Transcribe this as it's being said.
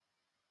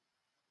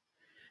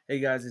Hey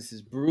guys, this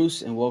is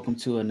Bruce, and welcome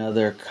to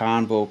another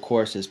Convo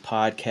Courses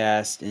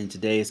podcast. And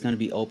today it's going to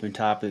be open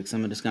topics.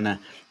 I'm just going to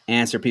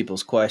answer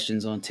people's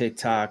questions on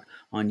TikTok,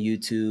 on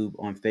YouTube,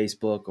 on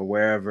Facebook, or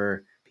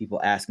wherever people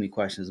ask me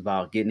questions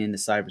about getting into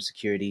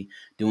cybersecurity,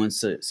 doing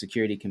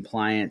security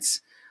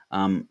compliance,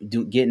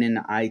 getting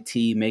into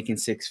IT, making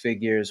six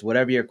figures.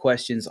 Whatever your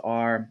questions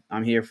are,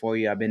 I'm here for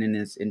you. I've been in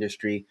this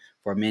industry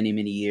for many,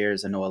 many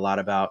years. I know a lot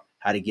about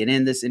how to get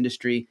in this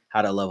industry,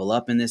 how to level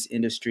up in this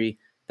industry.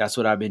 That's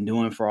what I've been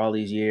doing for all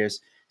these years.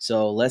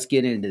 So let's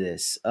get into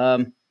this.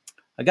 I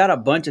got a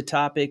bunch of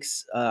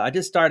topics. I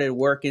just started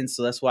working,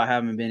 so that's why I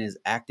haven't been as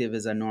active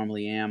as I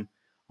normally am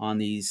on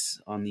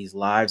these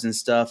lives and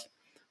stuff.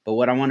 But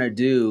what I want to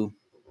do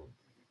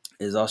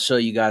is I'll show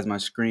you guys my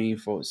screen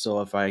for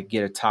so if I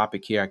get a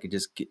topic here, I could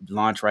just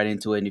launch right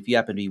into it. And if you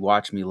happen to be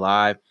watching me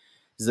live,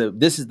 so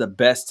this is the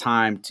best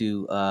time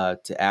to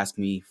ask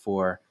me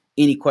for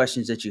any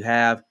questions that you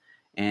have,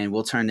 and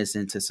we'll turn this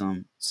into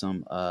some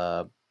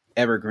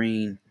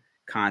evergreen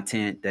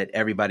content that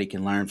everybody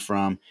can learn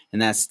from.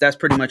 And that's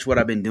pretty much what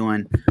I've been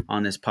doing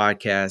on this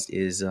podcast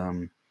is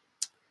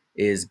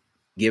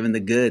giving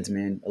the goods,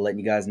 man, letting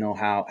you guys know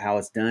how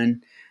it's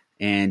done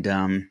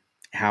and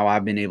how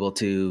I've been able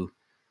to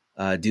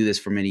do this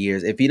for many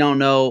years. If you don't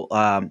know,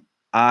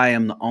 I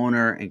am the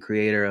owner and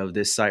creator of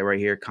this site right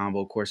here,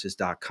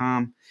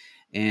 convocourses.com.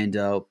 And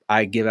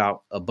I give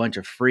out a bunch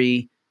of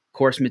free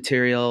course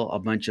material, a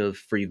bunch of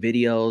free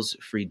videos,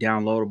 free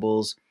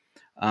downloadables,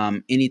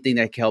 anything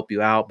that can help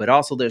you out. But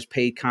also, there's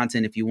paid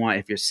content if you want.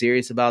 If you're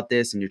serious about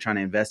this and you're trying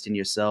to invest in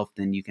yourself,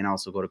 then you can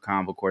also go to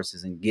Convo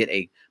Courses and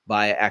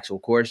buy an actual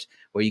course,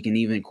 or you can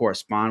even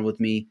correspond with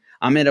me.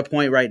 I'm at a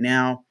point right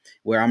now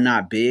where I'm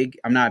not big.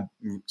 I'm not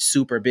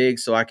super big,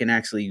 so I can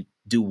actually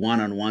do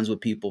one-on-ones with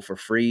people for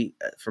free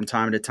from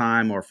time to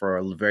time or for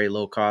a very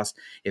low cost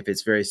if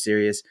it's very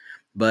serious.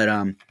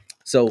 But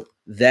so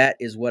that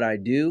is what I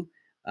do.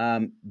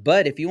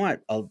 But if you want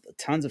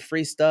tons of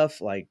free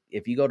stuff, like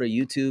if you go to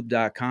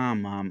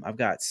youtube.com, I've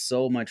got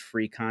so much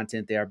free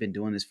content there. I've been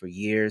doing this for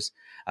years.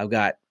 I've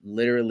got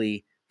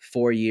literally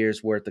 4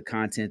 years worth of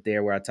content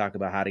there where I talk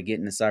about how to get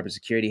into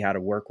cybersecurity, how to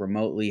work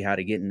remotely, how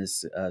to get into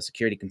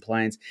security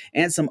compliance,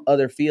 and some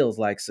other fields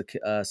like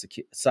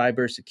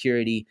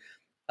cybersecurity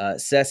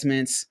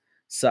assessments.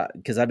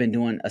 Because I've been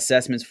doing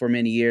assessments for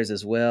many years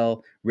as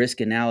well, risk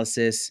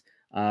analysis,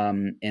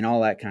 and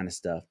all that kind of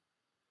stuff.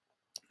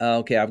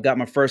 Okay, I've got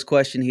my first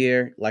question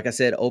here. Like I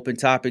said, open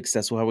topics.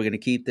 That's how we're going to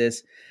keep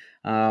this.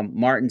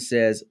 Martin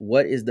says,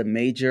 "What is the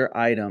major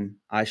item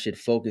I should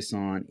focus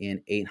on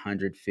in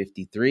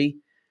 853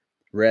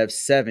 Rev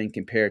 7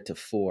 compared to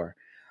 4?"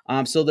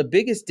 So the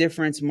biggest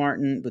difference,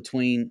 Martin,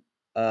 between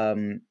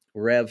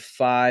Rev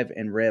 5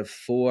 and Rev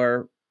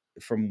 4,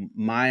 from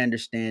my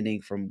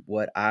understanding, from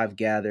what I've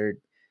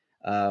gathered,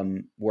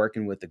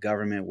 working with the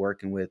government,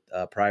 working with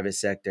private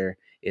sector,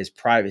 is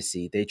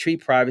privacy. They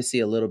treat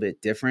privacy a little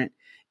bit different.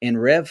 In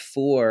Rev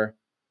 4,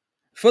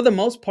 for the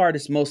most part,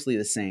 it's mostly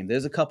the same.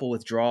 There's a couple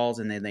withdrawals,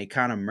 and then they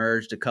kind of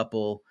merged a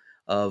couple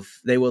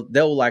of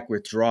they'll like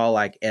withdraw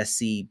like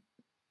SC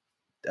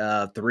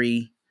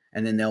 3,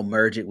 and then they'll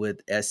merge it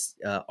with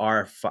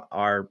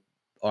RA5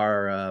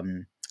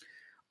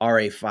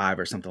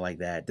 or something like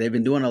that. They've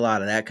been doing a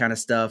lot of that kind of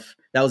stuff.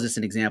 That was just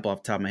an example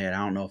off the top of my head.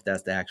 I don't know if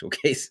that's the actual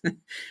case,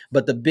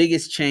 but the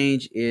biggest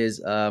change is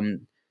the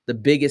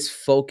biggest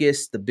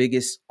focus, the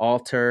biggest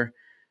alter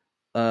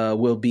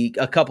will be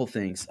a couple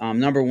things.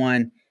 Number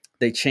one,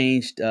 they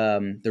changed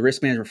the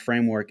risk management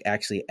framework.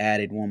 Actually,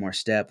 added one more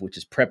step, which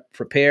is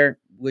prepare,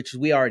 which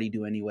we already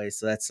do anyway.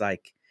 So that's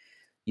like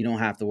you don't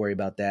have to worry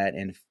about that,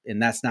 and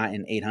that's not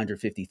in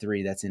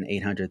 853. That's in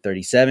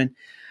 837.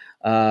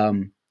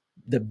 The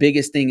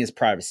biggest thing is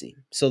privacy.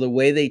 So the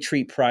way they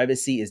treat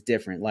privacy is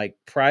different. Like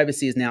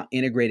privacy is now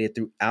integrated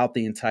throughout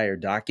the entire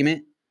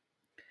document,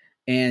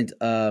 and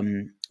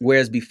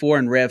whereas before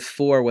in Rev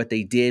 4, what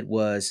they did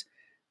was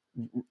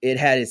it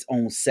had its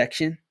own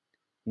section,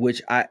 which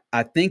I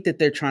think that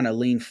they're trying to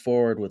lean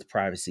forward with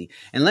privacy.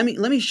 And let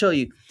me show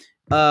you.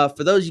 For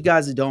those of you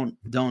guys that don't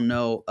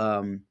know,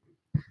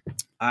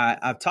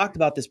 I've talked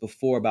about this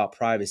before about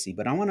privacy,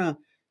 but I want to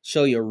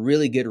show you a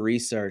really good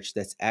research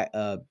that's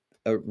a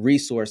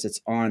resource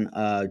that's on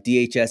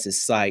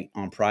DHS's site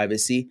on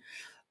privacy.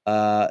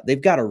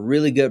 They've got a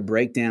really good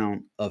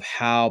breakdown of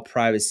how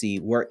privacy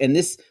works, and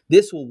this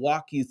will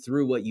walk you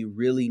through what you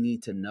really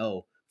need to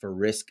know for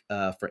risk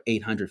for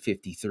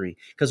 853.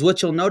 Because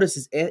what you'll notice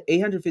is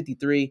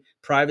 853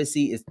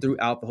 privacy is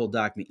throughout the whole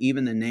document.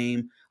 Even the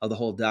name of the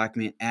whole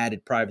document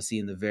added privacy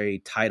in the very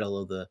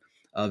title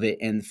of it,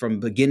 and from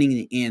beginning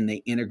to end,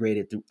 they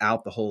integrated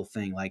throughout the whole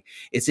thing. Like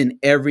it's in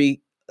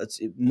every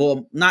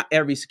more not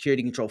every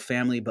security control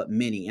family, but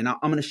many. And I'm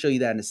going to show you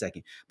that in a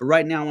second. But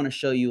right now, I want to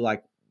show you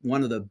like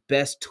one of the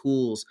best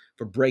tools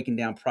for breaking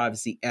down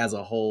privacy as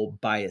a whole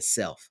by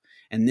itself.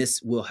 And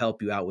this will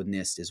help you out with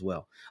NIST as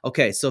well.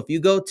 Okay, so if you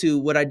go to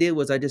what I did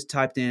was I just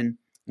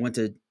went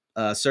to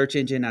search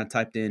engine, I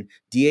typed in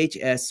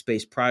DHS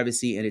space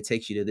privacy, and it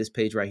takes you to this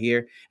page right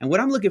here. And what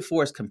I'm looking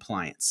for is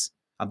compliance.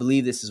 I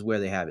believe this is where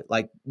they have it.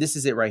 Like, this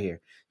is it right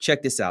here.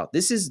 Check this out.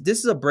 This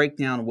is a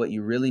breakdown of what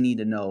you really need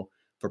to know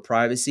for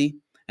privacy.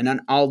 And then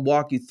I'll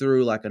walk you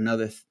through like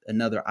another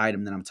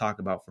item that I'm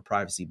talking about for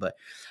privacy. But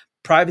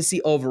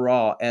privacy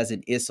overall, as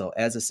an ISO,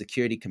 as a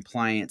security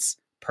compliance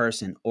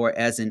person, or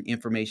as an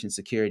information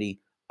security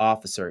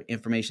officer,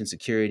 information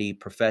security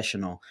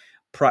professional,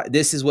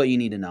 this is what you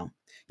need to know.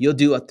 You'll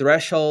do a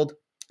threshold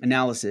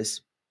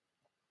analysis,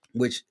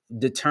 which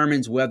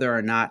determines whether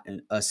or not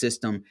a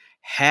system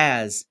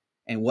has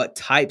and what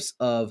types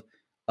of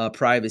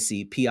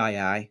privacy,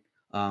 PII,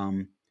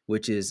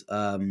 which is,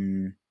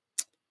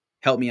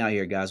 help me out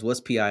here, guys.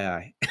 What's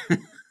PII?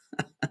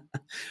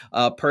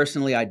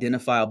 Personally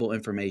identifiable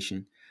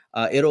information.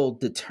 It'll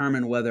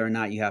determine whether or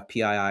not you have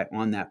PII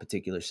on that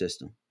particular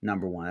system.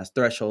 Number one, that's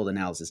threshold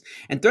analysis.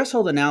 And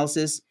threshold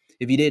analysis,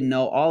 if you didn't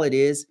know, all it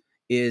is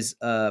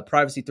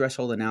privacy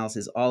threshold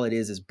analysis. All it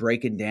is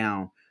breaking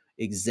down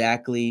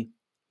exactly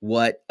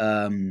what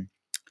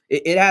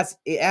it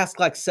asks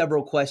like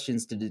several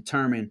questions to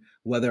determine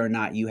whether or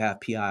not you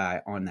have PII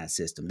on that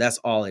system. That's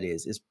all it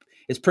is.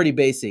 It's pretty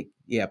basic.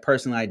 Yeah,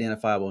 personally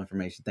identifiable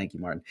information. Thank you,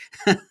 Martin.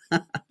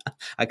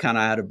 I kind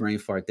of had a brain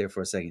fart there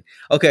for a second.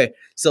 Okay,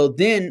 so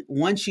then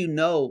once you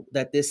know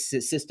that this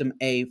system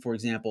A, for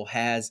example,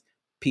 has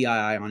PII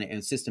on it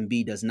and system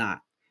B does not,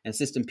 and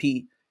system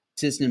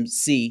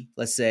C,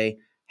 let's say,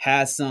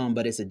 has some,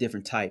 but it's a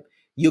different type,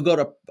 you'll go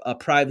to a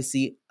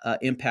privacy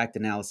impact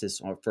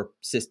analysis for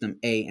system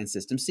A and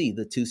system C,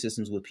 the two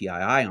systems with PII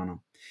on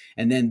them.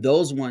 And then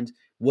those ones,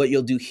 what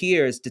you'll do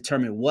here is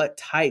determine what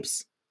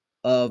types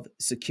of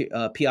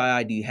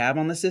PII do you have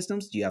on the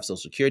systems? Do you have social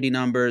security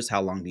numbers?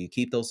 How long do you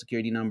keep those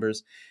security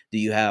numbers? Do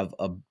you have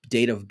a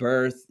date of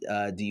birth?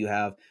 Do you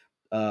have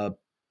all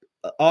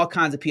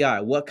kinds of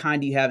PII? What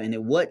kind do you have? And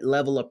at what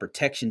level of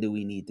protection do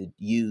we need to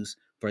use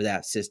for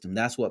that system?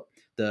 That's what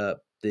the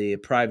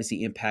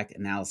privacy impact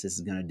analysis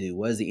is going to do.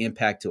 What is the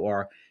impact to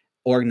our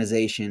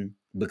organization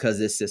because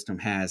this system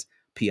has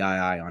PII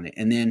on it?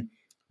 And then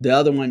the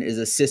other one is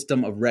a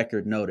system of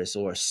record notice,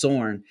 or a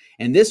SORN.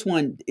 And this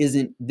one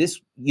isn't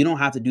this, you don't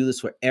have to do this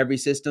for every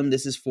system.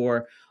 This is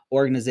for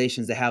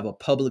organizations that have a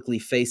publicly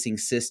facing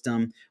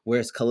system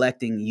where it's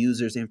collecting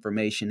users'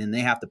 information, and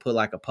they have to put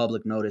like a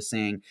public notice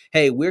saying,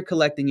 hey, we're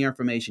collecting your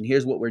information.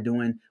 Here's what we're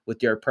doing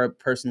with your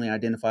personally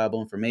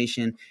identifiable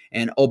information.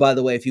 And oh, by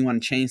the way, if you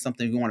want to change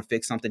something, if you want to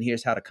fix something,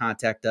 here's how to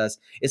contact us.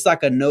 It's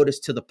like a notice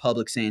to the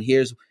public saying,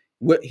 here's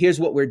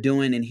what we're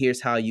doing, and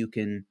here's how you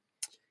can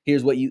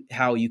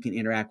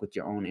interact with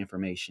your own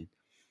information.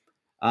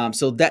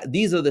 So that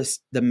these are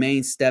the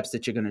main steps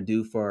that you're going to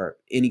do for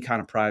any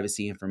kind of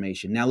privacy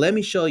information. Now, let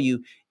me show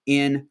you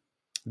in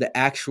the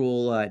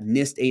actual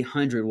NIST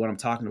 800 what I'm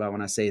talking about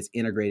when I say it's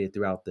integrated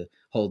throughout the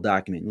whole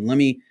document. And let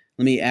me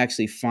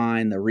actually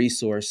find the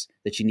resource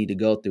that you need to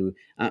go through.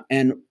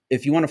 And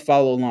if you want to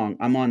follow along,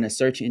 I'm on the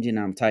search engine.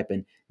 I'm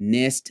typing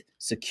NIST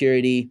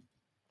security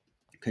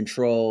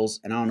controls,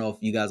 and I don't know if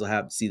you guys will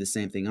have to see the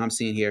same thing I'm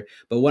seeing here,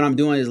 but what I'm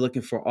doing is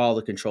looking for all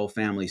the control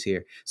families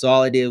here. So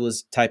all I did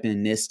was type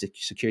in NIST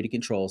security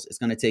controls. It's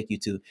going to take you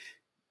to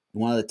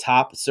one of the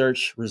top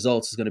search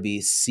results is going to be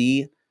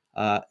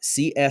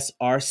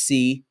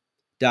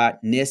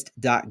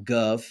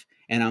csrc.nist.gov,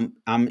 and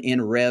I'm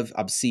in Rev.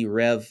 I see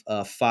Rev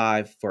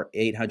 5 for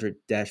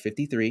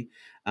 800-53.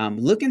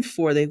 Looking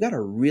for, they've got a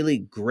really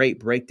great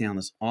breakdown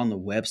that's on the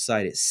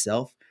website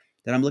itself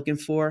that I'm looking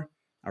for.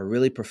 I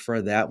really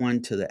prefer that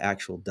one to the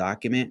actual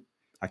document.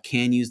 I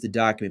can use the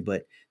document,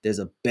 but there's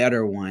a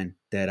better one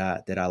that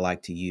I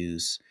like to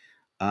use.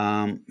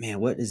 Man,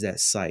 what is that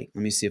site?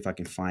 Let me see if I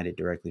can find it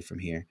directly from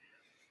here.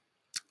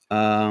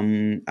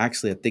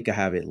 Actually, I think I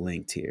have it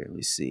linked here. Let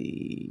me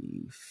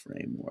see.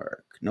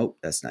 Framework. Nope,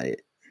 that's not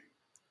it.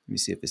 Let me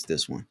see if it's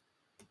this one.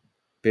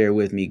 Bear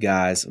with me,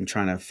 guys. I'm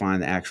trying to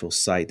find the actual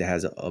site that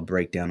has a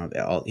breakdown of it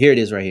all. Here it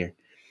is right here.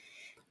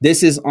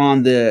 This is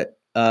on the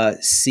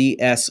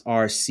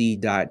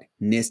csrc.nist.gov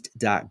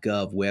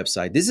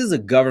website. This is a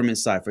government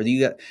site for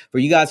you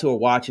guys who are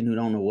watching who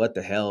don't know what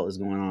the hell is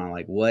going on.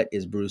 Like, what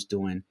is Bruce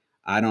doing?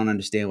 I don't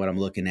understand what I'm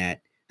looking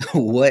at.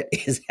 What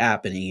is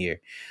happening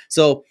here?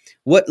 So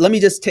let me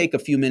just take a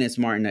few minutes,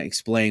 Martin, to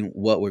explain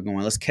what we're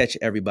going. Let's catch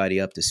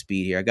everybody up to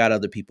speed here. I got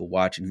other people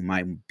watching who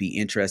might be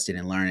interested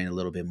in learning a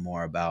little bit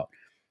more about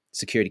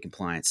security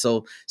compliance.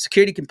 So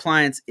security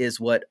compliance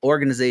is what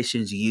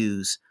organizations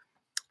use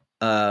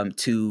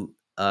to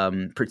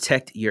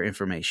protect your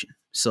information.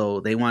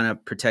 So they want to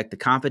protect the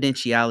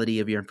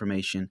confidentiality of your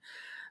information,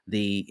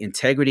 the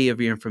integrity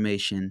of your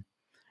information,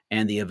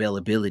 and the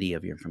availability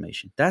of your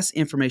information. That's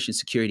information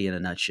security in a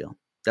nutshell.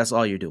 That's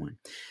all you're doing.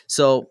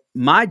 So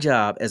my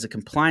job as a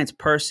compliance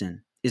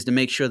person is to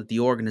make sure that the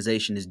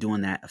organization is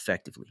doing that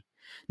effectively.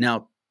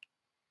 Now,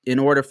 in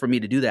order for me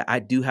to do that, I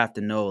do have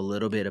to know a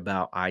little bit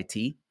about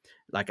IT.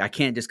 Like, I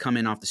can't just come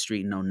in off the street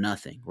and know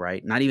nothing,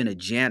 right? Not even a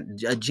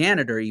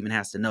janitor even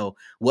has to know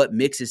what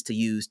mixes to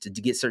use to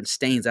get certain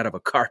stains out of a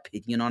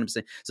carpet. You know what I'm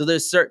saying? So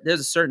there's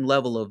a certain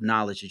level of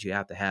knowledge that you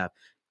have to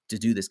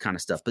do this kind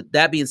of stuff. But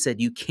that being said,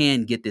 you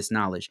can get this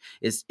knowledge.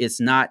 It's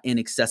not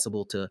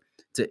inaccessible to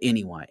to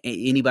anyone.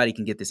 Anybody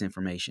can get this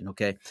information.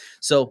 Okay.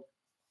 So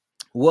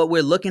what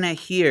we're looking at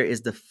here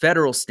is the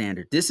federal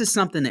standard. This is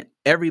something that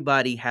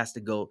everybody has to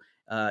go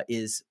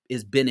is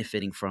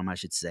benefiting from, I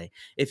should say.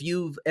 If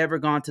you've ever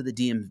gone to the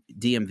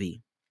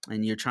DMV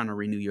and you're trying to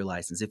renew your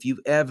license, if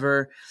you've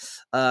ever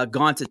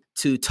gone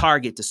to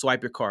Target to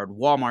swipe your card,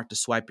 Walmart to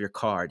swipe your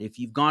card, if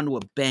you've gone to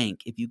a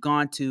bank, if you've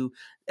gone to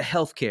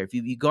healthcare, if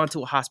you've gone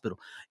to a hospital,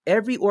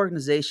 every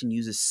organization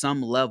uses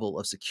some level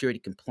of security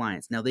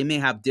compliance. Now, they may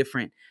have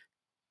different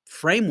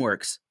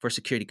frameworks for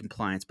security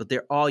compliance, but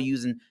they're all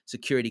using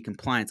security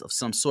compliance of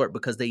some sort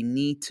because they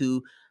need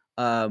to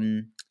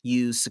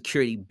use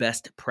security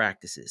best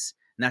practices.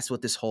 And that's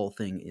what this whole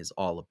thing is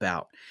all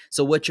about.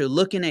 So what you're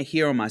looking at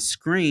here on my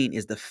screen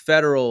is the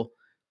federal,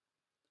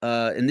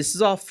 and this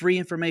is all free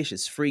information.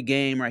 It's free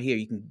game right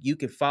here. You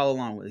can follow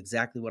along with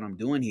exactly what I'm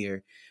doing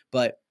here.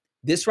 But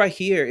this right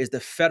here is the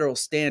federal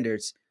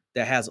standards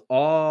that has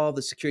all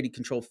the security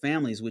control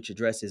families, which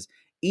addresses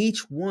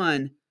each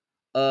one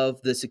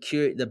of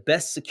the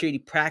best security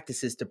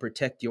practices to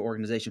protect your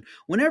organization.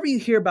 Whenever you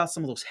hear about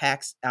some of those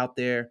hacks out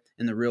there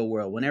in the real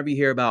world, whenever you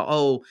hear about,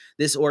 oh,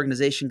 this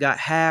organization got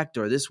hacked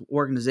or this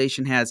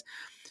organization has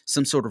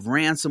some sort of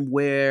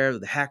ransomware,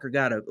 the hacker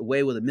got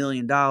away with $1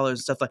 million and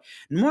stuff like,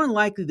 more than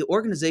likely the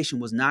organization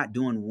was not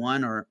doing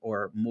one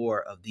or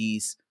more of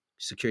these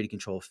security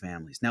control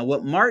families. Now,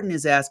 what Martin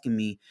is asking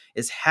me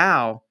is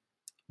where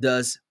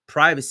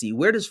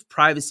does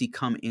privacy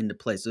come into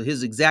play? So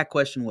his exact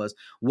question was,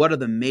 what are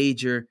the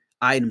major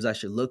items I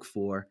should look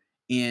for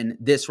in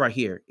this right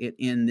here,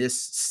 in this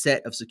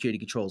set of security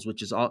controls,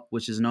 which is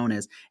known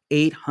as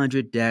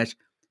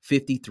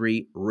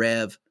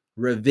 800-53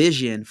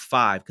 revision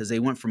 5, because they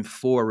went from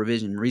 4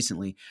 revision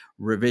recently,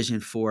 revision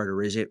 4 to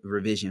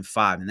revision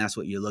 5, and that's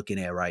what you're looking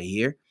at right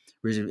here.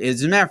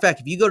 As a matter of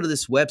fact, if you go to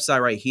this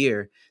website right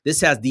here,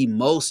 this has the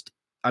most,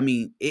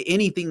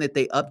 anything that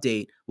they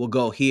update will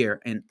go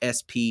here in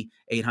SP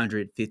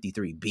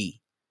 853B,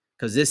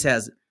 because this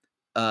has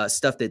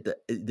stuff that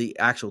the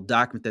actual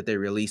document that they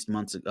released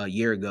a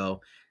year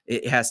ago,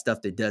 it has stuff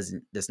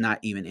that's not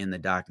even in the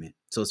document.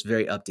 So it's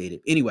very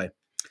updated. Anyway,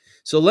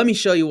 so let me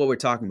show you what we're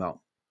talking about.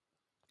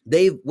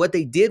 What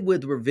they did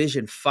with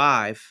revision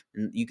 5,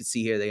 and you can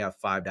see here they have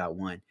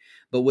 5.1,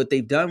 but what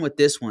they've done with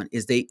this one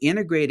is they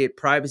integrated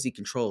privacy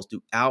controls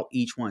throughout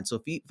each one.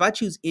 So if I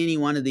choose any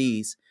one of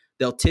these,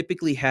 they'll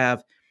typically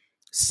have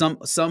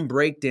some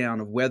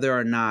breakdown of whether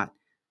or not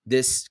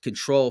this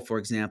control, for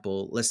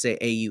example, let's say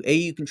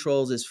AU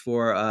controls is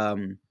for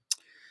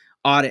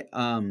audit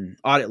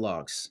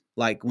logs.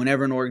 Like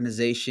whenever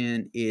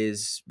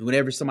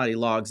somebody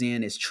logs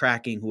in, is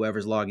tracking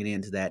whoever's logging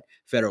into that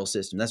federal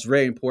system. That's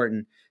very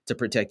important to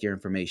protect your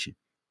information,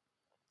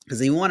 because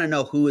they want to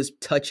know who is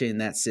touching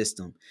that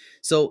system.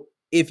 So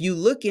if you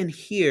look in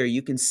here,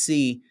 you can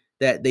see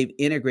that they've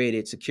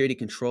integrated security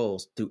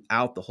controls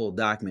throughout the whole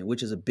document,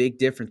 which is a big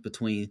difference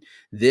between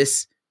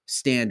this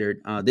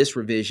standard, this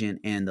revision,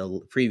 and the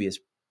previous.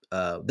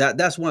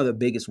 That's one of the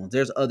biggest ones.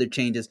 There's other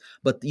changes,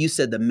 but you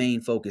said the main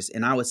focus,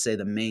 and I would say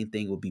the main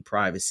thing would be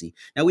privacy.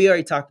 Now, we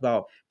already talked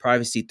about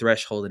privacy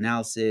threshold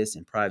analysis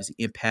and privacy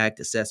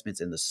impact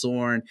assessments and the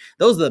SORN.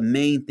 Those are the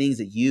main things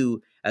that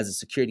you, as a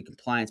security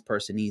compliance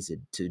person, needs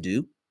to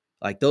do.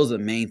 Like, those are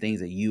the main things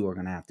that you are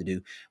going to have to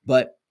do.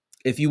 But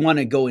if you want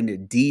to go into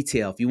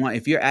detail,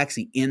 if you're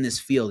actually in this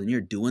field and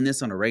you're doing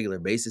this on a regular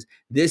basis,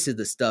 this is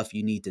the stuff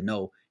you need to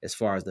know as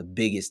far as the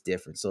biggest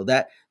difference.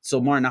 So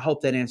Martin, I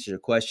hope that answers your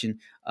question.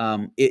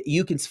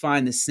 You can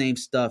find the same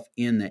stuff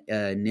in the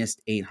NIST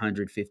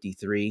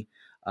 853.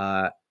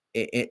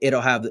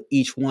 It'll have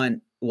each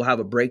one will have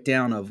a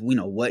breakdown of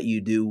what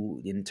you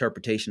do,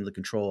 interpretation of the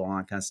control, all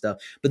that kind of stuff.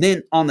 But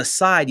then on the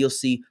side, you'll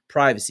see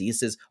privacy. It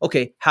says,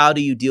 okay, how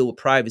do you deal with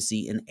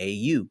privacy in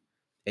AU?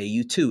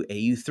 AU2,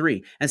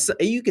 AU3. And so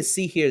you can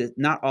see here that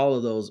not all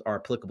of those are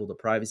applicable to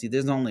privacy.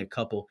 There's only a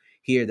couple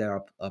here that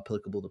are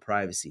applicable to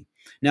privacy.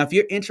 Now, if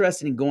you're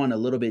interested in going a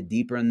little bit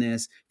deeper in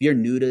this, if you're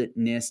new to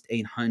NIST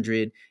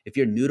 800, if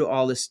you're new to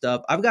all this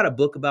stuff, I've got a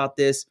book about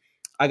this.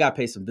 I got to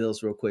pay some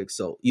bills real quick,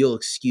 so you'll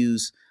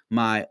excuse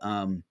my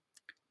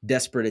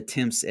desperate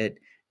attempts at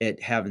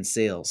having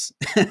sales.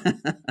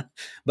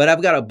 But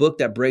I've got a book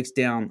that breaks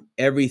down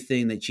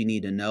everything that you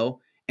need to know.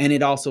 And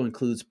it also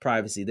includes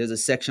privacy. There's a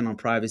section on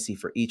privacy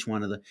for each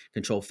one of the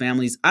control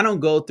families. I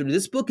don't go through.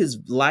 This book is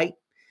light.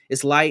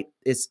 It's light.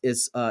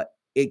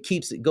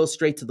 It goes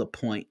straight to the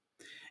point,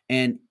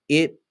 and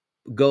it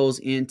goes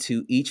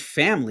into each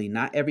family,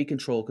 not every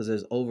control, because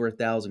there's over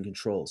 1,000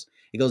 controls.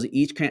 It goes to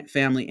each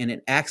family, and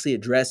it actually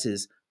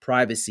addresses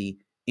privacy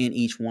in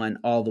each one,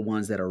 all the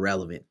ones that are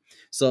relevant.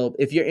 So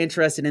if you're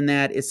interested in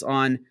that, it's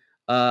on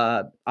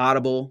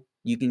Audible.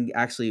 You can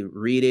actually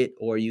read it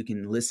or you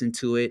can listen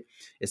to it.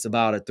 It's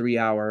about a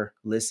 3-hour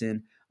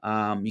listen.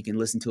 You can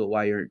listen to it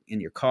while you're in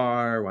your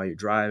car, while you're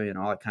driving,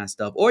 all that kind of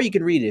stuff. Or you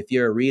can read it. If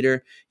you're a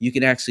reader, you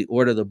can actually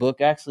order the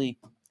book. Actually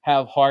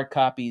have hard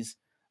copies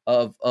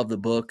of the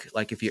book.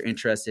 Like if you're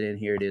interested in,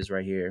 here it is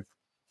right here.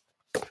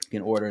 You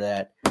can order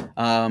that.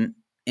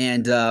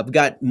 And I've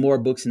got more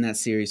books in that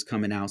series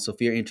coming out. So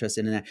if you're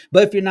interested in that,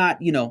 but if you're not,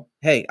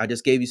 hey, I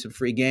just gave you some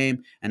free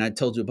game and I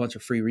told you a bunch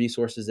of free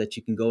resources that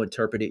you can go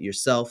interpret it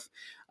yourself.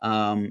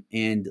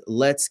 And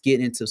let's get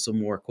into some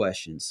more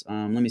questions.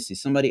 Let me see.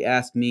 Somebody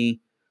asked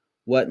me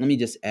let me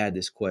just add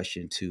this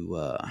question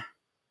to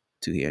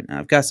here. Now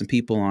I've got some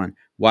people on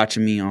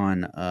watching me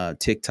on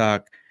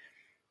TikTok.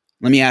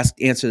 Let me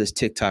answer this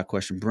TikTok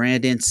question.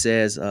 Brandon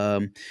says,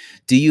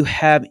 do you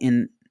have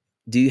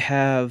do you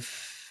have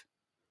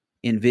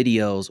in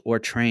videos or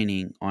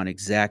training on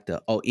Exacta?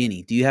 Oh,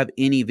 any. Do you have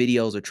any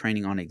videos or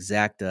training on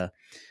Exacta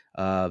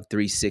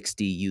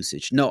 360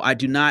 usage? No, I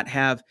do not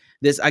have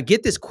this. I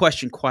get this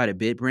question quite a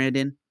bit,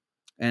 Brandon,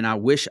 and I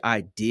wish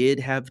I did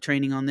have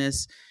training on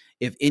this.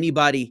 If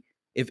anybody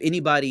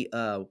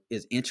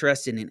is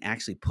interested in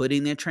actually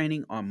putting their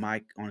training on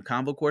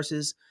Convo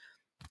courses,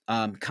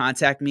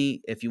 contact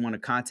me. If you want to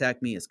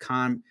contact me, it's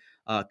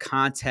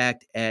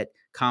contact at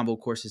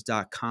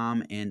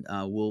convocourses.com, and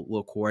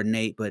we'll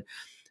coordinate. But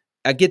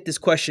I get this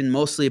question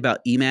mostly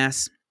about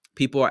EMAS.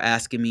 People are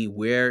asking me,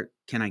 where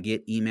can I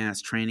get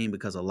EMAS training?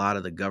 Because a lot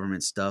of the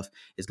government stuff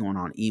is going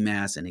on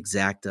EMAS and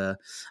Exacta.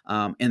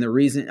 And the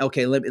reason,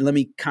 okay, let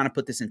me kind of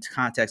put this into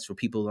context for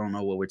people who don't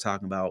know what we're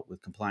talking about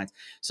with compliance.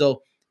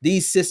 So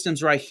these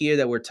systems right here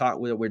that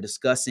we're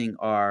discussing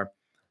are,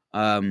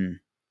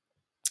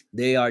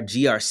 they are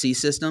GRC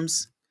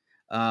systems.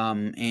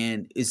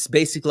 And it's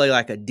basically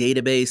like a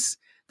database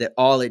that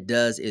all it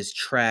does is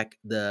track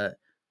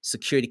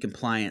security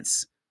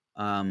compliance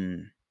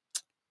um,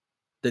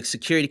 the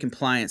security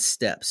compliance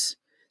steps.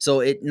 So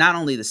it not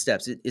only the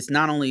steps, it's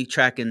not only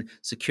tracking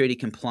security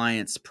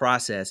compliance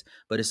process,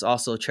 but it's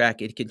also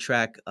it can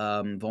track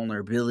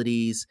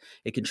vulnerabilities.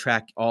 It can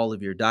track all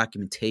of your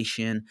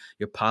documentation,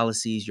 your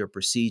policies, your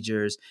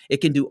procedures.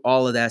 It can do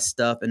all of that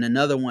stuff. And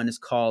another one is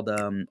called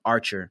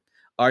Archer.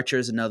 Archer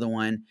is another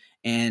one.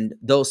 And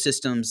those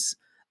systems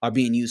are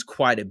being used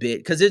quite a bit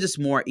because they're just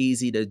more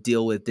easy to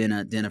deal with than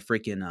a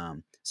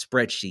freaking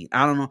spreadsheet.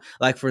 I don't know.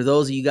 Like, for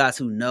those of you guys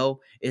who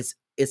know, it's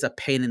a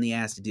pain in the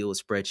ass to deal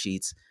with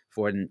spreadsheets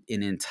for an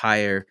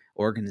entire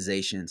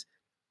organization's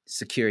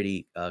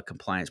security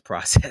compliance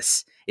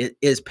process. It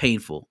is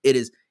painful. It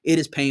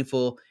is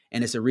painful,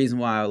 and it's a reason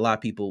why a lot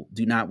of people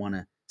do not want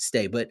to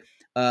stay. But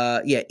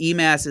yeah,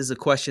 EMAS is a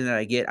question that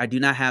I get. I do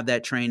not have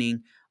that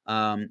training.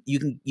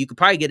 You could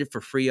probably get it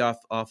for free off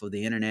of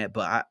the internet,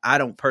 but I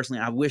don't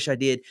personally. I wish I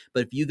did.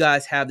 But if you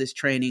guys have this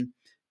training,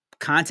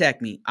 contact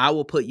me. I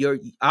will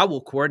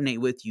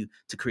coordinate with you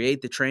to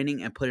create the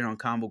training and put it on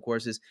Convo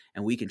courses,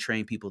 and we can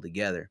train people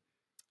together.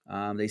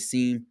 They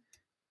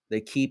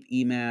keep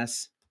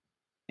EMAS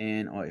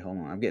and oh wait, hold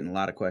on. I'm getting a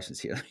lot of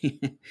questions here.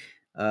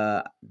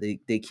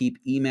 They keep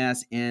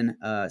EMAS and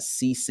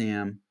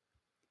CSAM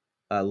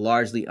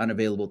largely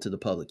unavailable to the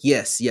public.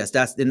 Yes,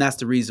 that's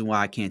the reason why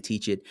I can't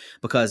teach it,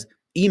 because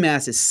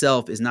EMAS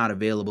itself is not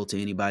available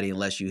to anybody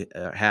unless you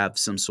have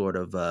some sort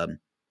of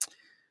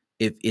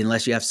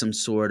unless you have some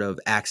sort of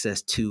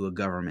access to a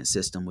government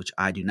system, which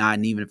I do not.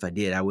 And even if I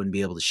did, I wouldn't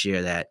be able to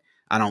share that.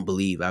 I don't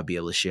believe I'd be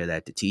able to share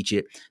that to teach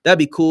it. That'd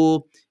be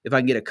cool if I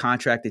can get a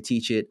contract to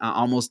teach it. I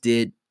almost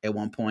did at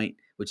one point,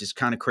 which is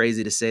kind of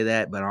crazy to say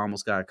that, but I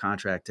almost got a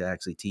contract to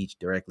actually teach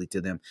directly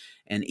to them.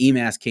 And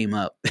EMAS came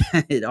up.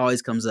 It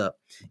always comes up.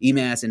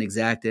 EMAS and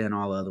Exacta and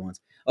all the other ones.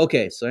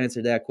 Okay, so I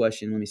answered that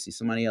question. Let me see.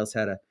 Somebody else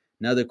had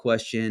another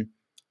question.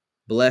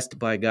 Blessed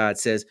by God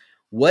says,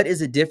 what is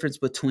the difference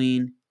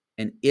between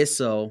an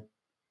ISO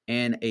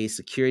and a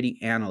security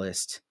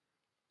analyst?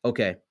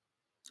 Okay,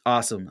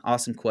 awesome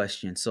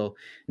question. So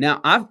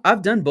now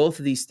I've done both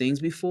of these things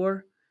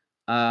before,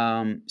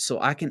 so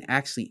I can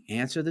actually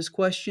answer this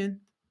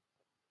question.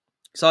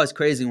 It's always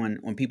crazy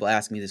when people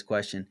ask me this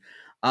question,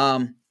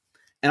 and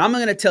I'm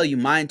going to tell you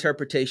my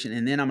interpretation,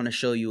 and then I'm going to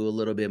show you a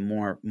little bit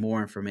more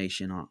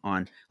information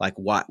on like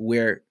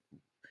where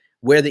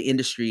the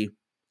industry,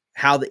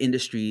 how the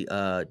industry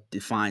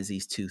defines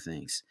these two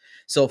things.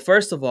 So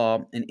first of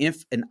all, an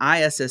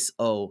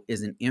ISSO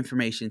is an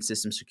information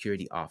system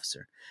security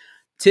officer.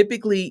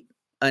 Typically,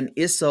 an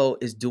ISO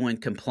is doing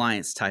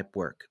compliance type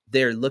work.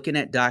 They're looking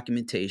at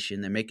documentation.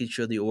 They're making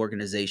sure the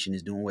organization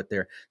is doing what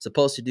they're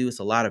supposed to do. It's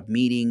a lot of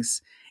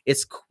meetings.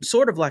 It's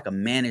sort of like a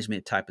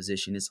management type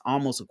position. It's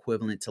almost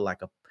equivalent to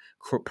like a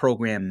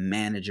program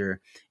manager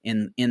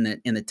in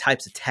the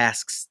types of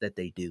tasks that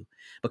they do,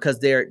 because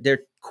they're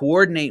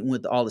coordinating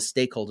with all the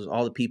stakeholders,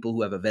 all the people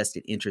who have a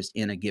vested interest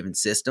in a given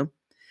system,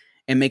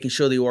 and making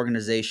sure the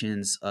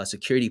organization's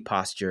security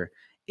posture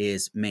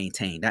is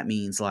maintained. That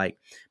means like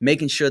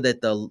making sure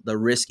that the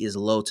risk is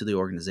low to the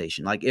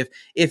organization. Like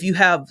if you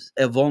have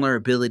a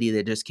vulnerability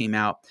that just came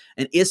out,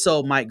 an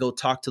ISO might go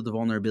talk to the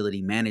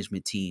vulnerability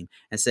management team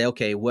and say,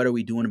 okay, what are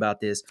we doing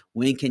about this?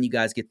 When can you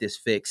guys get this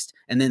fixed?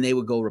 And then they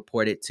would go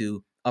report it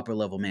to upper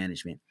level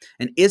management.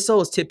 And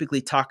ISO is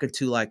typically talking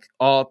to like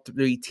all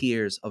three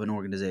tiers of an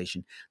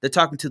organization. They're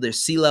talking to their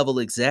C-level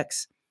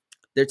execs.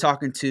 They're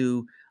talking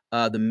to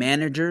the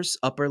managers,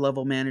 upper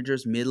level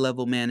managers, mid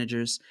level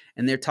managers,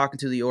 and they're talking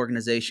to the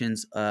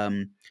organization's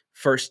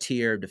first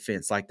tier of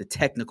defense, like the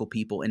technical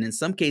people, and in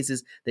some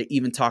cases, they're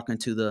even talking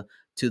to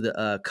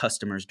the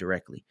customers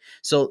directly.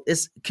 So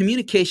it's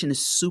communication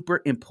is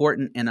super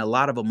important, and a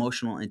lot of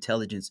emotional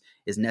intelligence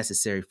is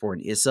necessary for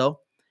an ISO.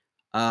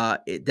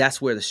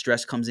 That's where the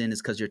stress comes in,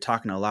 is because you're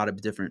talking to a lot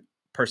of different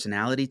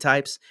personality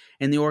types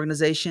in the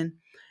organization,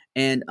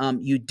 and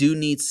you do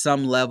need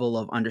some level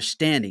of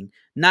understanding,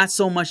 not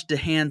so much the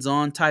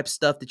hands-on type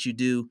stuff that you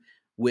do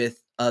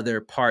with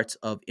other parts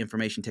of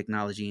information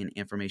technology and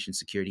information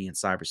security and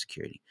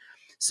cybersecurity.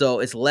 So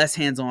it's less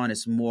hands-on,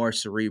 it's more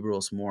cerebral,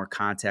 it's more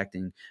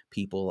contacting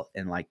people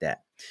and like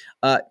that.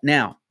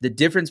 Now, the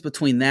difference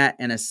between that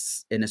and a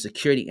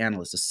security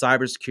analyst, a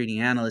cybersecurity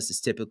analyst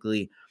is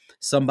typically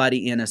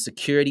somebody in a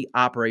security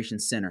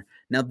operations center.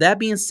 Now, that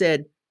being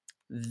said,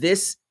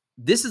 this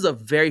is a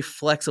very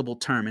flexible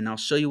term, and I'll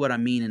show you what I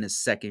mean in a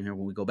second here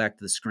when we go back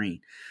to the screen.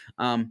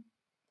 Um,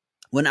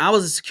 when I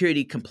was a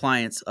security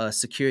compliance, a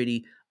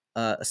cybersecurity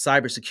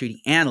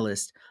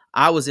analyst,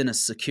 I was in a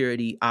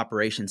security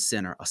operations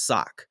center, a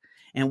SOC.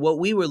 And what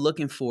we were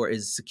looking for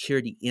is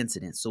security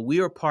incidents. So we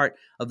were part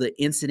of the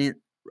incident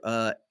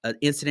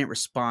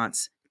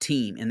response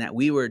team, and that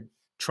we were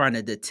trying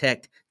to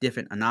detect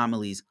different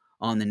anomalies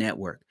on the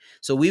network.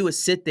 So we would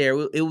sit there;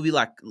 it would be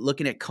like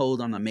looking at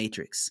code on the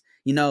Matrix.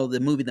 You know, the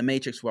movie The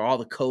Matrix, where all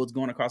the code's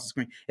going across the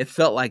screen. It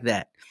felt like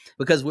that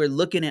because we're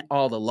looking at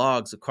all the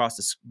logs across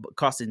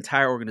the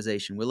entire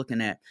organization. We're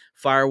looking at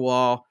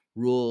firewall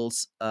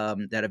rules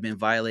that have been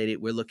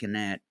violated. We're looking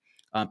at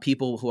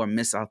people who are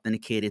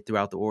misauthenticated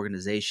throughout the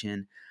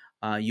organization.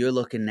 You're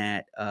looking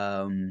at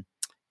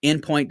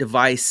endpoint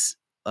device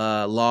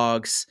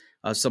logs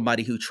of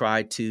somebody who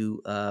tried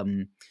to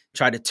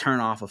turn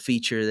off a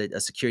feature,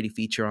 a security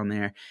feature on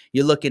there.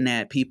 You're looking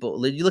at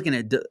people. You're looking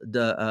at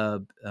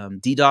the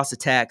DDoS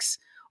attacks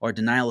or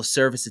denial of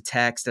service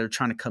attacks that are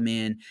trying to come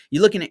in.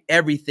 You're looking at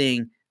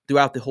everything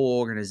throughout the whole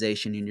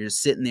organization, and you're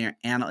just sitting there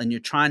and you're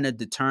trying to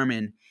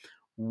determine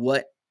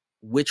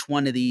which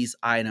one of these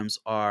items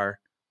are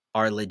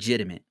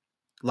legitimate.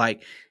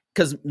 Like,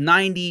 because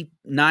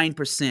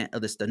 99%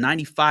 of the stuff,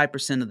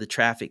 95% of the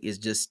traffic is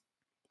just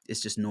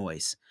it's just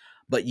noise.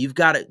 But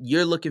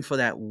you're looking for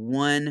that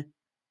one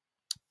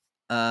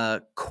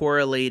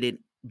correlated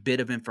bit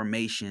of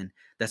information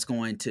that's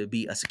going to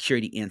be a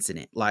security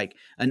incident. Like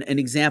an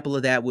example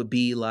of that would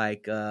be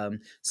like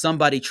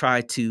somebody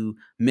tried to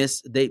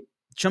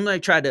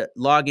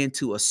log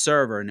into a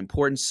server, an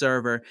important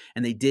server,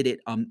 and they did it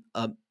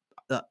a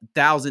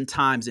thousand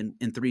times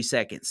in 3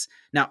 seconds.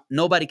 Now,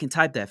 nobody can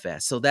type that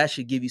fast. So that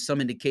should give you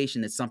some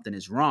indication that something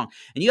is wrong.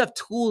 And you have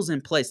tools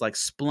in place like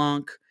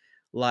Splunk,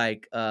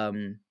 like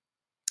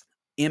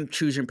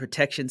intrusion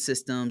protection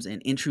systems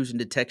and intrusion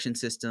detection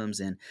systems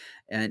and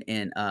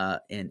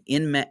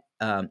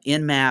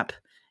Nmap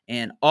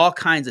and all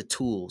kinds of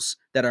tools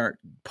that are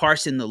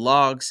parsing the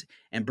logs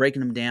and breaking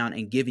them down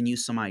and giving you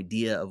some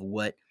idea of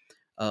what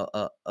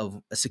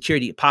of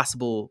a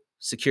possible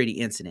security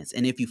incidents.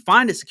 And if you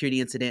find a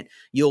security incident,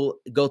 you'll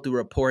go through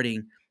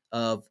reporting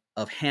of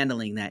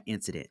handling that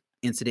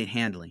incident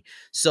handling.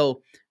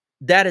 So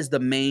that is the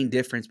main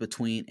difference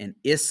between an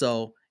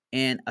ISO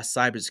and a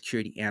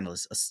cybersecurity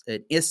analyst.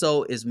 An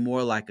ISO is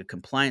more like a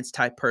compliance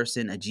type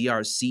person, a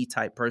GRC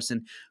type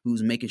person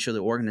who's making sure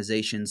the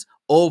organization's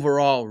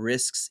overall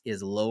risks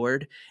is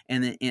lowered.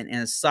 And a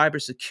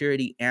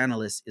cybersecurity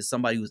analyst is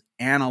somebody who's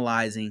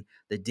analyzing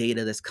the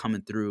data that's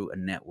coming through a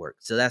network.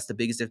 So that's the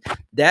biggest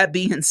difference. That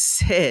being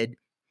said,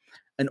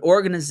 an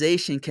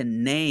organization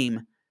can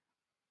name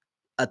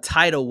a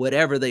title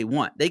whatever they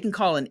want. They can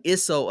call an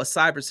ISO a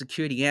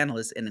cybersecurity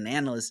analyst and an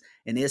analyst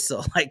an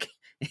ISO. Like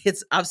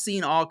I've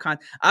seen all kinds.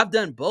 I've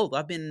done both.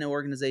 I've been in an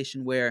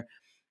organization where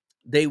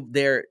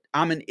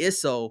I'm an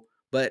ISO,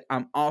 but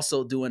I'm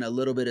also doing a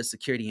little bit of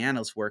security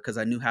analyst work because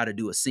I knew how to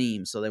do a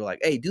SIEM. So they were like,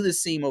 "Hey, do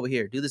this SIEM over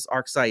here. Do this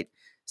ArcSight.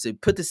 So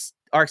put this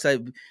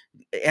ArcSight,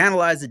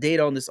 analyze the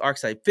data on this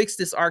ArcSight, fix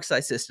this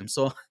ArcSight system."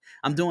 So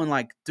I'm doing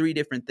like 3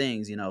 different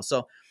things.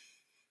 So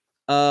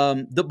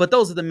but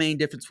those are the main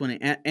difference when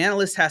an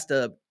analyst has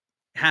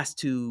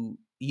to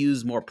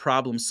use more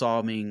problem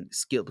solving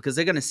skill because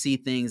they're going to see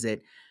things that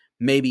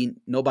maybe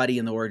nobody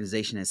in the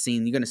organization has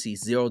seen. You're going to see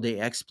 0-day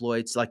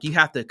exploits. Like you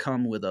have to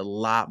come with a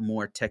lot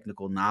more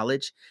technical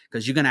knowledge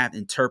because you're going to have to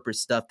interpret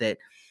stuff that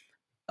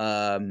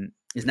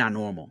is not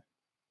normal.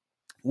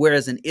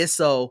 Whereas an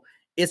ISO,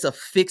 it's a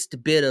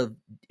fixed bit of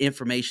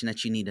information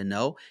that you need to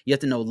know. You have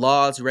to know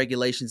laws,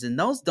 regulations, and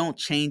those don't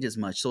change as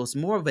much. So it's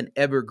more of an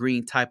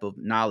evergreen type of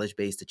knowledge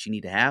base that you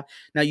need to have.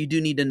 Now, you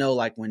do need to know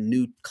like when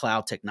new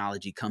cloud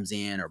technology comes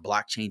in or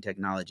blockchain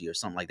technology or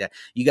something like that.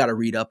 You got to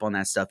read up on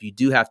that stuff. You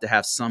do have to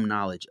have some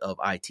knowledge of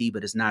IT,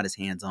 but it's not as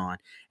hands-on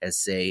as,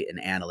 say, an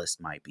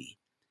analyst might be.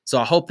 So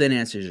I hope that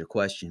answers your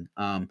question.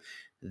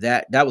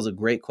 That was a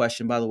great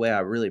question, by the way.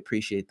 I really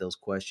appreciate those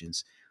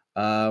questions.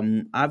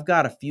 I've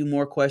got a few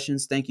more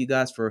questions. Thank you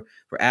guys for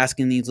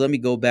asking these. Let me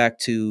go back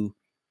to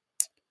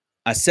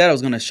I said I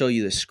was going to show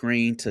you the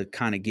screen to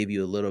kind of give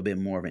you a little bit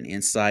more of an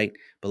insight,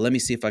 but let me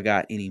see if I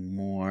got any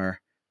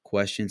more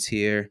questions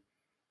here.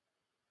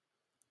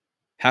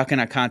 How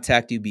can I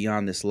contact you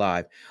beyond this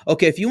live?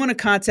 Okay, if you want to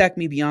contact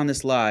me beyond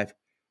this live,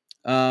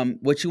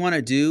 what you want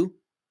to do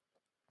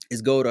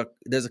is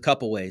there's a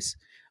couple ways.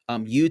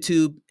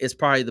 YouTube is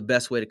probably the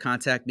best way to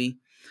contact me.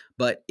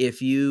 But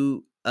if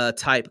you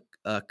type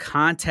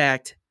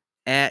contact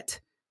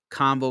at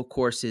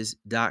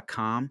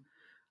convocourses.com,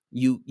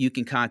 you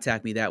can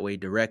contact me that way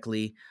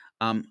directly.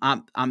 I'm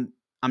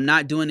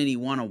not doing any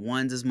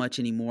one-on-ones as much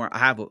anymore. I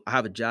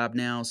have a job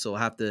now, so I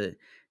have to,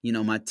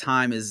 my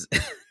time is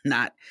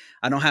not,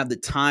 I don't have the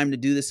time to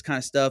do this kind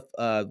of stuff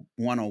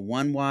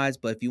one-on-one wise.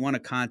 But if you want to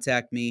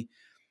contact me,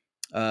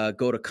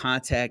 go to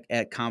contact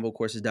at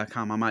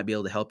convocourses.com. I might be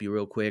able to help you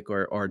real quick,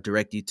 or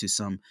direct you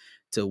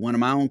to one of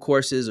my own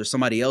courses or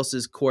somebody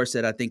else's course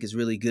that I think is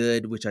really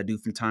good, which I do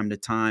from time to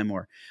time,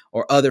 or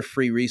other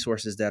free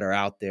resources that are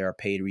out there,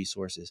 paid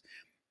resources.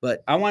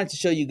 But I wanted to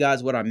show you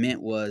guys what I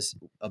meant was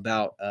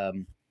about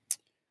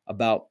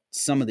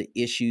some of the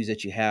issues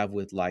that you have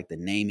with like the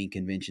naming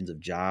conventions of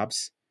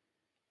jobs.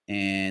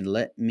 And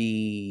how do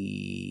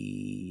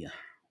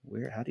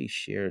you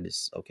share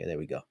this? Okay, there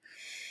we go.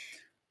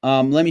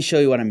 Let me show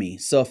you what I mean.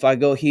 So if I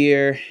go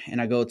here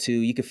and I go to,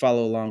 you can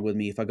follow along with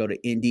me. If I go to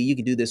Indeed, you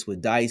can do this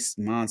with Dice,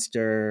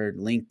 Monster,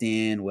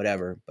 LinkedIn,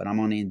 whatever. But I'm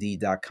on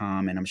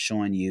Indeed.com and I'm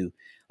showing you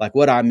like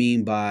what I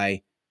mean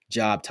by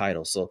job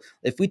title. So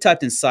if we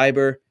typed in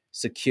cyber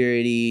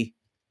security,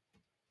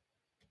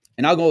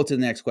 and I'll go to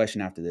the next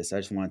question after this. I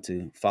just wanted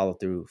to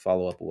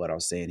follow up with what I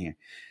was saying here.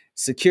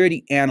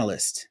 Security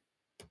analyst.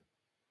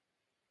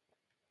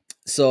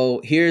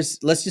 So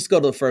let's just go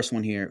to the first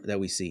one here that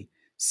we see.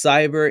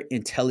 Cyber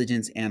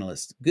intelligence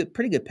analyst.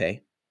 Pretty good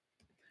pay.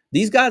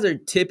 These guys are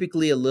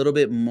typically a little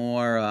bit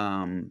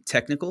more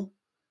technical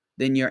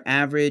than your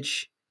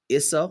average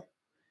ISO.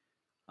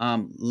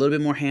 A little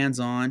bit more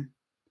hands-on.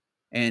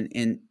 And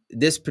in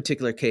this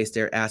particular case,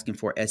 they're asking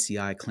for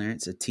SCI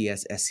clearance, a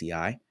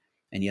TS-SCI,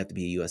 and you have to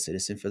be a U.S.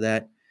 citizen for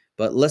that.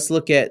 But let's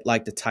look at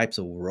like the types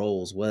of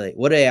roles. What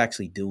are they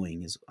actually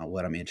doing is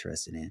what I'm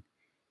interested in.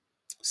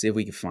 See if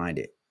we can find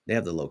it. They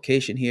have the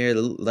location here.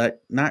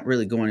 Not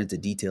really going into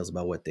details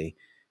about what they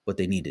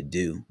need to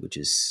do, which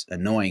is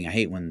annoying. I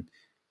hate when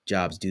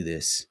jobs do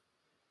this.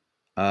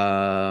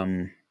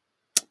 Okay,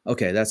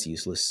 that's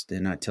useless. They're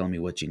not telling me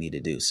what you need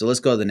to do. So let's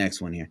go to the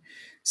next one here.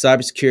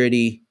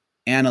 Cybersecurity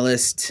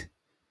analyst.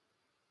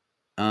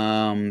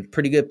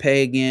 Pretty good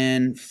pay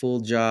again.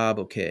 Full job.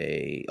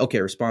 Okay,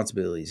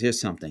 responsibilities.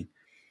 Here's something.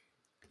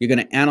 You're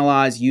going to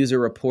analyze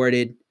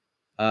user-reported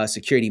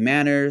security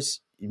matters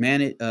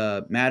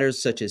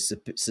such as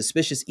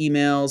suspicious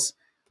emails,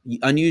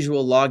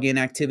 unusual login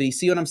activity.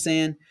 See what I'm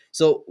saying?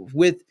 So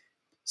with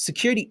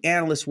security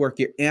analyst work,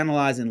 you're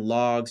analyzing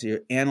logs.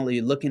 You're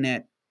looking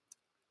at,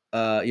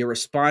 you're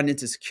responding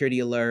to security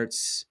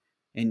alerts,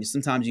 and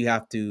sometimes you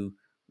have to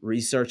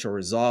research or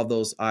resolve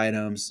those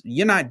items.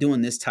 You're not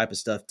doing this type of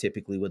stuff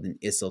typically with an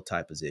ISO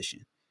type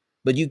position.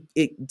 But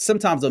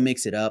sometimes they'll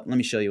mix it up. Let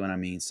me show you what I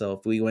mean. So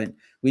if we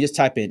just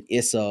type in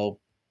ISO,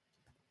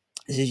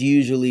 this is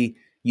usually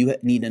you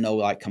need to know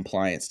like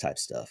compliance type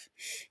stuff.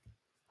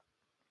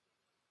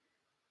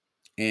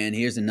 And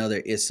here's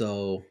another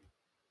ISO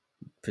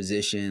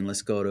position.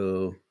 Let's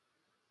look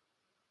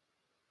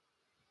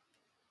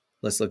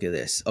at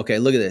this. Okay,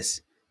 look at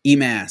this.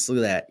 EMAS,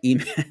 look at that.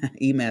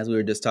 EMAS, we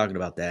were just talking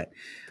about that.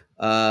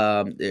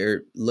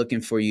 They're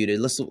looking for you to,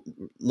 let's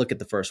look at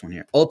the first one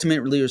here.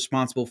 Ultimately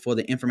responsible for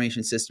the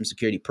information system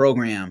security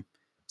program.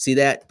 See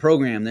that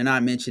program? They're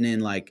not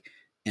mentioning like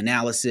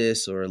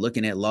analysis or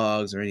looking at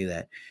logs or any of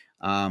that.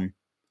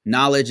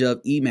 Knowledge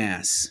of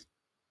EMAS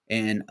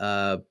and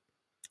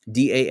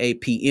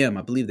DAAPM.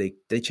 I believe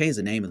they changed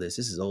the name of this.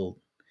 This is old.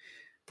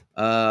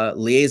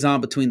 Liaison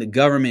between the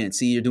government.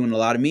 See, you're doing a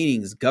lot of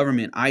meetings.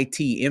 Government, IT,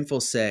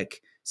 InfoSec,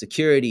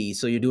 security.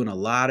 So you're doing a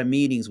lot of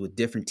meetings with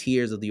different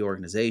tiers of the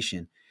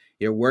organization.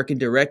 You're working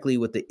directly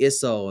with the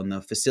ISO and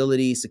the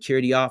facility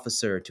security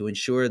officer to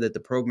ensure that the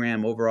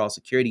program overall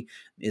security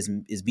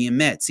is being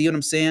met. See what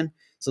I'm saying?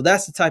 So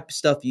that's the type of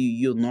stuff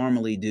you'll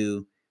normally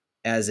do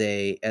as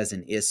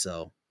an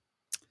ISO.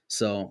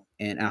 So,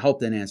 and I hope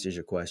that answers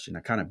your question.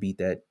 I kind of beat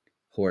that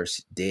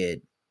horse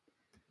dead.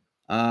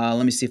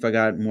 Let me see if I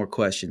got more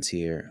questions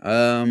here.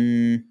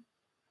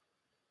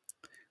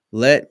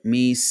 Let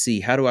me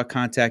see. How do I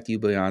contact you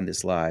beyond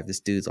this live?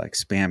 This dude's like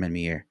spamming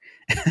me here.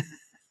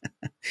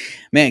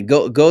 Man,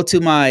 go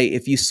to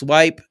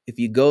if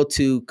you go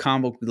to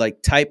combo,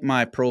 like type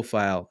my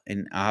profile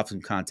and I'll have some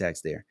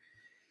contacts there.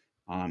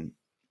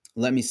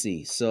 Let me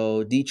see.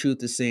 So D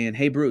Truth is saying,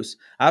 "Hey Bruce,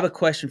 I have a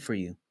question for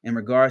you in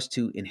regards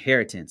to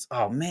inheritance."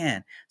 Oh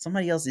man,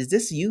 somebody else, is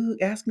this you who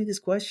asked me this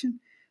question?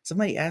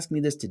 Somebody asked me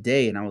this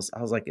today and I was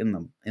like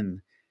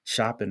in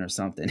shopping or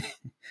something.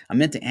 I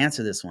meant to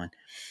answer this one.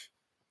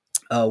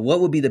 What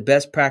would be the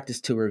best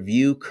practice to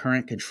review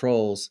current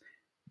controls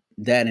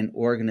that an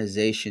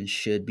organization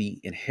should be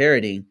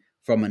inheriting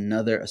from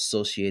another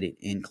associated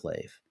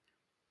enclave?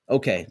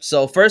 Okay,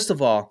 so first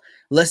of all,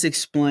 let's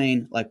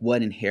explain like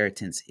what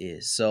inheritance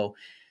is. So,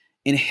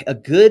 in a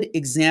good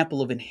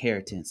example of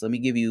inheritance, let me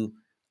give you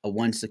a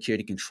one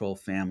security control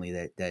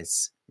family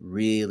that's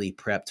really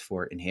prepped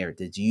for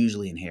inheritance,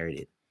 usually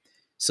inherited.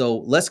 So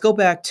let's go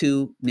back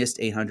to NIST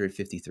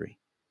 853,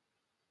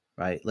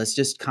 right?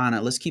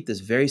 Let's keep this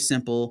very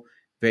simple,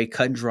 very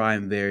cut and dry,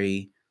 and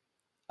very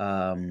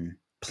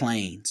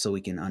plain so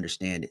we can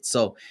understand it.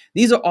 So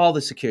these are all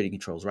the security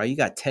controls, right? You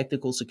got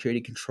technical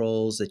security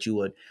controls that you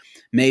would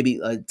maybe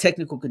a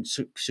technical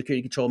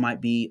security control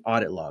might be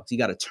audit logs. You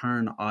got to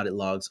turn audit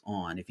logs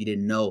on if you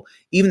didn't know.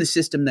 Even the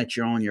system that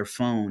you're on, your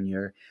phone,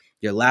 your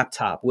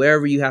laptop,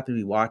 wherever you happen to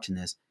be watching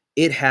this,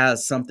 it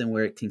has something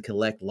where it can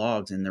collect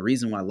logs. And the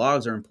reason why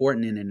logs are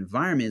important in an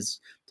environment is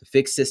to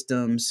fix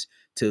systems,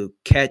 to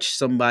catch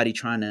somebody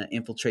trying to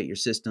infiltrate your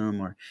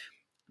system, or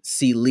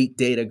see leak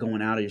data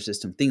going out of your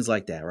system, things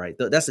like that, right?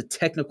 That's a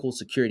technical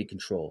security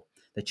control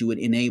that you would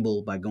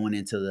enable by going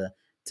into the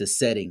to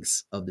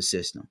settings of the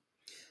system.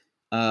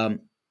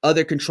 Um,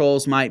 Other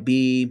controls might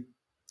be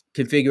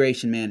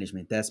configuration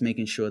management. That's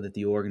making sure that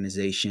the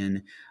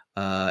organization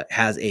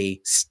has a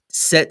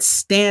set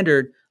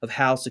standard of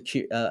how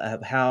secure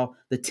of how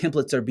the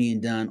templates are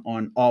being done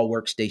on all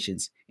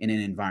workstations in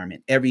an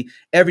environment. Every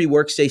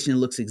workstation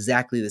looks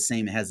exactly the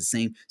same. It has the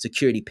same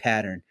security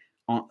pattern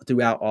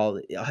throughout all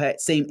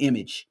same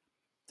image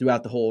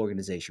throughout the whole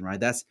organization, right?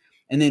 That's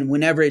and then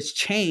whenever it's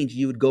changed,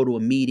 you would go to a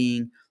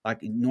meeting like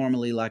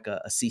normally like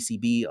a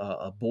CCB,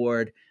 a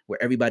board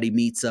where everybody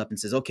meets up and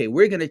says, okay,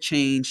 we're going to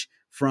change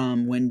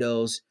from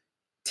Windows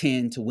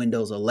 10 to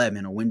Windows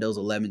 11 or Windows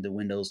 11 to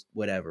Windows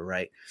whatever,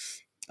 right?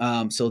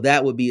 So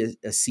that would be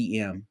a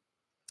CM.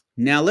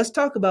 Now let's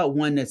talk about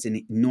one that's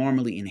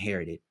normally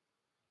inherited.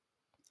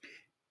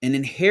 An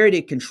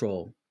inherited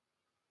control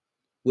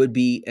would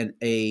be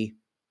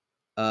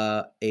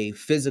a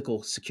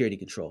physical security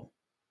control.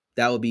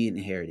 That would be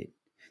inherited.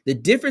 The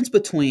difference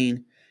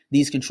between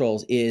these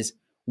controls is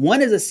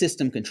one is a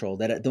system control.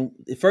 That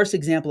the first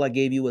example I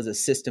gave you was a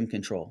system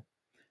control.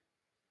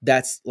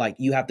 That's like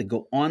you have to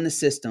go on the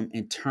system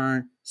and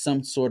turn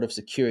some sort of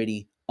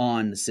security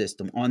on the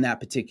system, on that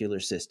particular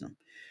system.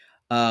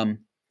 Um,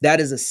 that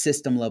is a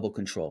system level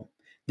control.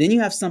 Then you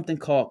have something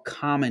called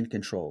common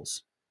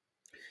controls.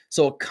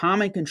 So a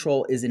common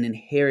control is an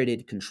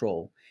inherited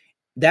control.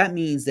 That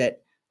means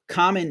that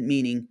common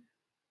meaning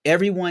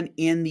everyone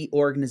in the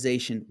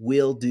organization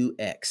will do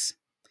X.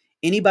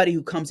 Anybody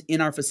who comes in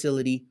our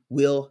facility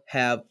will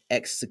have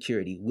X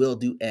security, will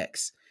do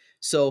X.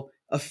 So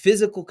a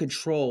physical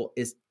control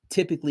is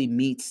typically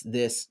meets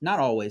this, not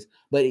always,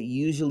 but it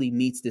usually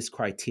meets this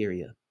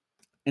criteria.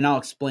 And I'll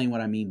explain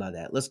what I mean by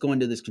that. Let's go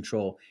into this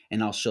control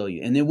and I'll show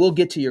you. And then we'll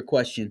get to your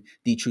question,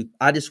 the truth.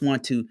 I just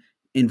want to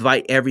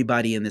invite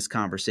everybody in this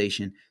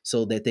conversation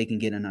so that they can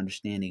get an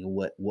understanding of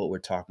what we're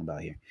talking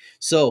about here.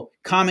 So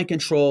common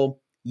control,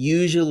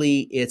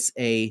 usually it's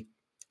a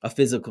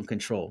physical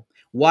control.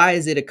 Why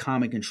is it a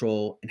common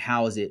control and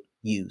how is it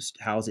used?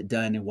 How is it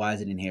done and why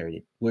is it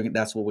inherited?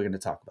 That's what we're going to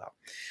talk about.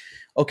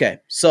 Okay,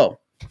 so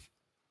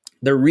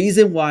the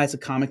reason why it's a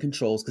common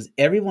control is because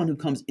everyone who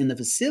comes in the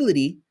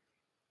facility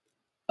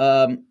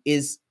um,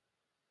 is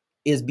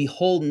is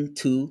beholden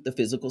to the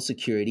physical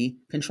security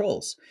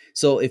controls.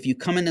 So if you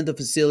come into the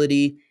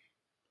facility,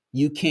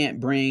 you can't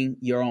bring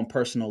your own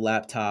personal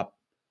laptop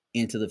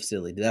into the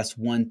facility. That's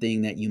one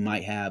thing that you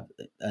might have,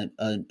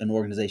 an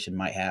organization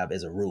might have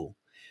as a rule.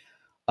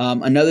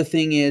 Another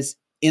thing is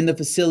in the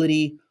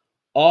facility,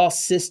 all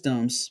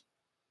systems,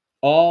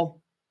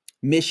 all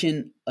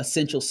mission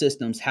essential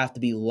systems have to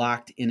be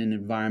locked in an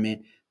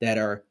environment that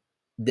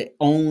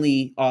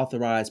only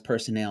authorized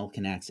personnel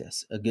can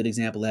access. A good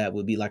example of that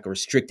would be like a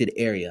restricted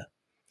area.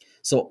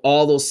 So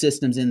all those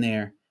systems in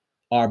there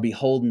are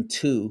beholden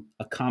to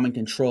a common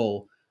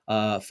control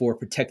for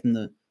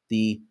protecting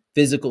the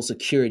physical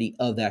security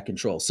of that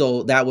control.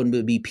 So that one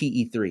would be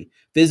PE3,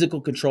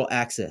 physical control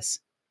access.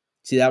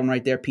 See that one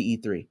right there,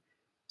 PE3.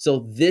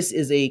 So this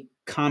is a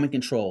common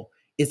control.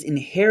 It's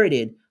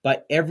inherited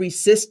by every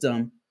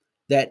system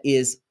that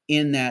is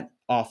in that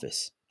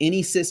office.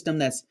 Any systems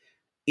that's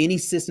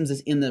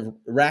in the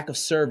rack of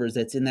servers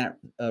that's in that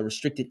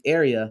restricted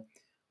area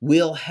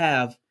will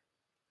have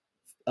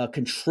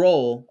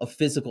control of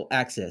physical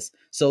access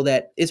so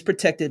that it's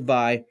protected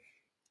by,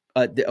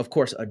 of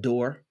course, a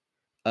door,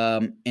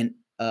 and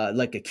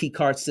like a key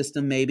card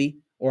system, maybe,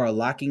 or a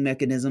locking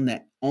mechanism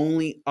that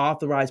only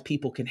authorized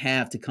people can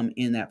have to come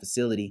in that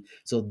facility.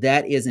 So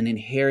that is an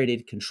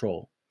inherited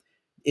control.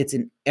 It's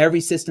in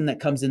every system that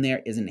comes in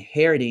there is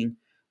inheriting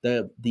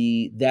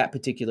the that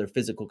particular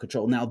physical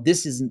control. Now,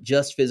 this isn't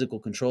just physical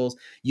controls.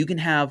 You can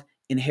have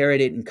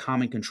inherited and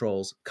common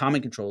controls.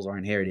 Common controls are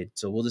inherited,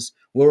 so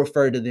we'll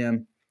refer to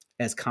them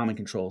as common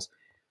controls.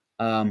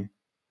 Um,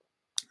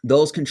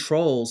 those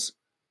controls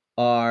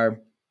are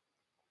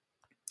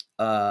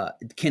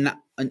can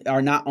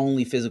are not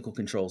only physical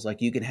controls.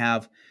 Like you can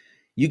have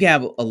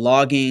a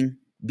logging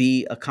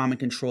be a common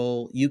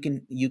control. You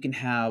can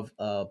have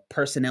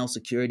personnel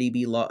security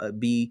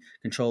be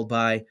controlled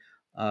by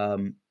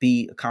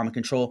be a common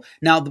control.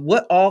 Now,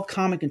 what all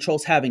common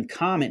controls have in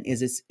common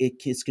is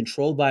it is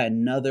controlled by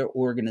another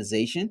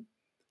organization,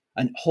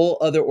 a whole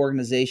other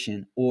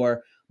organization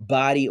or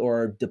body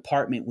or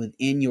department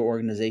within your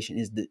organization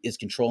is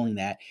controlling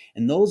that,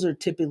 and those are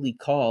typically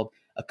called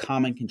a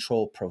common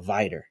control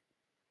provider.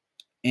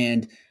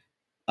 And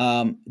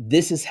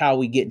this is how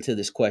we get into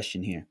this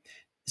question here.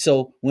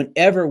 So,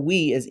 whenever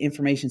we, as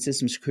information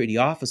system security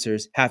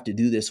officers, have to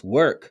do this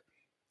work,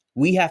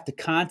 we have to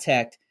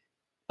contact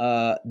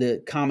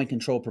the common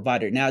control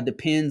provider. Now, it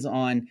depends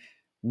on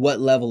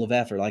what level of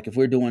effort. Like if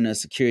we're doing a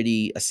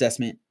security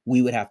assessment,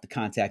 we would have to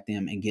contact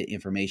them and get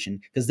information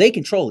because they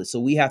control it. So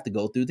we have to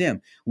go through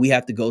them. We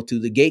have to go through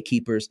the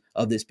gatekeepers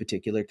of this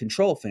particular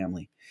control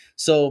family.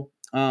 So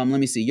let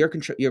me see.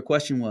 Your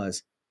question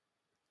was,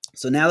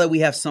 so now that we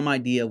have some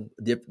idea of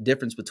the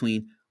difference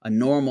between a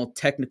normal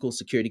technical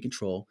security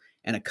control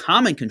and a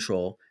common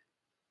control,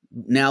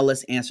 now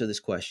let's answer this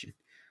question.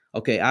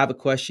 Okay, I have a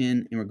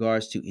question in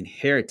regards to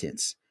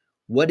inheritance.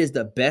 What is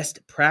the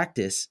best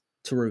practice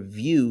to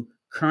review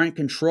current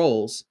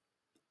controls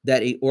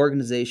that a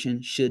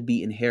organization should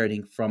be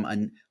inheriting from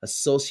an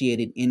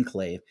associated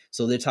enclave?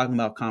 So they're talking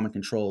about common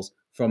controls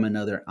from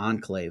another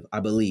enclave, I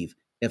believe,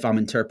 if I'm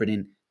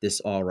interpreting this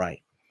all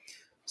right.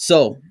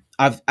 So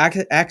I've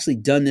actually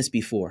done this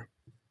before.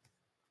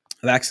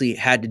 I've actually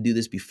had to do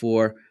this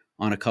before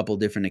on a couple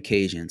different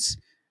occasions.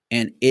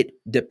 And it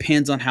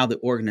depends on how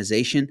the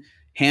organization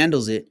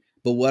handles it.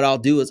 But what I'll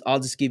do is I'll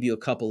just give you a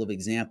couple of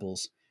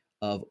examples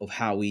of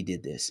how we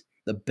did this.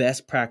 The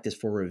best practice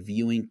for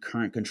reviewing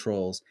current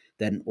controls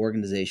that an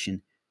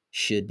organization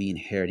should be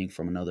inheriting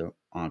from another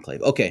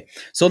enclave. Okay,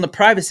 so in the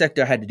private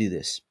sector, I had to do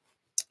this.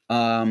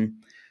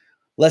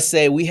 Let's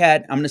say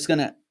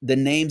the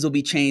names will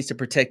be changed to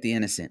protect the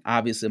innocent.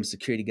 Obviously, I'm a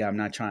security guy. I'm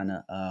not trying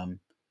to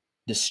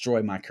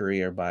destroy my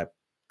career by,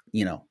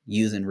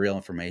 using real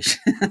information.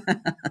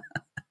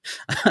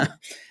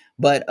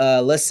 But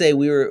let's say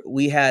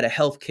we had a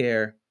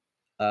healthcare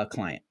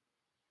client,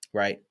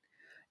 right?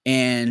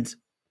 And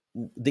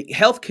the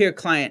healthcare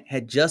client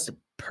had just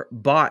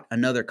bought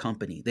another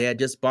company. They had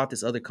just bought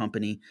this other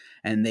company,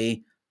 and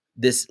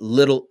this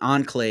little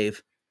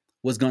enclave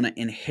was going to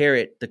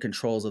inherit the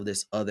controls of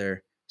this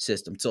other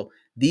system. So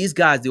these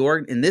guys,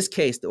 in this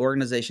case, the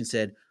organization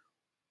said,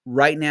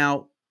 right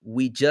now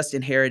we just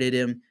inherited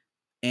him,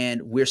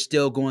 and we're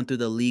still going through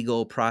the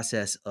legal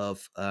process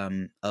of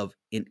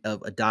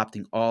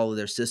adopting all of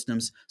their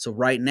systems. So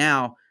right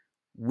now,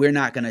 we're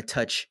not going to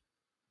touch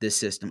this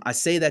system. I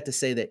say that to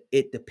say that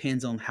it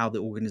depends on how the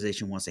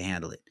organization wants to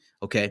handle it.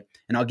 Okay,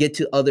 and I'll get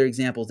to other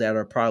examples that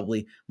are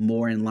probably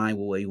more in line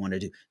with what you want to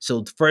do.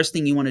 So the first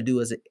thing you want to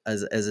do as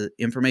an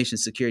information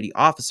security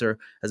officer,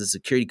 as a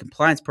security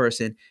compliance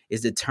person,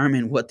 is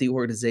determine what the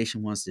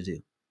organization wants to do.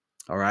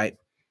 All right,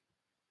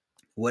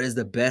 what is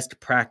the best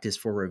practice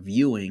for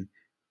reviewing?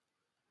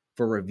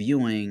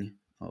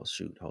 Oh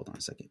shoot, hold on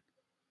a second.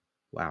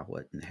 Wow,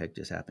 what in the heck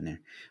just happened there?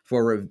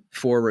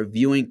 For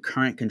reviewing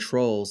current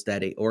controls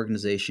that a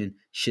organization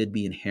should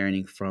be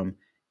inheriting from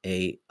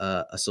a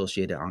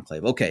associated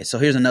enclave. Okay, so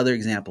here's another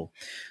example.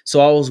 So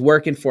I was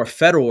working for a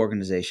federal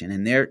organization,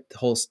 and their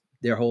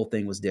whole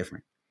thing was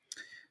different.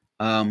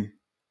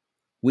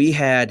 We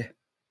had,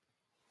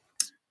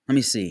 let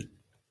me see.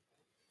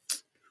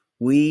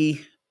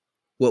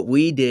 What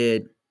we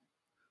did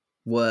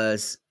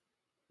was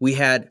we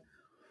had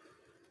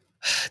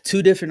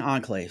two different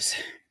enclaves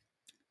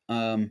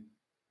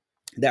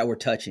that were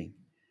touching.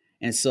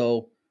 And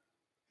so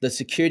the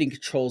security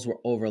controls were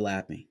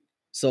overlapping.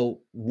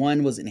 So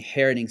one was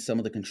inheriting some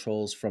of the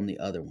controls from the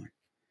other one.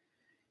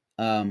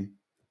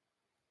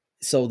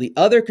 So the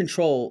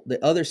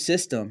other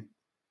system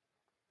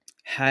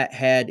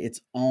had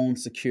its own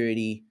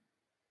security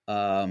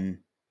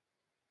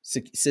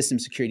system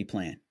security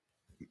plan.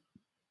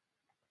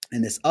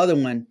 And this other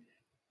one,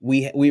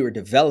 we were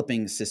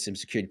developing system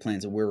security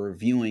plans, and we're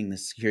reviewing the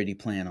security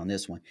plan on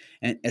this one.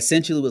 And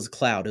essentially, it was a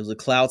cloud. It was a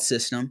cloud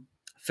system,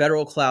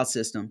 federal cloud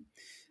system,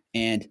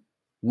 and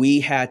we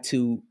had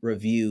to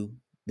review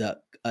the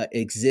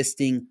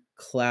existing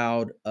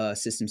cloud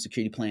system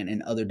security plan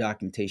and other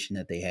documentation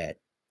that they had,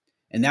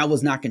 and that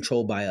was not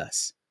controlled by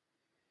us.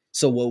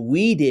 So what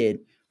we did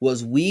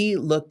was we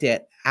looked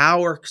at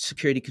our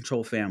security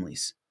control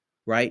families.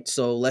 Right.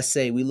 So let's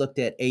say we looked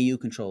at AU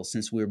controls,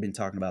 since we've been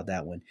talking about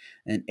that one.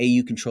 And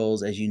AU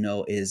controls, as you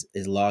know, is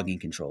logging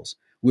controls.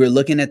 We're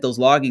looking at those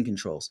logging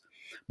controls.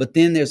 But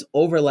then there's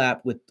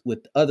overlap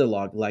with other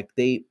like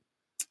it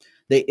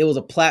was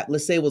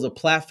let's say it was a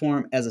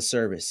platform as a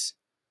service.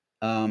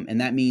 And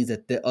that means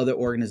that the other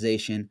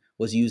organization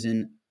was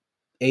using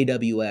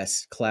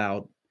AWS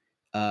cloud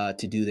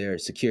to do their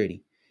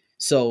security.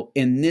 So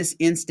in this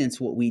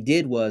instance, what we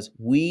did was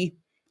we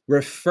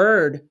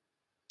referred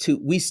to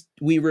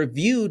we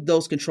reviewed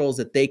those controls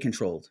that they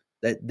controlled,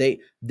 that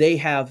they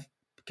have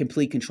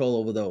complete control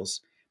over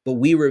those, but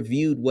we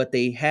reviewed what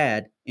they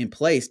had in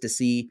place to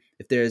see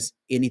if there's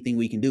anything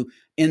we can do.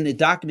 In the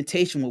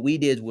documentation, what we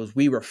did was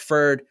we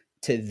referred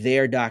to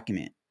their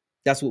document.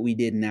 That's what we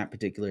did in that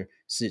particular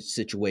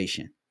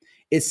situation.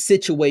 it's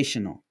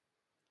situational,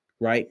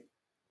 right?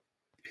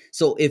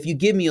 So if you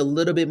give me a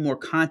little bit more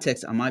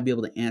context, I might be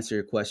able to answer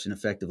your question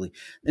effectively.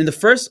 In the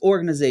first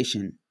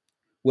organization,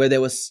 where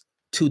there was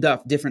two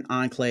different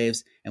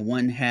enclaves, and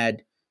one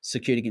had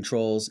security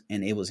controls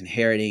and it was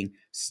inheriting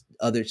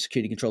other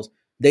security controls,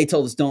 they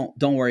told us don't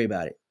worry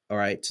about it. All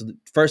right. So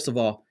first of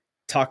all,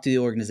 talk to the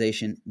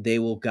organization. They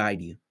will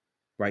guide you.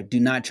 Right. Do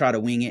not try to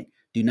wing it.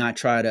 Do not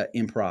try to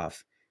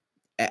improv.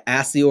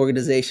 Ask the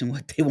organization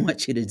what they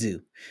want you to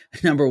do.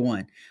 Number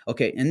one.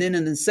 Okay. And then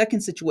in the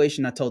second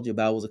situation I told you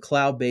about was a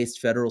cloud-based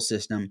federal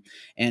system.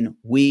 And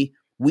we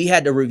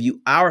had to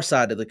review our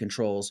side of the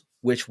controls,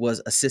 which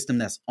was a system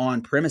that's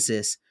on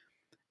premises.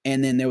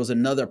 And then there was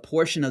another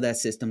portion of that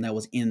system that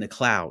was in the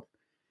cloud.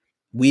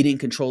 We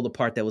didn't control the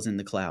part that was in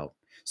the cloud.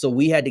 So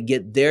we had to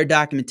get their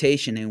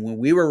documentation. And when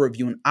we were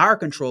reviewing our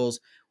controls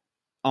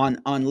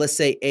on let's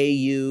say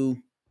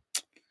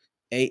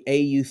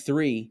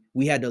AU3,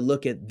 we had to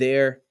look at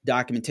their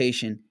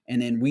documentation,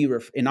 and then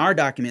in our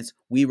documents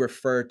we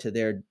referred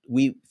to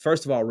we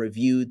first of all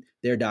reviewed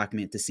their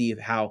document to see if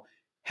how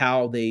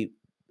they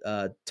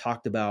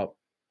talked about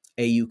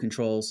AU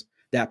controls,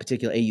 that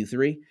particular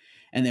AU3,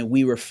 and then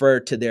we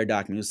referred to their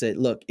document. We said,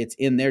 look, it's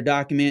in their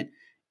document.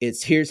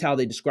 Here's how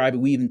they describe it.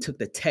 We even took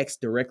the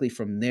text directly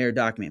from their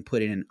document and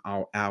put it in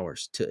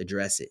ours to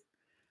address it.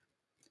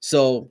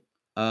 So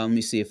let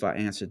me see if I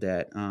answered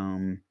that.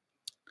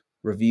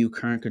 Review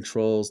current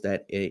controls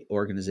that a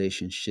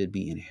organization should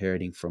be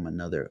inheriting from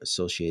another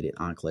associated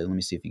enclave. Let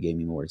me see if you gave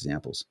me more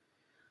examples.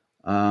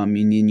 And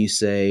then you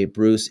say,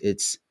 Bruce,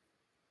 it's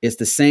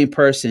the same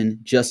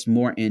person, just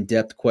more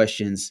in-depth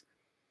questions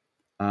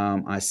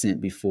I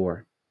sent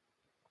before.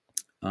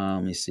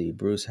 Let me see.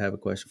 Bruce, I have a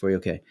question for you.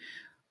 Okay.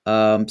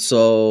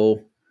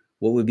 So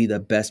what would be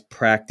the best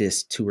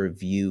practice to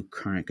review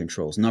current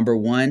controls? Number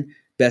one,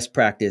 best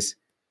practice,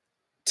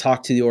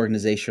 talk to the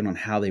organization on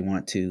how they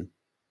want to.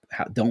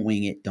 Don't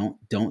wing it.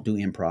 Don't do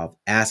improv.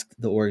 Ask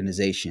the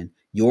organization,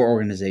 your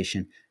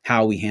organization,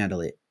 how we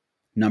handle it.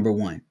 Number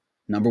one,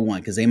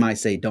 because they might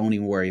say,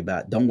 don't worry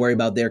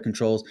about their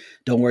controls.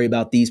 Don't worry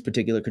about these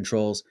particular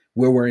controls.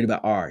 We're worried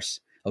about ours.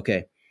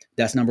 Okay.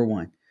 That's number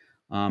one.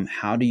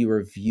 How do you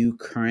review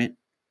current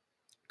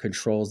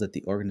controls that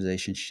the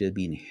organization should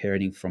be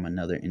inheriting from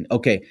another? And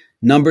okay.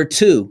 Number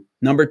two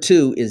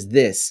is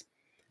this.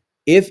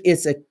 If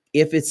it's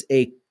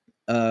a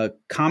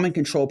common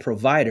control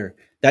provider,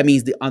 that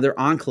means the other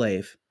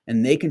enclave,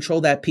 and they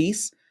control that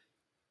piece,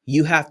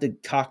 you have to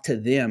talk to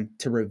them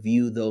to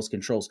review those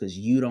controls, because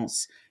you don't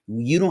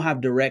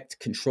have direct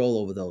control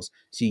over those.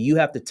 So you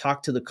have to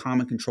talk to the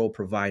common control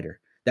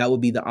provider. That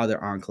would be the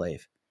other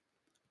enclave,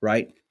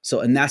 right? So,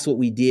 and that's what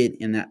we did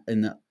in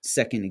the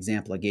second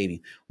example I gave you.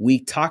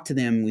 We talked to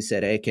them and we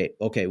said,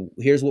 okay,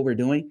 here's what we're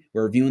doing.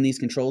 We're reviewing these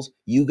controls.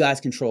 You guys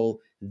control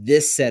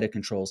this set of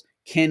controls.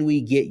 Can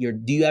we get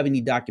do you have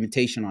any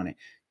documentation on it?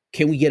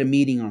 Can we get a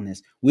meeting on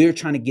this? We were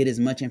trying to get as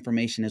much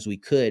information as we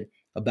could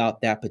about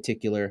that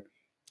particular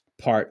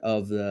part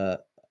of the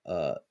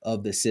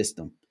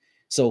system.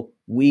 So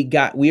we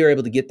were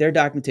able to get their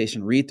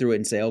documentation, read through it,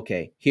 and say,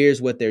 okay,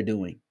 here's what they're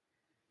doing.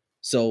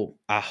 So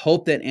I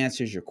hope that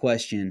answers your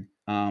question.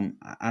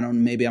 I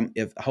don't. Maybe I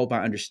hope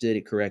I understood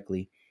it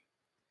correctly.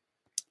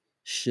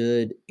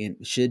 Should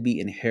be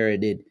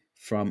inherited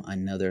from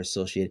another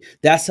associated.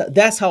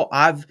 That's how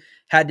I've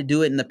had to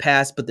do it in the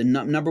past. But the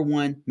number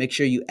one, make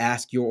sure you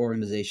ask your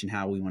organization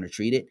how we want to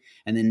treat it,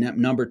 and then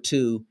number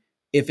two,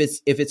 if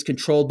it's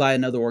controlled by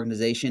another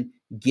organization,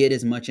 get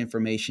as much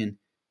information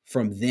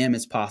from them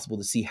as possible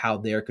to see how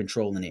they're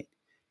controlling it.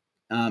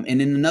 And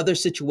in another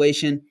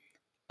situation,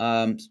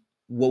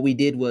 what we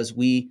did was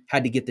we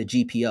had to get the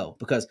GPO,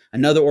 because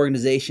another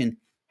organization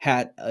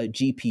had a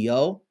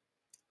GPO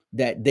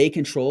that they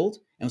controlled.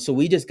 And so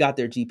we just got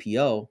their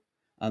GPO,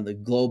 the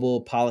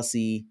global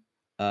policy.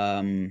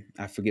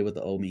 I forget what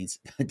the O means.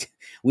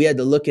 We had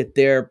to look at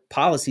their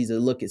policies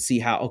and see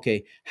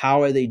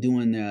how are they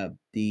doing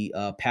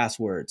the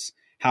passwords?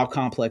 How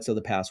complex are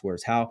the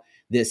passwords? How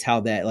this, how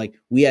that? Like,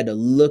 we had to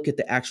look at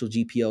the actual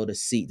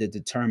GPO to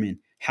determine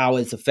how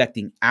it's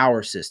affecting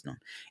our system.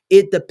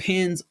 It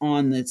depends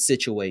on the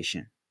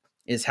situation,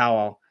 is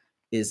how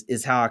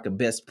I could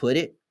best put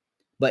it.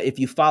 But if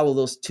you follow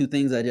those two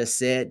things I just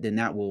said, then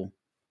that will,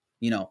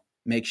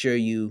 make sure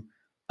you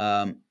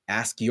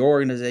ask your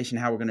organization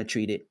how we're going to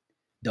treat it.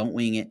 Don't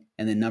wing it.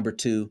 And then number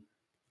two,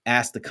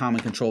 ask the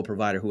common control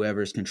provider,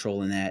 whoever is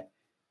controlling that,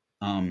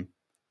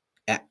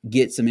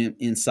 get some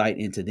insight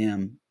into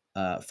them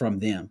from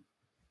them.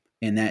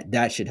 And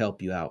that should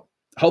help you out.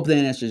 Hope that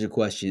answers your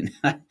question.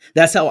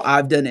 That's how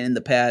I've done it in the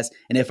past.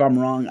 And if I'm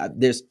wrong,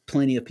 there's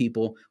plenty of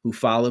people who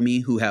follow me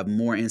who have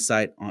more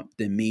insight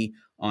than me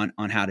on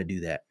how to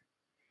do that.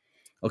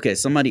 Okay,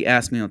 somebody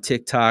asked me on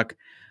TikTok.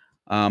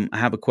 I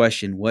have a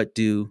question. What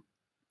do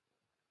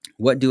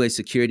a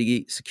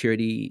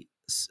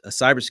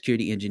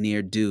cybersecurity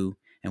engineer do,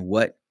 and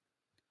what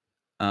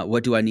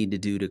do I need to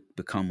do to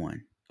become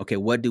one? Okay,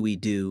 what do we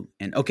do?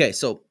 And okay,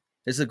 so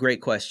this is a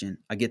great question.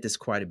 I get this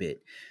quite a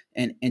bit.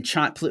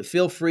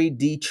 feel free,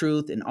 D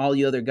Truth, and all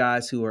the other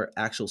guys who are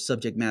actual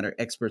subject matter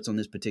experts on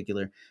this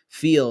particular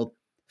field.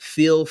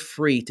 Feel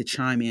free to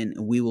chime in,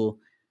 and we will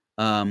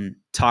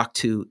talk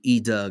to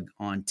Doug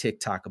on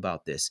TikTok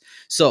about this.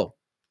 So,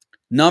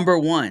 number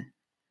one,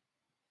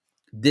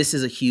 this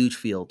is a huge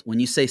field. When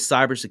you say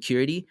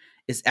cybersecurity,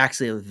 it's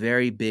actually a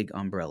very big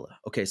umbrella.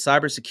 Okay,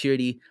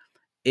 cybersecurity,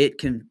 it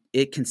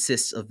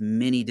consists of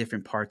many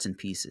different parts and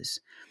pieces.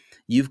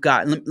 You've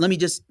got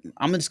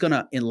I'm just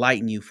gonna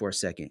enlighten you for a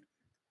second.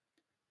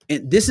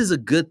 And this is a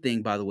good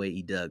thing, by the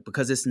way, Doug,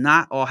 because it's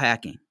not all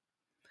hacking.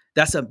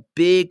 That's a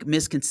big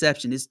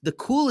misconception. It's the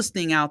coolest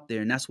thing out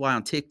there, and that's why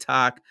on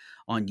TikTok,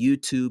 on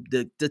YouTube,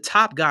 the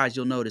top guys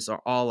you'll notice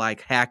are all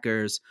like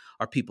hackers,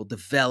 are people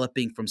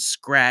developing from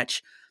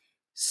scratch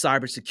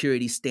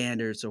cybersecurity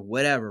standards or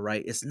whatever,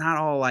 right? It's not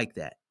all like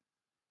that.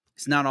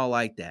 It's not all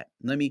like that.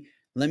 Let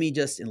me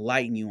just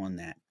enlighten you on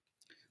that.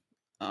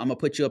 I'm gonna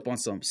put you up on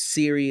some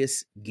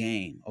serious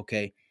game,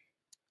 okay?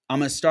 I'm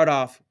gonna start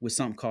off with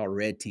something called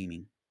red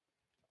teaming.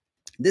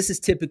 This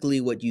is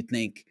typically what you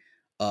think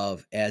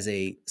of as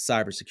a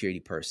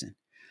cybersecurity person.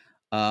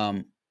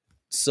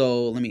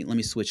 So let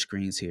me switch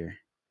screens here.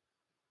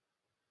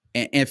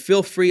 And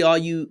feel free, all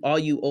you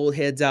old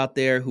heads out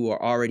there who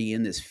are already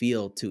in this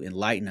field, to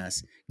enlighten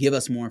us, give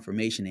us more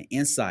information and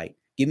insight.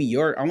 I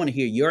want to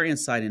hear your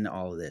insight into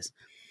all of this.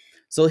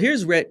 So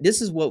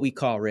this is what we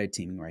call red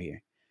teaming right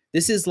here.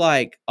 This is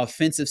like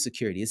offensive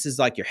security. This is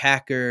like your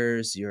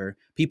hackers, your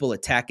people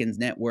attacking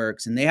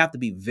networks, and they have to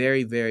be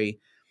very, very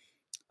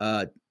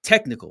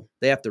technical.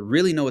 They have to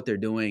really know what they're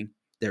doing.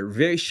 They're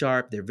very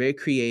sharp. They're very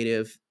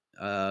creative.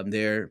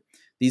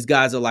 These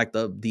guys are like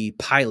the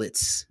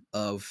pilots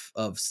of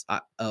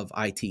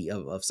IT,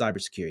 of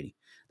cybersecurity.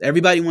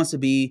 Everybody wants to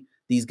be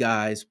these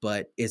guys,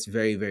 but it's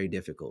very, very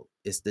difficult.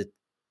 It's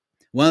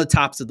one of the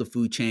tops of the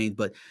food chain.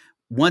 But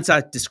once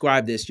I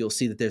describe this, you'll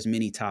see that there's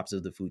many tops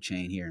of the food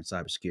chain here in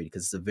cybersecurity,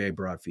 because it's a very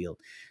broad field.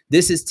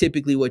 This is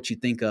typically what you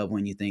think of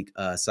when you think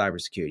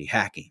cybersecurity,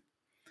 hacking.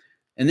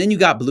 And then you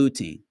got blue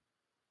team.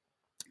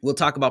 We'll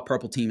talk about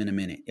purple team in a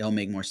minute. It'll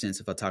make more sense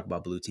if I talk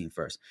about blue team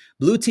first.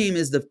 Blue team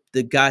is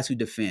the guys who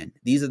defend.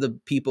 These are the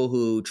people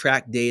who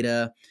track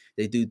data.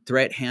 They do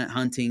threat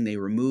hunting. They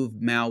remove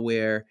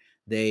malware.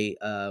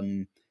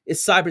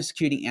 It's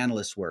cybersecurity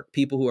analyst work.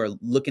 People who are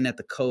looking at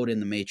the code in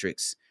the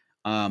matrix,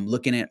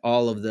 looking at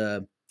all of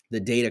the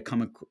data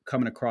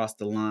coming across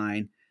the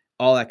line,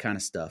 all that kind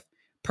of stuff.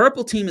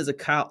 Purple team is a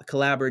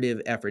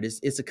collaborative effort.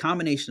 It's a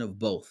combination of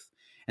both.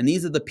 And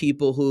these are the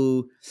people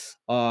who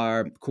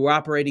are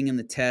cooperating in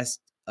the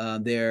test.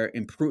 They're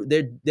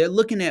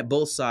looking at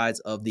both sides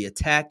of the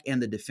attack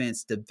and the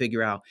defense to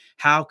figure out,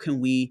 how can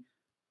we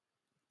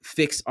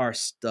fix our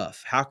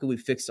stuff? How can we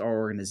fix our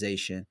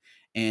organization?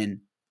 And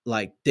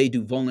like, they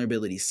do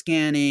vulnerability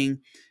scanning,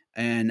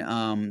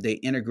 and they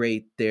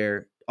integrate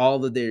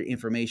all of their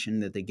information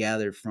that they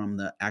gathered from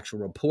the actual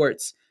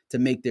reports to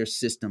make their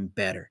system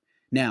better.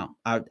 Now,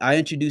 I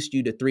introduced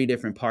you to 3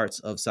 different parts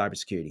of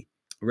cybersecurity: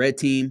 red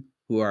team,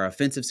 who are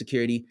offensive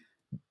security;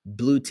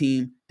 blue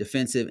team,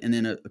 defensive; and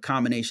then a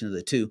combination of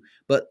the two.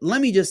 But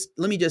let me just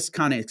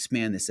kind of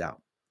expand this out.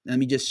 Let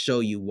me just show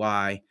you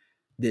why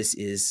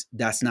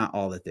that's not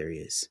all that there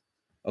is.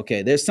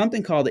 Okay, there's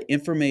something called the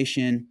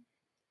information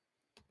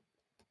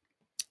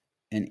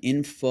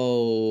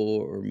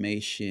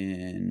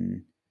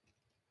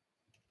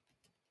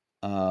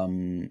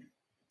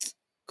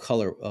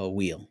color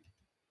wheel,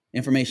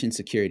 information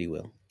security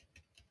wheel.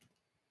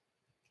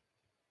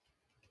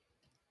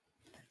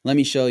 Let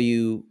me show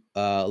you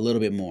a little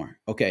bit more.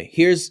 Okay,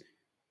 here's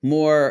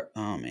more.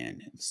 Oh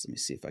man, let me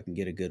see if I can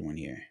get a good one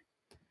here.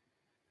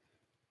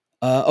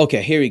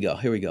 Okay, here we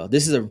go.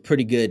 This is a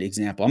pretty good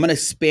example. I'm going to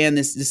expand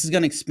this. This is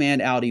going to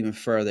expand out even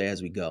further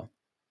as we go.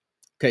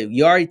 Okay,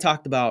 you already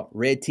talked about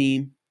red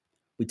team.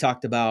 We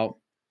talked about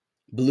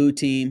blue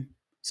team.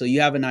 So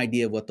you have an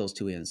idea of what those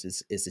two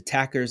is. It's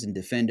attackers and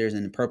defenders,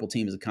 and the purple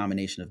team is a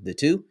combination of the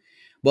two.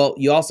 Well,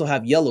 you also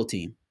have yellow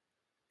team.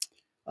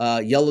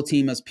 Yellow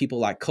team is people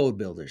like code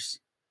builders,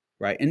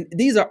 right? And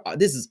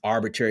this is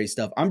arbitrary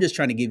stuff. I'm just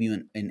trying to give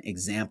you an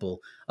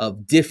example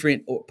of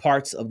different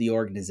parts of the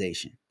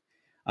organization.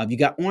 You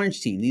got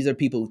orange team. These are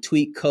people who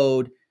tweak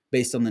code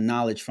based on the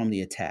knowledge from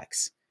the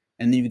attacks.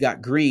 And then you've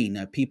got green,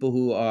 people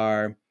who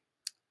are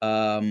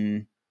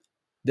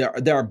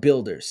there are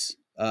builders.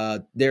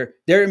 They're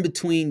in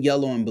between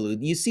yellow and blue.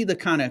 You see the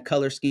kind of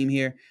color scheme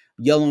here.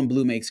 Yellow and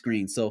blue makes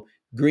green. So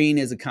green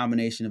is a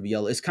combination of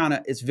yellow.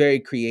 It's very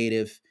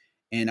creative,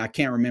 and I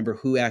can't remember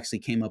who actually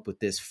came up with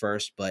this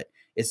first, but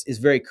it's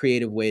a very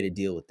creative way to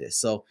deal with this.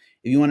 So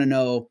if you want to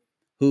know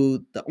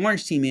who the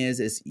orange team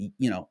is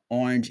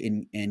orange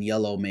and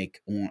yellow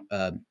make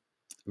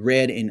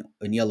red and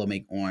yellow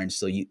make orange.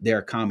 So they're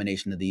a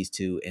combination of these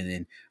two, and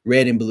then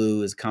red and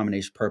blue is a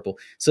combination of purple.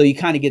 So you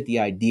kind of get the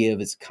idea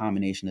of it's a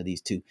combination of these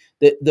two.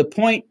 The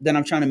point that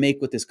I'm trying to make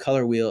with this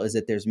color wheel is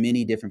that there's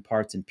many different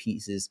parts and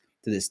pieces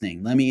to this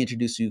thing. Let me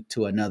introduce you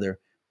to another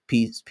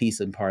piece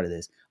and part of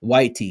this.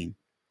 White team.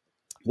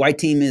 White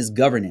team is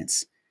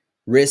governance,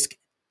 risk,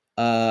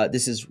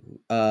 This is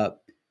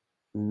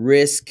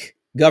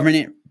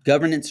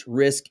governance,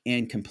 risk,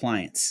 and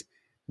compliance.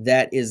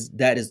 That is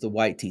the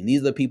white team.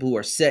 These are the people who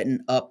are setting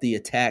up the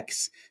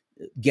attacks,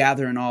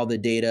 gathering all the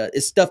data.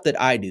 It's stuff that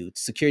I do.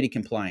 Security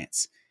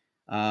compliance.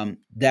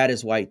 That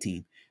is white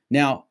team.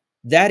 Now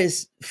that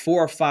is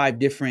 4 or 5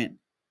 different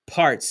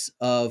parts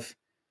of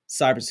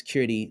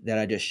cybersecurity that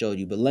I just showed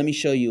you. But let me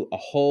show you a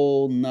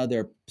whole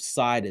nother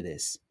side of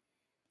this.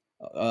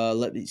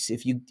 Let me see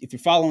if you're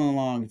following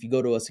along. If you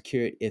go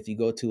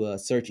to a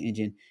search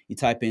engine, you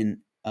type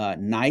in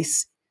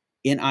NICE,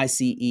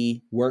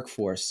 NICE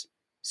workforce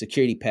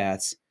security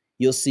paths.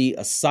 You'll see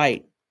a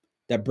site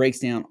that breaks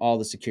down all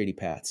the security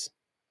paths.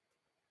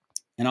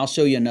 And I'll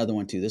show you another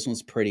one too. This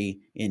one's pretty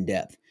in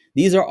depth.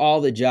 These are all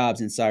the jobs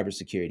in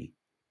cybersecurity.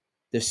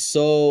 There's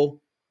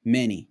so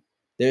many.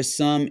 There's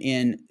some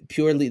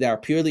that are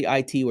purely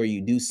IT where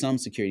you do some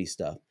security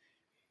stuff.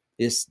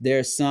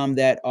 There's some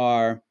that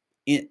are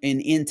in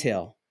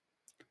Intel.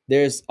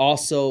 There's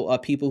also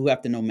people who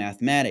have to know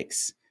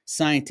mathematics,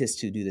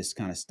 scientists who do this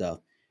kind of stuff.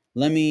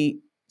 Let me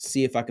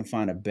see if I can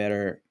find a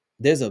better.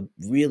 There's a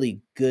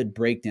really good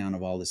breakdown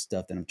of all this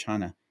stuff that I'm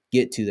trying to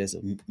get to. That's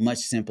much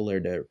simpler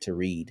to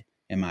read,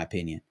 in my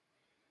opinion.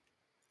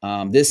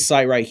 This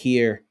site right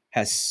here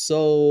has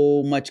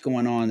so much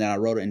going on that I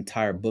wrote an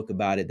entire book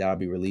about it that I'll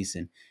be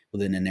releasing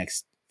within the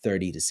next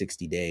 30 to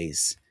 60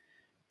 days.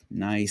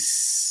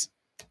 Nice.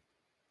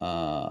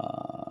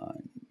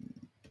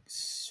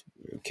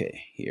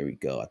 Okay, here we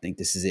go. I think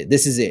this is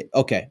it.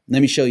 Okay,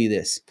 let me show you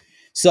this.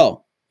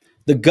 So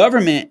the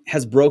government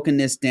has broken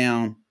this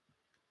down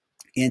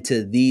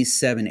into these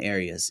 7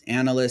 areas: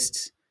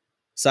 analysts,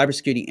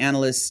 cybersecurity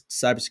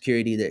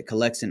that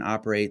collects and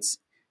operates,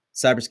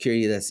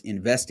 cybersecurity that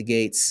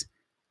investigates,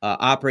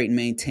 operate and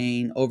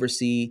maintain,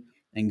 oversee,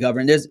 and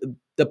govern.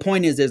 The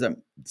point is there's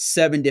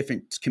 7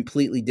 different,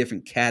 completely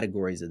different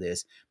categories of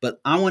this, but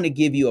I want to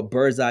give you a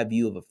bird's eye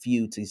view of a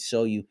few to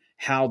show you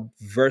how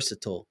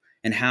versatile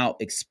and how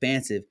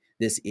expansive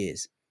this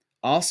is.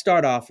 I'll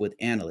start off with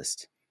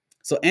analyst.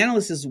 So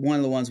analyst is one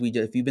of the ones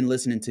if you've been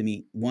listening to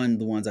me, one of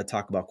the ones I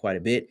talk about quite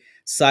a bit.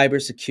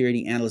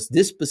 Cybersecurity analyst.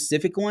 This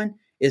specific one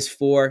is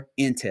for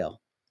Intel.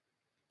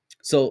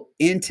 So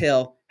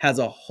Intel has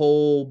a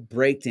whole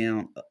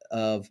breakdown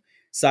of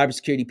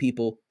cybersecurity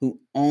people who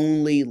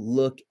only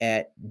look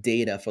at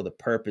data for the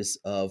purpose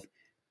of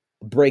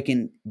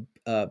breaking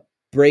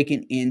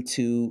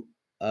into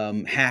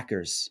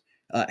hackers.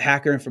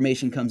 Hacker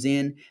information comes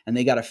in, and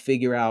they got to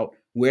figure out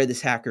where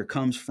this hacker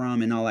comes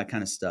from and all that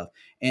kind of stuff.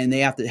 And they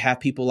have to have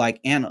people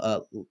like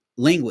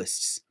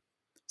linguists.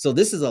 So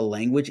this is a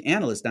language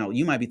analyst. Now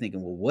you might be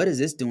thinking, well, what is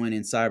this doing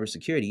in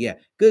cybersecurity? Yeah,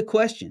 good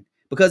question.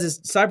 Because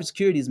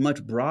cybersecurity is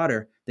much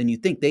broader than you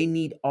think. They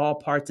need all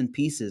parts and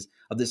pieces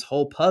of this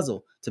whole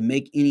puzzle to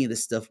make any of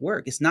this stuff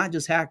work. It's not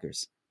just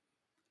hackers.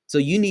 So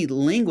you need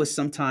linguists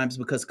sometimes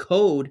because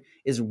code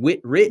is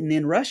written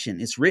in Russian.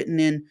 It's written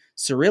in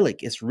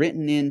Cyrillic. It's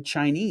written in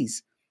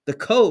Chinese. The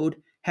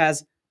code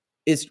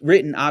it's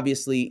written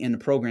obviously in the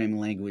programming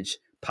language,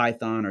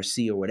 Python or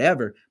C or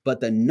whatever, but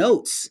the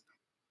notes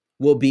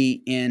will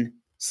be in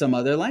some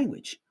other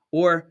language.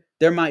 Or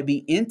there might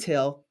be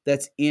intel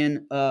that's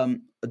on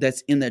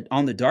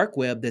the dark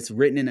web that's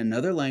written in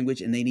another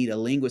language, and they need a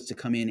linguist to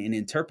come in and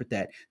interpret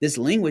that. This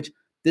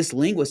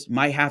linguist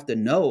might have to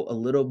know a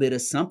little bit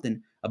of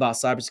something about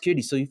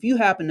cybersecurity. So if you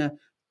happen to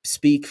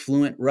speak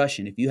fluent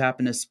Russian, if you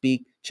happen to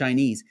speak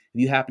Chinese,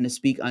 if you happen to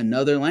speak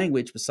another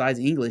language besides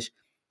English,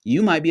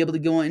 you might be able to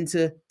go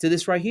into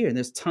this right here. And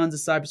there's tons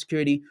of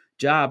cybersecurity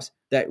jobs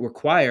that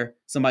require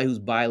somebody who's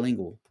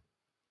bilingual.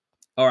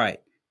 All right,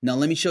 now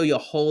let me show you a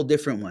whole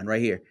different one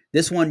right here.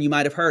 This one you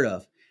might have heard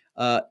of.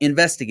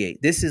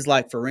 Investigate. This is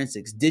like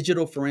forensics,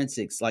 digital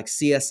forensics, like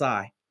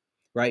CSI,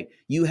 right?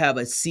 You have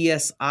a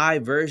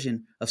CSI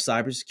version of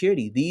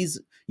cybersecurity.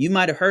 You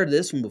might have heard of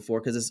this one before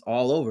because it's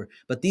all over.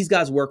 But these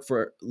guys work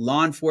for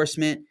law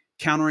enforcement,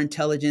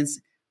 counterintelligence.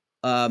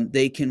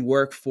 They can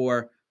work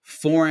for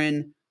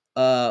foreign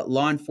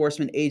law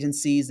enforcement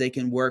agencies. They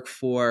can work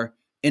for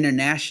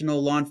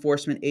international law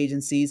enforcement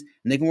agencies,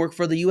 and they can work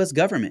for the U.S.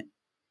 government.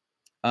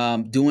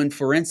 Doing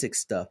forensic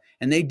stuff.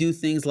 And they do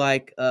things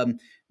like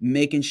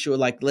making sure,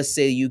 like, let's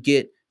say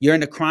you're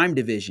in the crime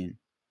division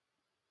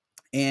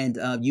and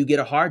you get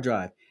a hard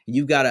drive, and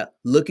you've got to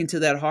look into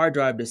that hard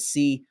drive to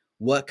see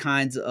what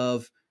kinds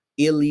of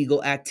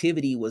illegal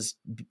activity was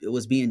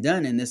being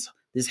done. And this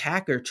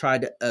hacker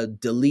tried to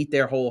delete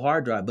their whole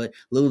hard drive, but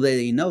little did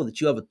they know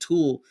that you have a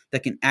tool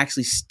that can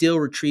actually still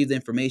retrieve the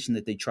information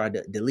that they tried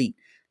to delete.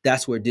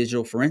 That's where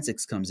digital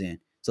forensics comes in.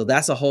 So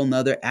that's a whole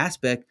nother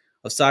aspect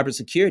of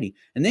cybersecurity.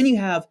 And then you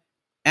have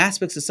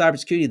aspects of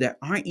cybersecurity that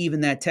aren't even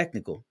that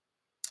technical.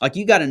 Like,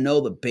 you got to know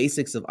the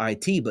basics of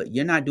IT, but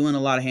you're not doing a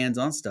lot of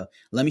hands-on stuff.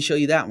 Let me show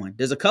you that one.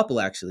 There's a couple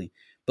actually,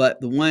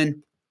 but the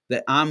one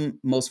that I'm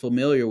most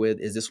familiar with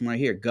is this one right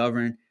here: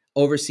 govern,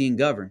 oversee, and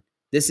govern.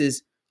 This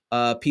is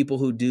people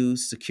who do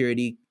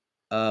security,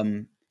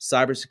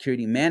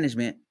 cybersecurity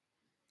management,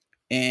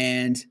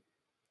 and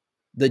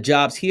the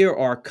jobs here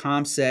are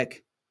ComSec,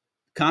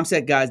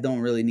 ComSec guys don't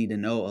really need to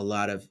know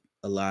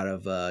a lot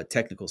of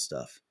technical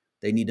stuff.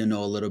 They need to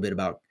know a little bit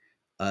about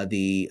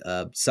the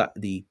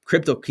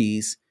crypto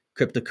keys,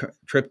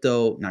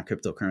 crypto not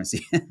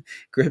cryptocurrency,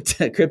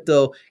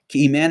 crypto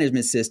key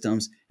management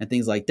systems and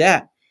things like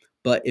that.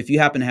 But if you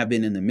happen to have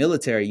been in the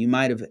military, you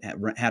might have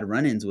had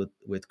run-ins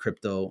with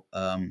crypto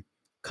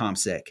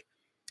ComSec.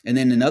 And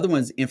then another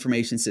one's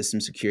information system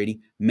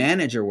security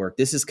manager work.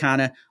 This is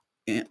kind of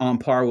on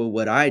par with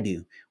what I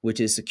do, which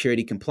is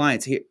security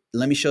compliance. Here,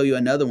 let me show you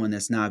another one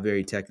that's not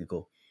very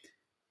technical.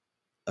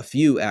 A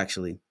few,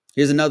 actually.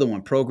 Here's another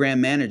one,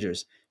 program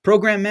managers.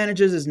 Program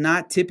managers is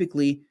not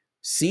typically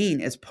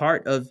seen as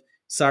part of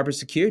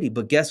cybersecurity,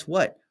 but guess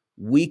what?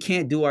 We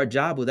can't do our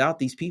job without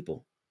these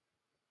people.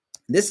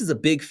 This is a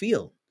big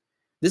field.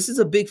 This is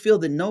a big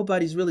field that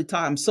nobody's really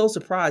talking. I'm so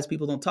surprised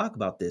people don't talk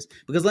about this,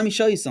 because let me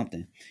show you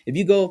something. If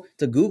you go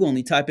to Google and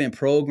you type in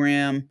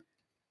program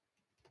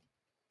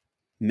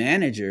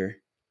manager,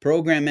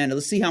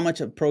 let's see how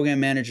much a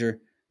program manager,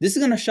 this is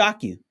going to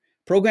shock you.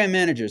 Program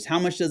managers, how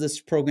much does this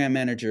program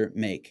manager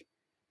make?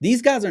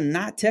 These guys are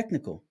not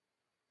technical.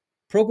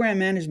 Program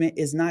management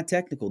is not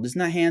technical. It's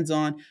not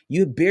hands-on.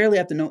 You barely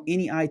have to know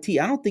any IT.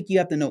 I don't think you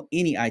have to know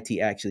any IT,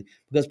 actually,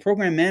 because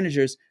program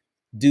managers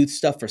do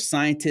stuff for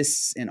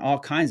scientists and all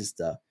kinds of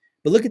stuff.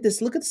 But look at this.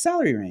 Look at the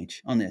salary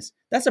range on this.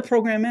 That's a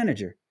program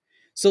manager.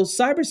 So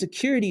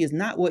cybersecurity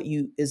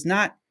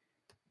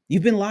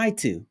you've been lied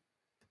to.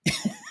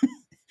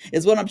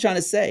 Is what I'm trying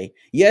to say.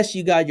 Yes,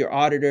 you got your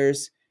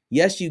auditors.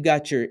 Yes, you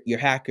got your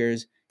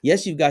hackers.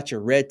 Yes, you've got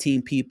your red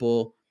team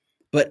people.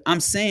 But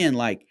I'm saying,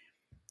 like,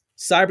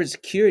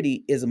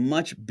 cybersecurity is a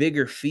much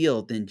bigger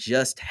field than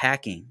just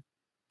hacking.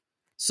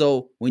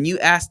 So when you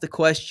ask the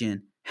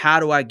question, how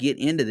do I get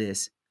into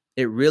this?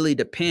 It really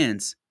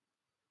depends.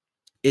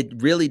 It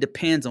really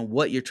depends on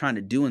what you're trying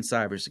to do in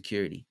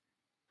cybersecurity.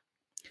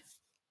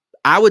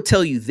 I would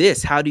tell you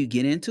this: how do you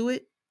get into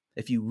it?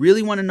 If you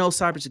really want to know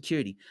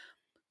cybersecurity,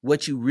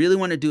 what you really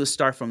want to do is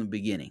start from the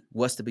beginning.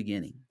 What's the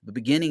beginning? The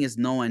beginning is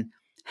knowing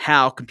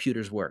how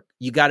computers work.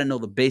 You got to know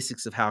the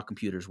basics of how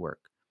computers work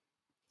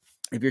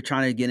if you're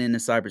trying to get into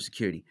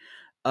cybersecurity.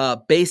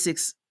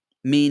 Basics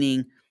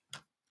meaning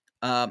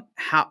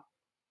how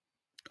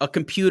a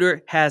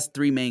computer has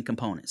three main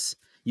components.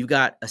 You've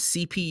got a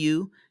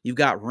CPU, you've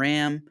got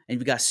RAM, and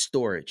you've got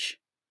storage.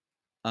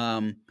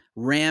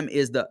 RAM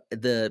is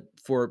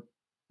for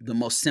the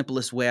most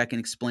simplest way I can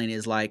explain it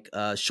is like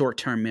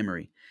short-term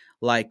memory.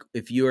 Like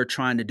if you're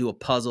trying to do a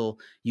puzzle,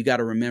 you got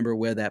to remember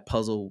where that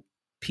puzzle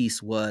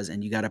piece was,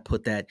 and you got to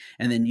put that.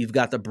 And then you've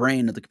got the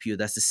brain of the computer,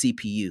 that's the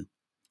CPU.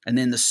 And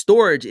then the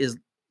storage is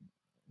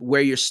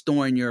where you're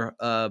storing your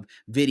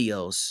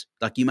videos.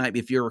 Like you might,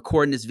 if you're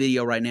recording this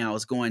video right now,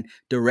 it's going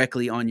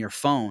directly on your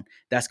phone.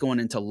 That's going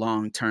into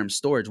long-term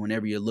storage.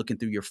 Whenever you're looking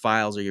through your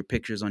files or your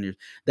pictures on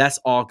that's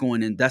all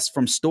going in. That's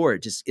from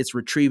storage. It's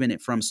retrieving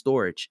it from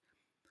storage.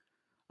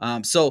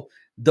 So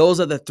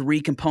those are the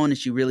three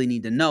components you really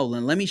need to know.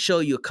 And let me show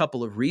you a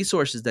couple of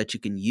resources that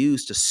you can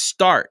use to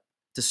start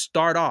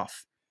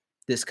off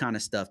this kind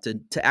of stuff,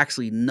 to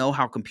actually know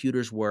how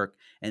computers work.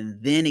 And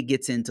then it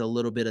gets into a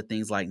little bit of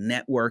things like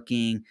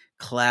networking,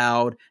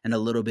 cloud, and a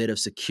little bit of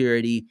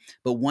security.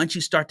 But once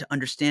you start to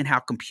understand how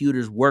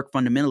computers work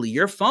fundamentally,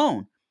 your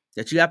phone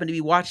that you happen to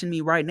be watching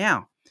me right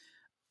now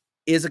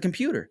is a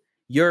computer.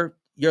 Your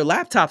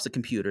laptop's a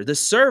computer. The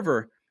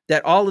server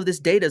that all of this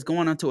data is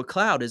going onto a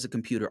cloud is a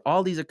computer.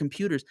 All these are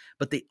computers,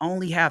 but they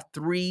only have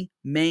three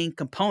main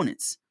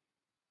components.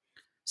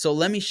 So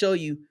let me show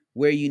you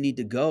where you need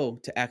to go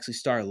to actually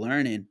start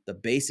learning the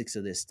basics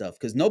of this stuff,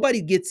 because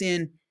nobody gets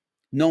in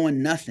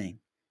knowing nothing.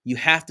 You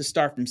have to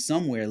start from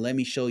somewhere. Let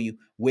me show you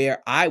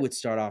where I would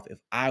start off if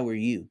I were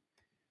you.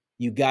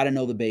 You got to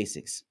know the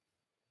basics.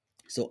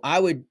 So I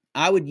would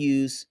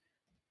use,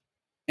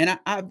 and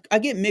I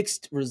get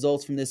mixed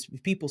results from this.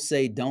 People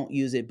say don't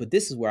use it, but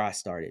this is where I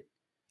started.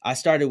 I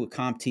started with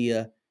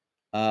CompTIA,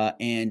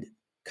 and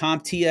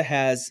CompTIA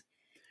has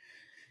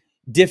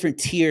different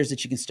tiers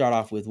that you can start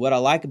off with. What I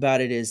like about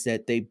it is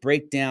that they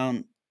break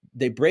down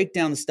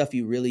the stuff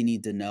you really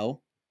need to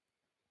know,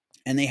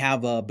 and they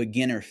have a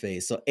beginner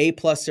phase. So A+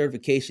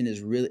 certification is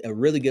really a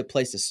really good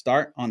place to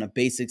start on the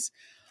basics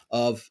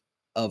of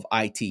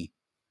IT.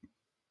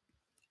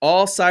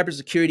 All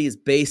cybersecurity is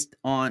based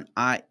on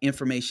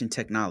information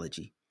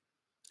technology.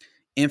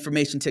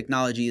 Information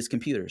technology is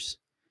computers.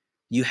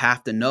 You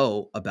have to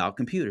know about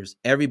computers.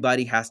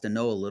 Everybody has to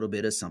know a little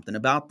bit of something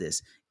about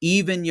this.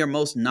 Even your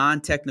most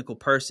non-technical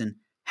person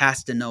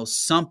has to know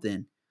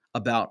something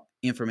about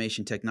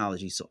information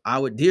technology. So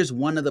here's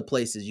one of the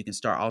places you can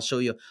start. I'll show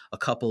you a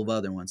couple of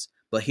other ones,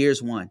 but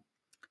here's one.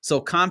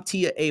 So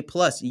CompTIA A+,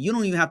 you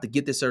don't even have to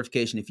get this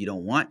certification if you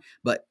don't want,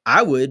 but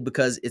I would,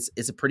 because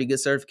it's a pretty good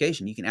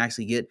certification. You can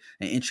actually get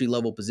an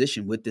entry-level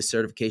position with this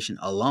certification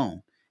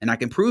alone. And I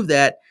can prove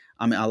that.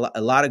 I mean,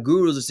 a lot of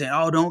gurus are saying,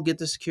 oh, don't get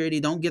the security,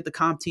 don't get the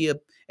CompTIA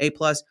A+.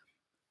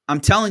 I'm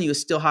telling you,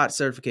 it's still hot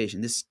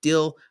certification. It's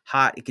still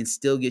hot. It can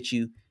still get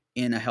you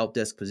in a help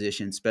desk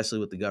position, especially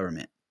with the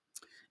government.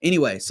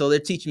 Anyway, so they're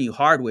teaching you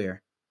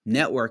hardware,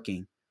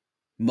 networking,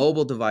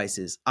 mobile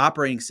devices,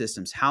 operating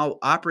systems, how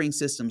operating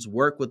systems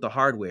work with the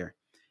hardware.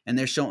 And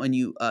they're showing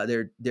you,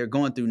 they're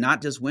going through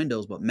not just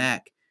Windows, but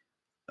Mac,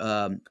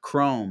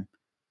 Chrome,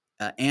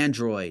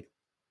 Android,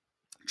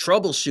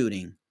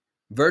 troubleshooting,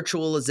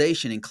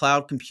 virtualization and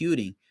cloud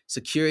computing,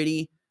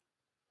 security,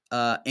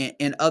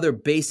 and other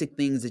basic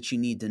things that you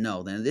need to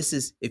know. Then this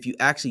is, if you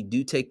actually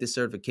do take this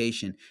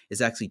certification,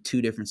 it's actually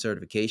 2 different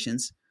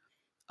certifications.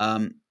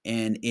 And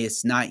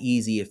it's not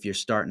easy if you're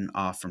starting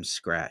off from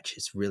scratch.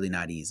 It's really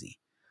not easy.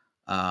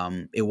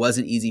 It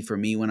wasn't easy for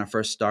me when I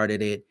first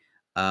started it.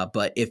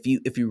 But if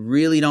you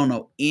really don't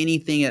know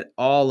anything at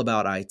all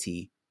about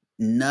IT,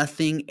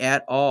 nothing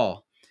at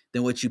all,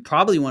 then what you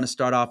probably want to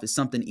start off is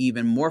something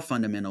even more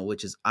fundamental,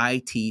 which is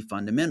IT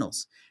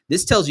fundamentals.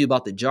 This tells you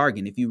about the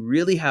jargon. If you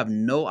really have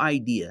no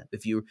idea,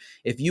 if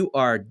you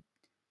are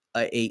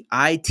a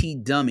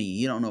IT dummy,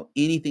 you don't know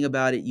anything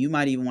about it, you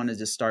might even want to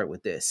just start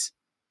with this.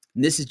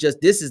 And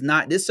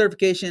this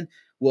certification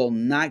will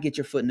not get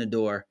your foot in the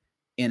door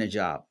in a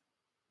job,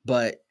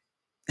 but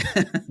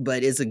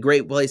but it's a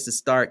great place to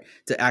start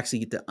to actually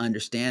get to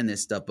understand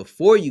this stuff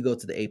before you go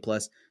to the A+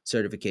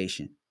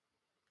 certification.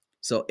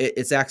 So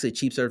it's actually a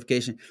cheap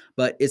certification,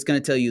 but it's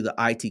going to tell you the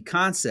IT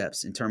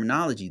concepts and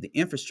terminology, the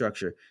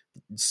infrastructure,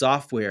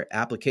 software,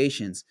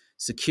 applications,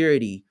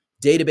 security,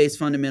 database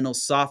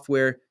fundamentals,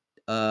 software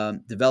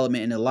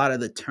development, and a lot of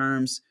the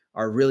terms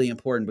are really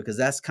important because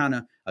that's kind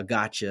of a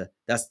gotcha.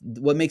 That's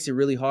what makes it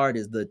really hard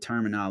is the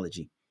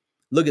terminology.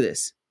 Look at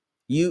this.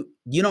 You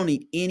don't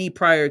need any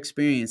prior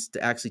experience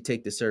to actually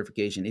take the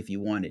certification if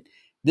you want it.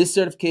 This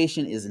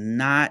certification is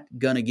not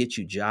going to get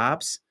you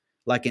jobs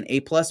like an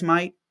A+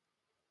 might,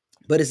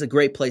 but it's a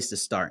great place to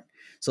start.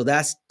 So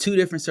that's 2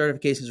 different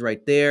certifications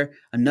right there.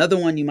 Another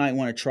one you might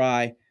want to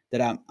try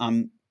that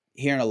I'm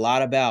hearing a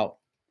lot about,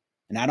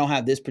 and I don't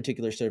have this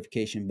particular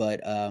certification,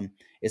 but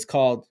it's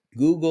called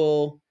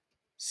Google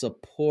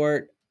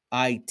Support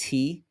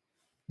IT.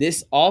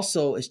 This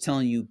also is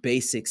telling you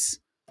basics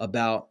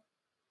about,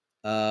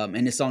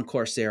 and it's on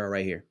Coursera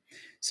right here.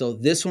 So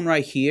this one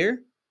right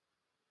here,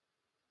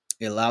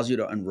 it allows you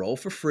to enroll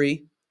for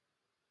free.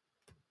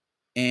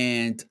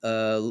 And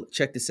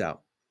check this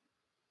out.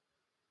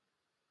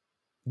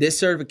 This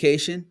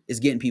certification is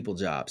getting people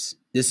jobs.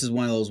 This is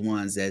one of those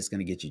ones that's going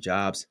to get you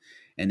jobs.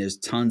 And there's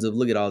tons of,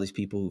 look at all these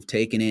people who've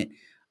taken it.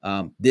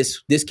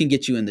 This can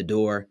get you in the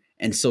door,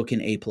 and so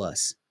can A+.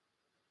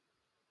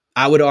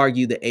 I would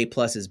argue that A+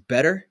 is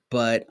better,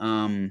 but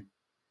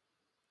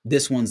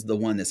this one's the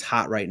one that's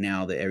hot right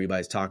now that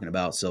everybody's talking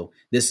about. So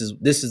this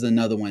is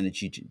another one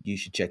that you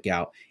should check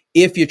out.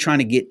 If you're trying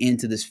to get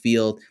into this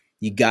field,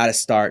 you got to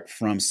start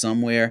from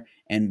somewhere.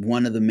 And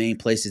one of the main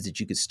places that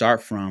you could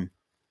start from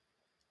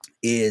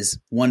is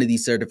one of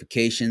these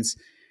certifications.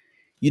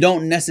 You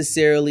don't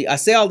necessarily, I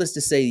say all this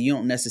to say you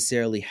don't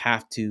necessarily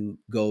have to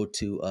go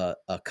to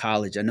a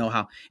college. I know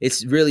how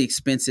it's really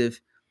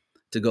expensive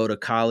to go to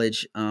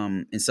college,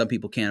 and some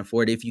people can't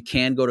afford it. If you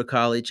can go to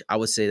college, I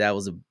would say that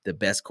was the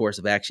best course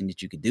of action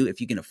that you could do. If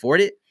you can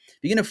afford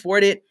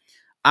it,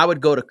 I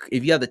would go to,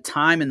 if you have the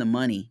time and the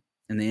money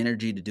and the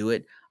energy to do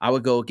it, I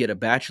would go get a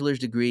bachelor's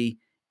degree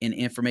in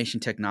information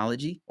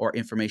technology or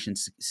information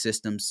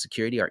systems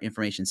security or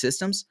information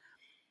systems.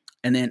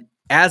 And then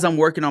as I'm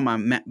working on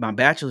my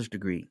bachelor's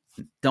degree,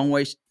 don't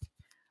waste,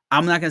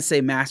 I'm not going to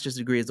say master's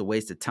degree is a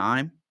waste of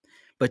time,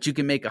 but you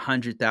can make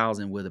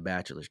 $100,000 with a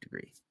bachelor's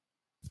degree.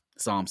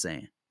 That's all I'm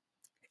saying.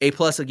 A+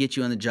 will get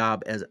you on the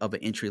job as of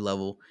an entry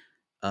level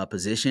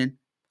position.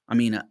 I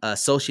mean, an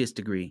associate's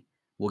degree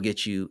will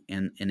get you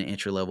in an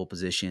entry level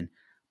position,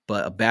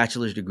 but a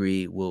bachelor's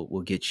degree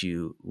will get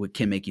you,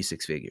 can make you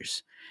 6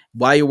 figures.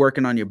 While you're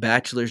working on your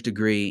bachelor's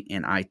degree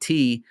in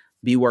IT,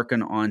 be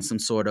working on some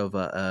sort of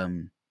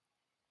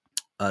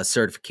a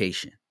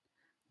certification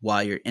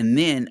and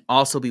then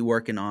also be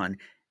working on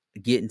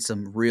getting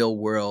some real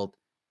world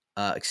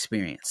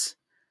experience.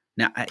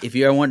 Now, if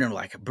you're wondering,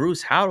 like,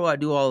 Bruce, how do I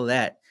do all of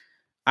that?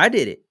 I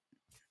did it.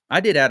 I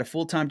did it at a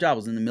full-time job. I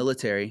was in the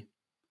military,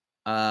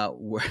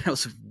 where I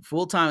was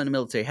full-time in the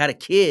military, had a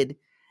kid,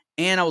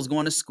 and I was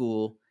going to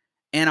school,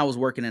 and I was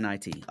working in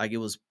IT. Like,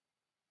 it's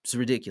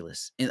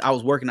ridiculous. And I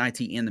was working IT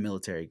in the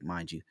military,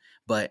 mind you,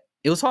 but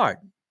it was hard.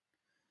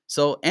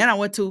 So, and I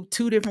went to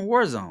 2 different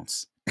war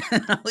zones.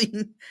 I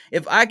mean,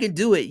 if I can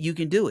do it, you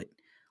can do it.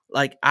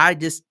 Like, I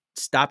just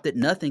stopped at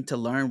nothing to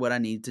learn what I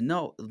needed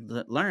to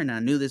learn. I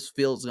knew this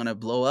field was going to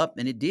blow up,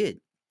 and it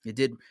did. It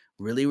did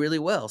really, really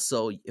well.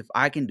 So if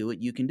I can do it,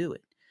 you can do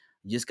it.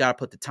 You just got to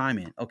put the time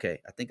in. Okay,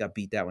 I think I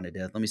beat that one to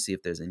death. Let me see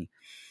if there's any.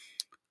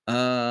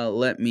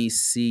 Let me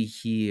see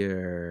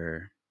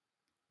here.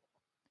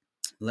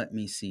 So let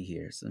me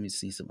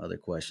see some other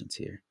questions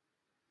here.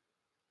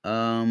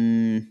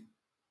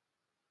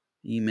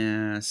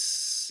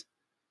 EMAS.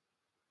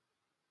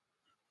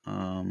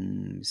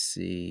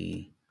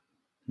 See.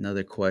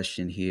 Another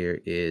question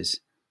here is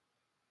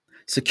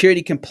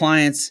security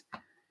compliance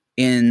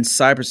in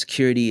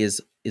cybersecurity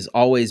is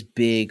always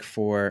big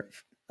for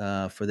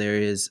for there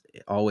is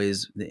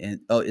always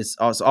it's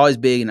always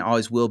big and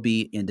always will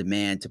be in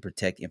demand to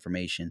protect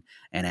information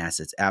and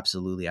assets.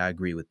 Absolutely, I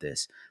agree with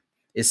this.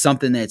 It's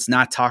something that's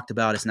not talked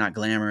about. It's not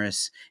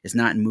glamorous. It's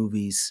not in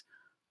movies.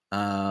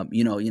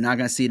 You're not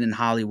gonna see it in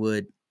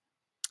Hollywood.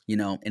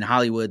 In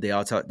Hollywood, they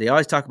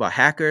always talk about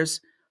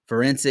hackers,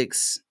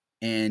 forensics,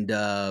 and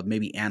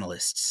maybe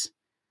analysts.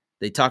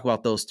 They talk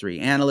about those three.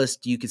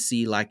 Analysts you can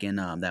see like in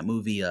that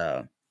movie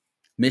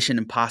Mission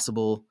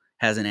Impossible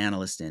has an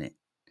analyst in it.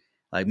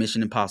 Like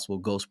Mission Impossible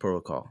Ghost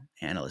Protocol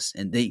analysts.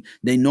 And they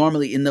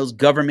normally in those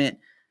government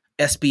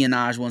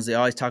espionage ones, they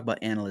always talk about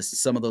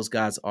analysts. Some of those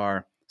guys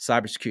are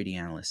cybersecurity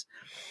analysts.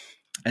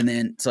 And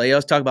then so they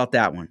always talk about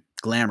that one,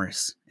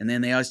 glamorous. And then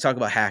they always talk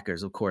about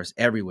hackers, of course,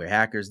 everywhere.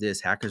 Hackers this,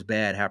 hackers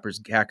bad, hackers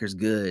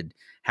good,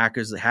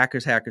 hackers.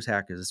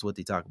 That's what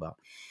they talk about.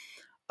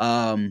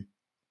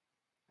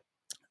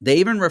 They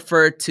even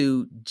referred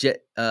to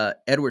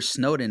Edward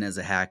Snowden as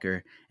a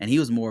hacker, and he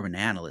was more of an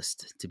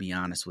analyst, to be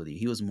honest with you.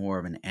 He was more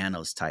of an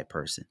analyst type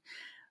person.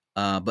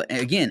 But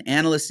again,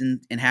 analysts and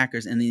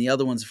hackers, and then the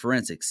other one's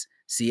forensics.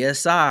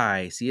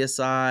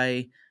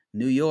 CSI,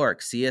 New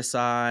York,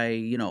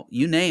 CSI,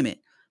 you name it.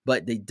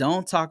 But they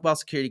don't talk about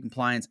security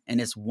compliance, and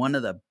it's one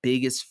of the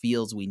biggest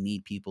fields we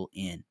need people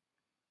in.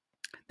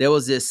 There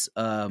was this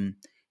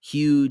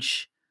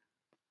huge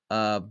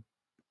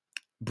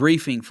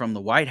briefing from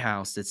the White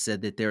House that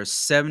said that there are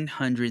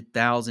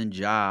 700,000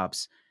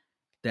 jobs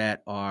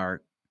that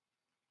are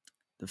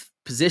the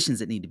positions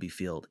that need to be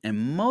filled.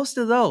 And most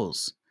of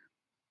those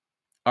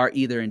are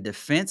either in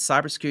defense,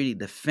 cybersecurity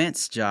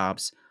defense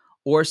jobs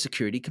or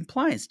security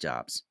compliance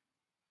jobs.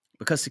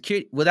 Because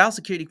without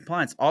security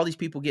compliance, all these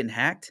people getting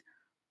hacked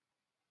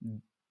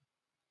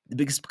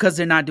because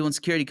they're not doing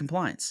security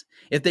compliance.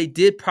 If they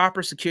did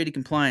proper security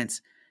compliance,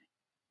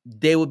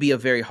 they would be a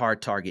very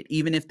hard target.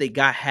 Even if they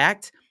got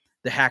hacked,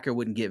 the hacker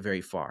wouldn't get very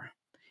far.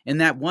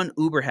 And that one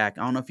Uber hack,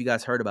 I don't know if you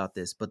guys heard about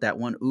this, but that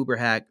one Uber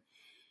hack,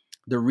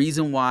 the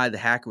reason why the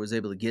hacker was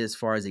able to get as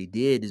far as they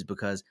did is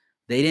because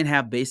they didn't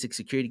have basic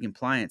security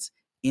compliance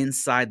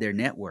inside their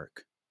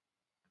network.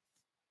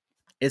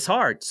 It's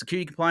hard.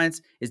 Security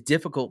compliance is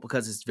difficult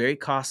because it's very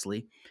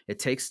costly. It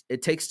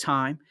takes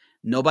time.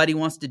 Nobody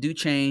wants to do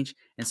change,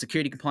 and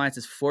security compliance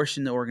is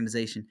forcing the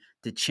organization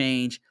to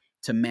change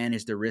to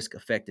manage the risk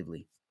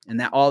effectively. And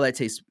that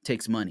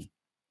takes money.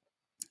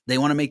 They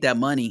want to make that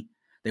money.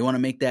 They want to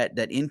make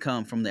that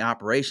income from the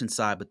operation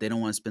side, but they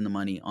don't want to spend the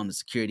money on the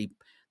security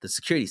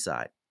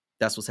side.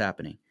 That's what's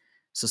happening.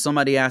 So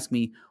somebody asked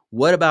me,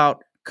 what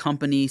about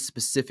company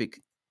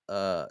specific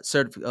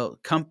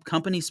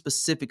company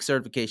specific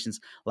certifications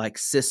like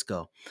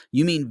Cisco?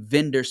 You mean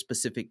vendor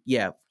specific?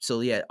 Yeah.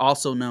 So yeah,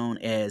 also known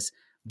as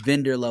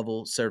vendor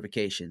level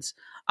certifications.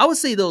 I would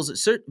say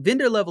those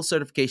vendor level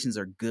certifications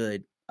are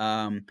good.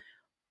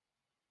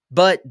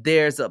 But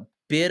there's a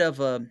bit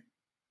of a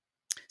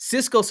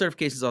Cisco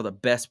certifications are the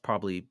best,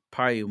 probably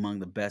among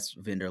the best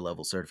vendor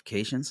level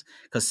certifications,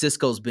 because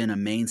Cisco's been a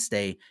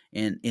mainstay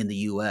in the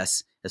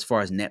US as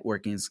far as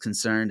networking is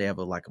concerned. They have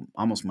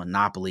almost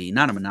monopoly,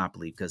 not a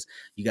monopoly, because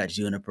you got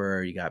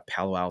Juniper, you got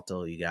Palo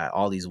Alto, you got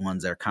all these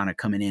ones that are kind of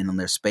coming in on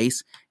their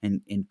space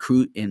and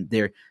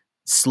they're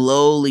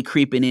slowly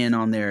creeping in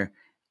on their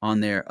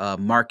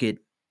market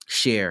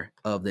share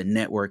of the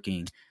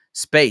networking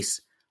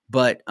space.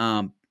 But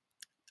I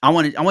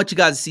want you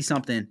guys to see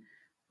something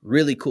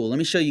really cool. Let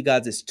me show you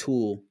guys this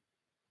tool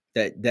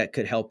that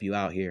could help you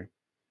out here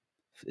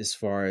as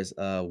far as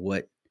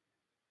what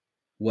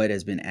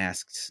has been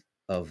asked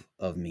of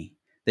me.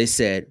 They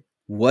said,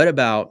 what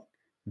about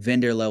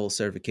vendor level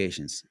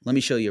certifications? Let me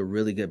show you a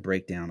really good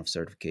breakdown of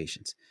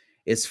certifications.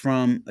 It's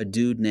from a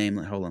dude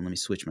named, hold on, let me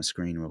switch my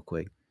screen real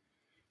quick.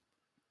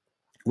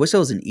 Wish there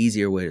was an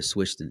easier way to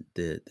switch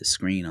the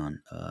screen on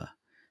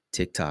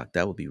TikTok.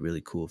 That would be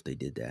really cool if they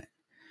did that.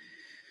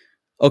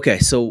 Okay,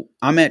 so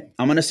I'm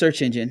on a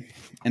search engine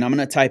and I'm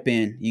going to type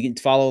in, you can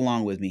follow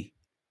along with me.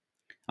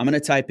 I'm going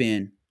to type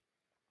in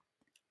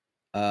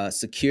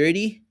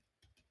security.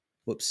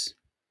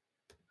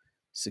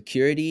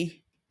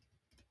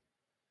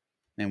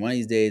 Man, one of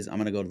these days I'm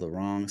going to go to the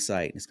wrong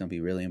site. It's going to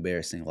be really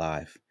embarrassing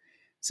live.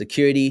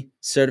 Security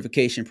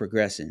certification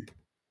progression.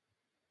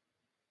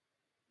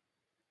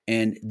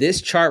 And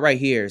this chart right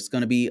here is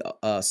going to be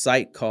a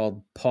site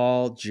called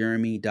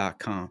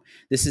pauljeremy.com.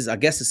 This is, I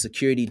guess, a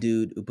security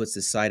dude who puts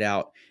this site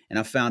out, and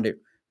I found it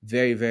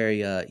very,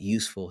 very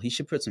useful. He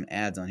should put some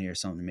ads on here or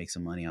something to make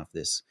some money off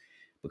this,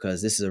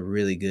 because this is a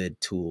really good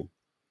tool.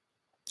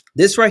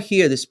 This right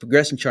here, this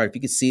progression chart, if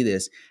you can see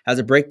this, has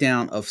a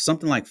breakdown of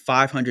something like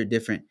 500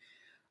 different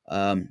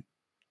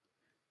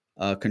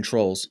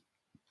controls.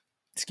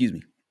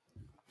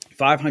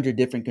 500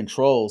 different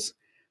controls.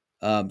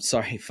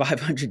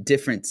 500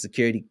 different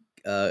security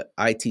IT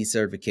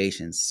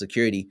certifications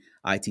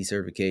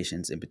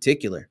in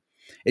particular.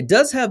 It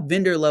does have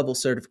vendor level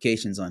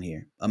certifications on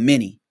here, a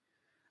mini,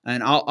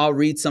 and I'll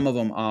read some of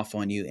them off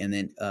on you, and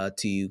then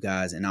to you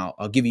guys, and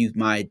I'll give you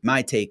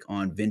my take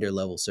on vendor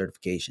level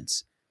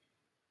certifications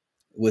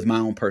with my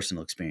own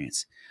personal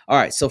experience. All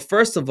right, so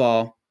first of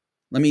all,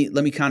 let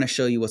me kind of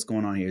show you what's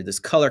going on here. This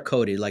color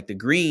coded, like the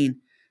green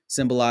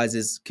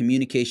symbolizes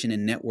communication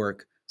and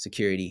network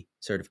security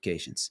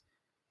certifications.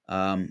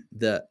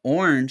 The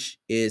orange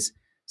is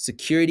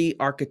security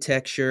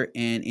architecture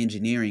and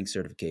engineering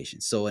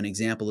certifications. So an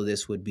example of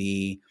this would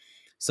be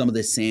some of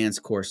the SANS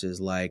courses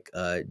like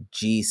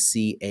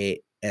GCASA,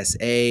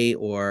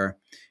 or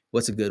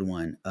what's a good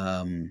one?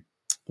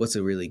 What's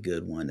a really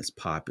good one that's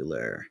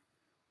popular?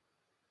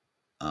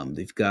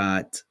 They've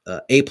got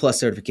A plus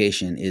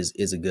certification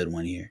is a good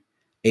one here.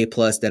 A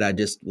plus that I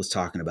just was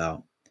talking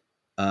about.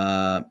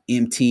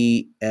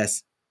 MTSCF,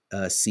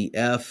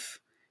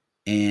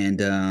 and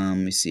let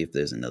me see if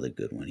there's another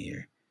good one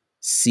here.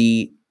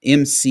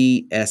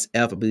 MCSF,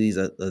 I believe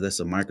that's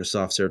a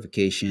Microsoft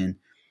certification.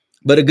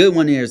 But a good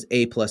one here is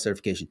A plus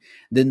certification.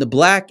 Then the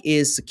black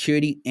is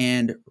security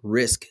and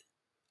risk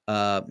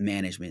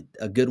management.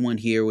 A good one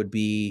here would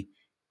be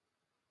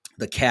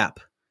the CAP,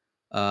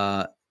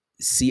 CISSM.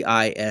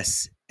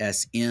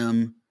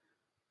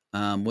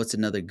 What's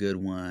another good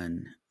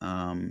one?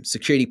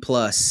 Security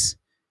Plus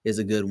is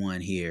a good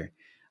one here.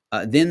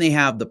 Then they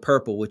have the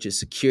purple, which is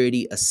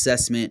security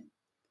assessment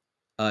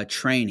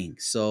training.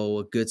 So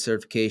a good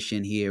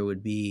certification here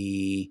would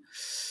be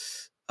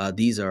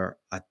these are,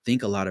 I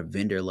think, a lot of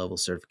vendor level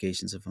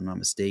certifications, if I'm not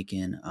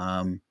mistaken.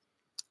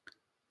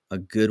 A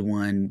good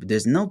one.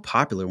 There's no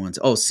popular ones.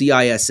 Oh,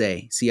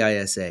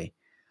 CISA.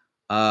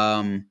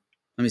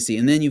 Let me see.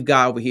 And then you've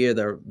got over here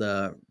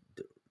the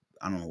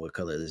I don't know what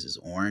color this is.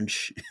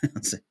 Orange,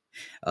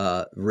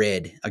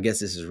 red. I guess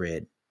this is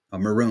red.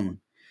 Maroon.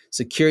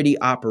 Security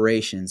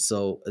operations.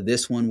 So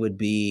this one would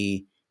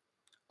be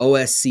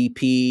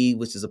OSCP,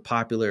 which is a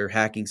popular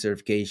hacking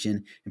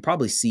certification, and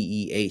probably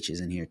CEH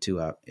is in here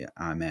too. I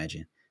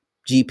imagine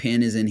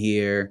GPEN is in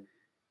here.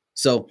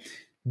 So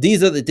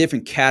these are the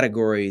different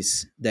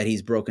categories that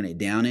he's broken it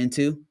down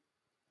into.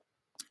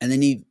 And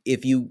then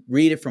if you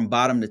read it from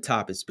bottom to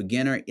top, it's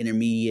beginner,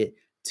 intermediate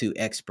to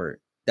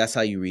expert. That's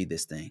how you read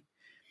this thing.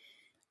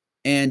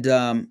 And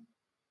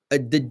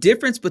the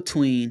difference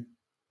between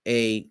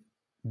a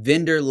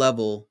vendor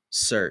level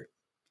cert,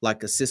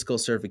 like a Cisco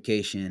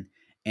certification,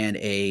 and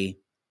a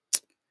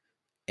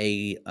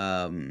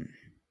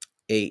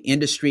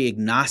industry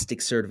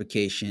agnostic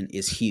certification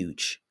is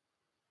huge.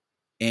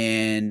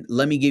 And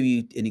let me give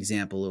you an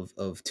example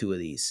of two of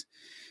these.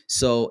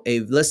 So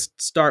let's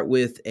start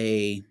with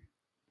an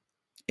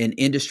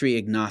industry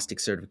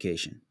agnostic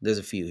certification. There's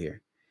a few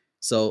here.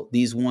 So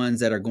these ones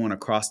that are going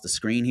across the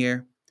screen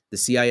here, the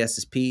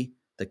CISSP,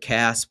 the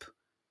CASP,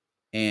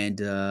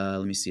 and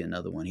let me see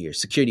another one here,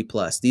 Security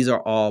Plus. These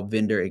are all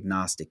vendor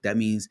agnostic. That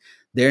means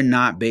they're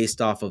not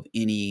based off of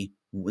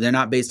they're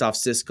not based off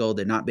Cisco,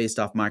 they're not based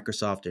off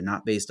Microsoft, they're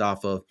not based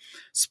off of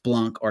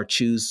Splunk or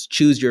choose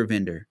your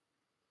vendor.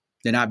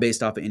 They're not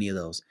based off of any of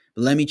those.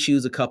 But let me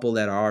choose a couple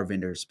that are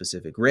vendor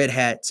specific. Red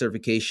Hat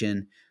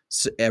certification,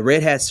 a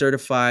Red Hat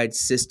certified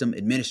system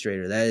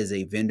administrator. That is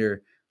a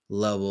vendor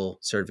level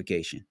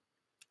certification.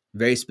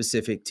 Very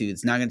specific to,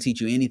 it's not going to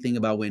teach you anything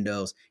about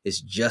Windows.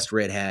 It's just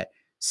Red Hat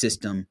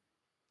system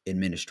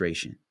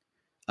administration.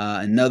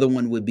 Another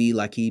one would be,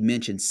 like he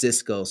mentioned,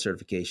 Cisco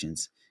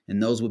certifications.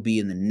 And those would be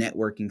in the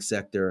networking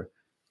sector.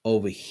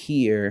 Over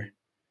here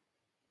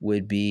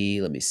would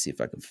be, let me see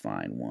if I can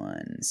find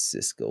one.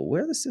 Cisco.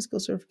 Where are the Cisco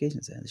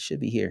certifications at? It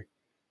should be here.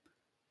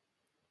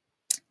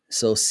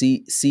 So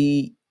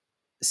CCNP,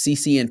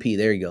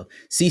 there you go.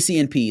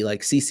 CCNP,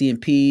 like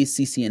CCNP,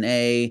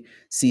 CCNA,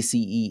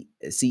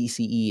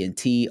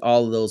 CCE,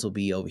 all of those will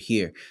be over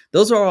here.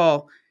 Those are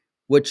all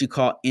what you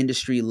call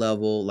industry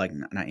level, like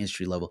not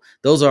industry level.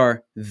 Those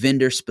are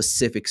vendor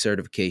specific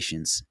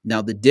certifications.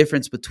 Now, the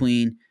difference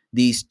between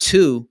these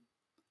two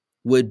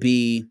would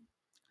be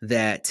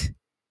that,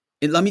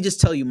 and let me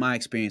just tell you my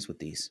experience with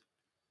these.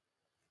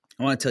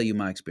 I want to tell you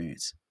my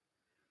experience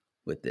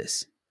with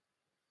this.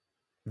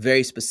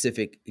 Very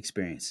specific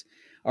experience.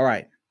 All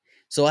right.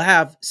 So I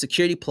have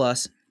Security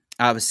Plus,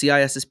 I have a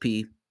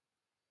CISSP,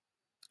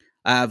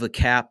 I have a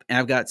CAP, and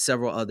I've got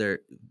several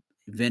other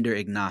vendor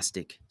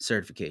agnostic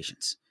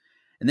certifications.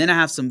 And then I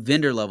have some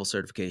vendor level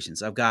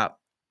certifications. I've got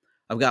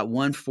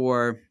one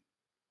for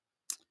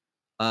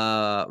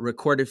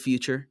Recorded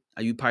Future.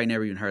 You probably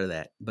never even heard of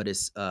that, but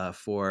it's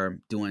for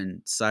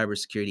doing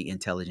cybersecurity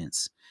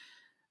intelligence.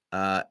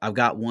 I've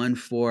got one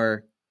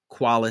for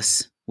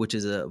Qualys, which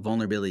is a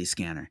vulnerability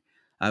scanner.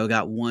 I've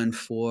got one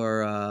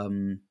for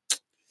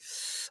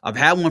I've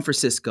had one for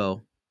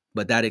Cisco,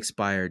 but that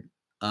expired.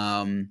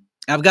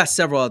 I've got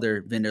several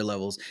other vendor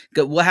levels.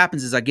 What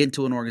happens is I get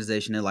into an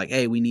organization, they're like,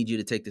 hey, we need you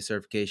to take the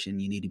certification.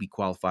 You need to be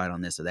qualified on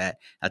this or that.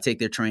 I take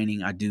their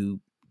training, I do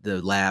the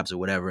labs or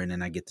whatever, and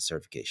then I get the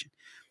certification.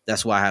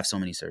 That's why I have so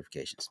many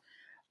certifications.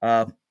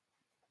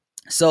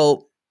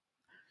 So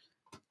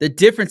the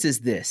difference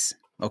is this,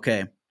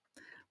 okay?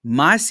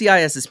 My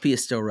CISSP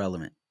is still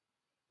relevant.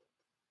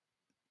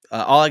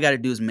 All I got to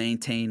do is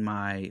maintain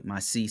my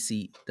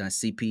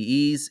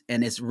CPEs,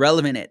 and it's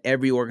relevant at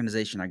every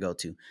organization I go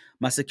to.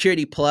 My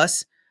Security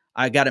Plus,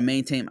 I got to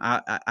maintain.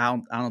 I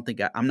don't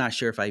think I'm not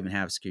sure if I even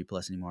have Security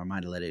Plus anymore. I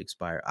might have let it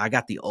expire. I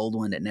got the old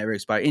one that never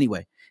expired.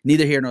 Anyway,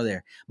 neither here nor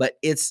there. But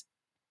it's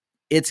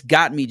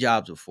gotten me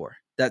jobs before.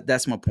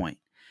 That's my point.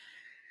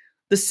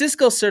 The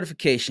Cisco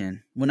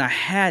certification, when I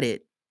had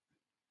it,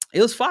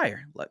 it was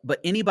fire. But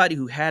anybody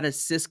who had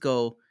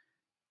Cisco,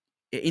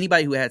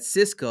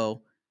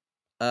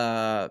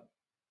 uh,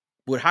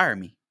 would hire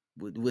me.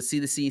 Would see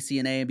the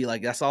CCNA and be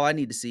like, "That's all I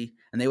need to see,"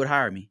 and they would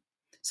hire me.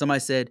 Somebody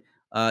said,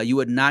 "You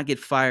would not get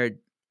fired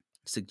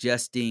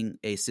suggesting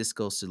a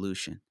Cisco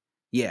solution."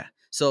 Yeah.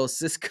 So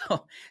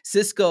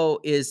Cisco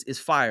is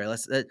fire.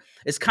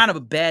 It's kind of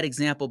a bad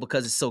example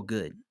because it's so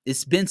good.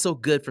 It's been so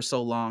good for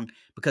so long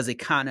because they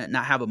kind of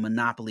not have a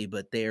monopoly,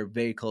 but they're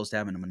very close to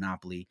having a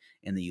monopoly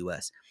in the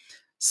U.S.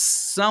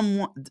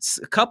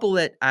 A couple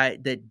that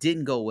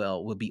didn't go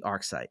well would be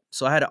ArcSight.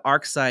 So I had an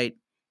ArcSight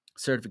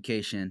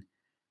certification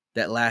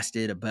that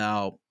lasted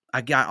about.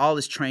 I got all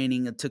this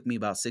training. It took me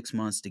about 6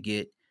 months to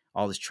get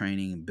all this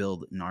training and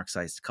build an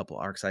ArcSight, a couple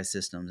ArcSight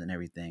systems and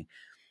everything.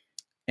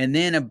 And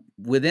then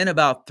within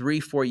about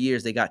 3-4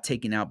 years, they got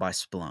taken out by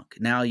Splunk.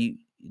 Now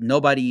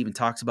nobody even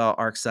talks about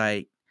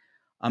ArcSight.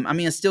 I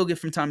mean, I still get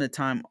from time to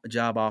time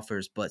job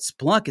offers, but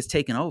Splunk is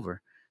taken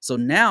over. So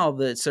now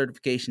the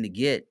certification to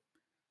get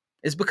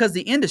is because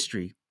the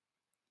industry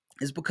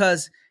is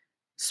because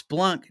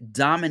Splunk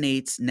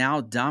dominates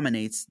that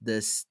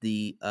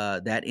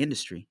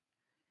industry.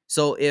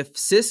 So if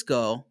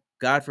Cisco,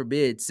 God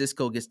forbid,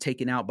 Cisco gets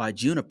taken out by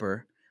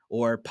Juniper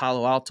or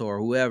Palo Alto or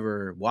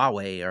whoever,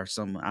 Huawei or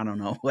some, I don't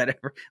know,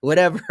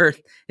 whatever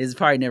is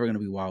probably never going to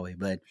be Huawei,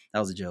 but that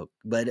was a joke.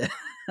 But,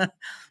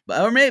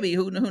 or maybe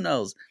who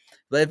knows?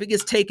 But if it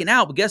gets taken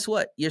out, but guess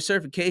what? Your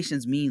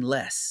certifications mean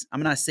less.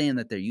 I'm not saying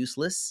that they're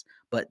useless,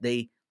 but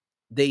they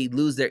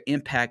lose their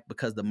impact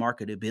because the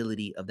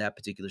marketability of that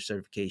particular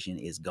certification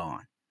is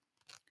gone.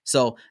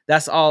 So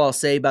that's all I'll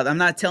say about it. I'm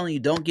not telling you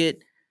don't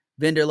get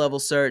vendor level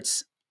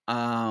certs,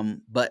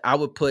 but I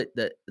would put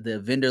the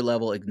vendor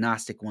level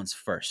agnostic ones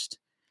first.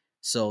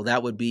 So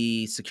that would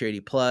be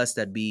Security Plus,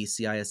 that'd be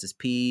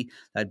CISSP,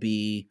 that'd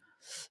be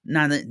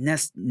not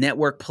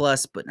Network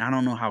Plus, but I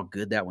don't know how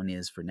good that one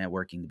is for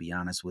networking, to be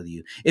honest with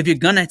you. If you're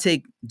gonna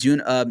take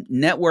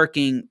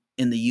networking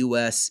in the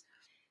US,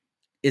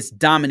 it's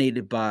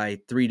dominated by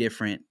 3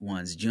 different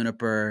ones: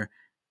 Juniper,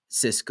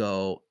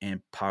 Cisco,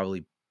 and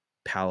probably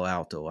Palo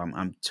Alto.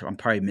 I'm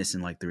probably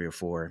missing like 3 or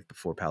 4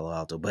 before Palo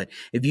Alto, but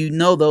if you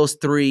know those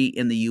 3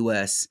 in the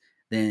US,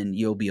 then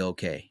you'll be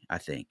okay, I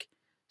think.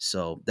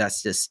 So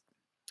that's just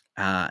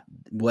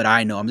what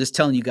I know. I'm just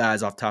telling you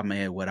guys off the top of my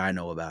head what I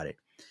know about it.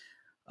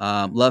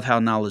 Love how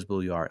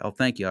knowledgeable you are. Oh,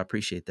 thank you. I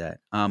appreciate that.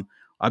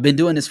 I've been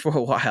doing this for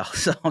a while,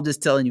 so I'm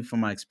just telling you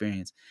from my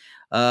experience.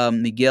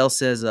 Miguel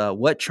says,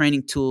 what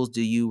training tools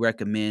do you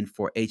recommend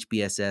for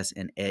HBSS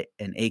and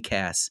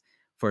ACAS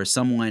for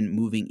someone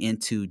moving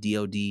into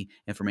DoD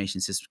information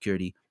system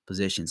security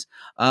positions?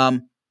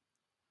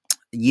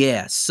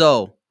 Yeah,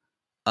 so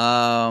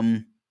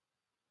I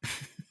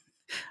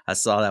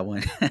saw that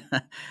one.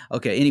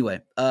 Okay,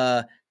 anyway,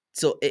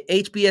 so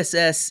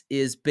HBSS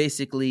is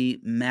basically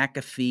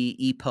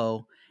McAfee,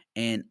 EPO,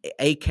 and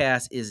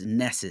ACAS is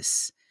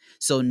Nessus.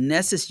 So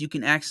Nessus you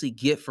can actually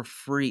get for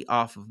free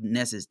off of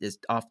Nessus, it's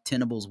off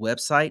Tenable's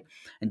website,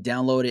 and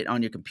download it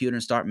on your computer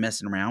and start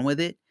messing around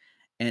with it.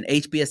 And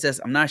HBSS,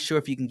 I'm not sure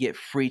if you can get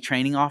free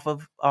training off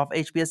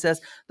HBSS,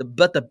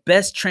 but the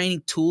best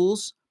training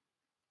tools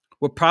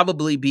will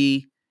probably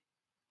be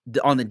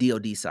on the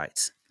DoD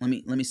sites. Let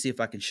me see if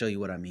I can show you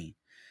what I mean.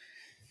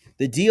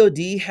 The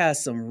DoD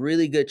has some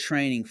really good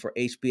training for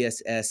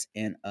HBSS,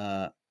 and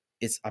I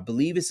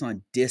believe it's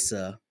on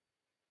DISA.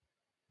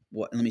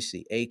 What? Let me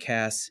see.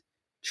 ACAS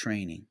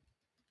training.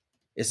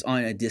 It's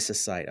on a DISA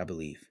site, I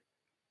believe.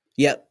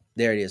 Yep,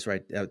 there it is.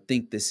 Right. I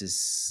think this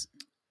is,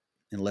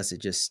 unless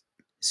it just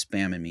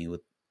spamming me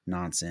with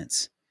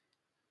nonsense.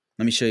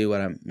 Let me show you what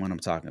I'm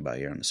talking about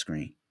here on the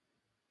screen.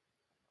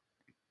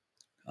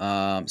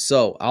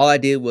 So all I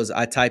did was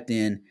I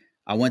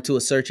went to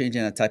a search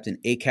engine, I typed in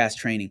ACAS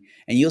training,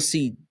 and you'll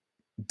see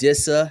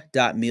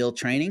DISA.mil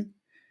training.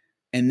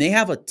 And they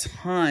have a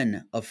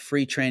ton of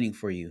free training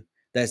for you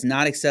that's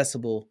not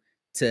accessible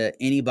to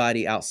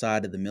anybody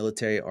outside of the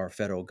military or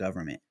federal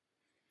government.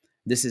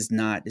 This is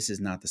not the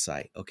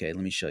site. Okay,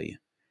 let me show you.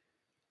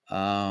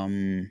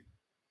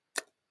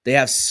 They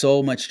have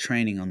so much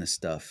training on this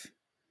stuff.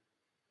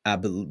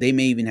 They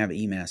may even have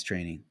EMAS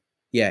training.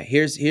 Yeah,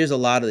 here's a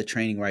lot of the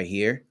training right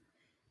here.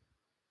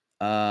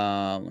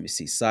 Let me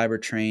see, cyber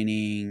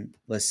training.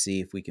 Let's see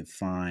if we can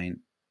find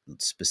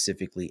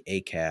specifically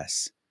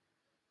ACAS.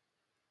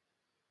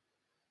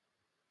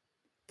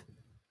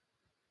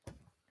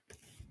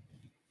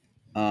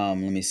 Let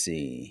me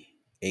see,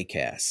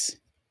 ACAS.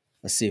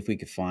 Let's see if we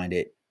can find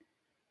it.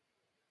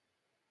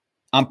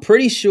 I'm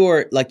pretty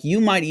sure, like, you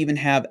might even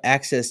have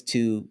access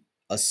to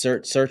a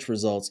search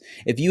results.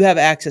 If you have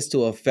access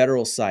to a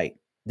federal site,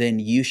 then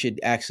you should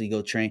actually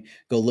go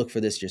look for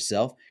this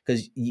yourself.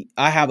 Because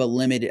I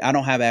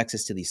don't have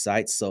access to these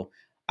sites, so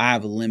I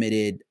have a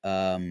limited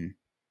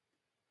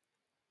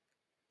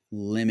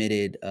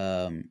limited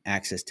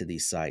access to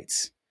these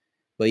sites.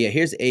 But yeah,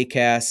 here's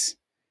ACAS.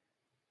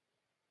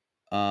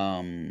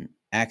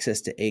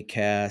 Access to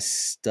ACAS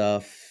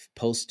stuff,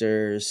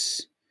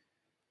 posters,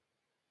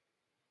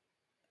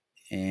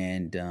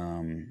 and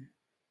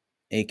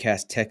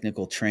ACAS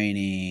technical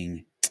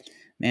training.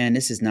 Man,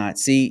 this is not.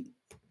 See,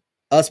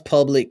 us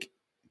public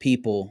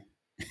people,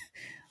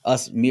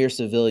 us mere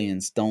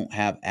civilians don't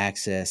have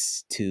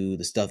access to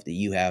the stuff that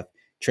you have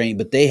training,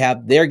 but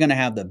they're going to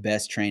have the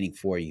best training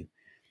for you.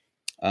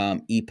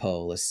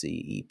 EPO, let's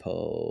see,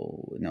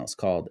 EPO, no, it's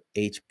called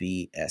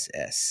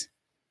HBSS.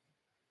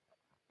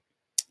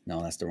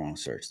 No, that's the wrong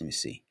search. Let me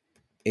see.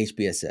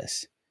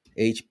 HBSS.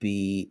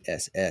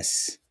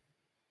 HBSS.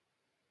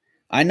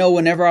 I know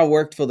whenever I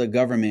worked for the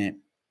government,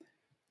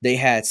 they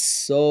had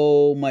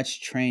so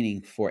much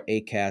training for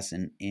ACAS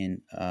and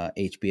in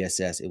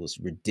HBSS. It was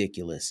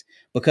ridiculous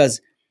because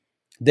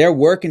they're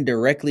working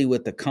directly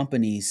with the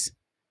companies,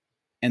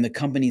 and the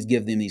companies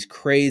give them these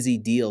crazy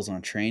deals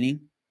on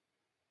training,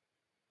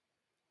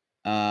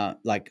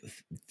 like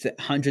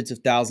hundreds of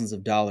thousands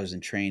of dollars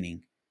in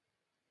training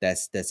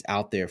that's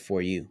out there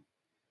for you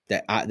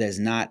that's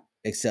not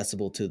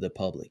accessible to the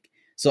public.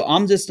 So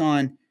I'm just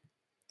on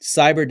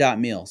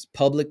cyber.mil,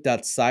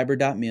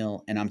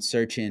 public.cyber.mil, and I'm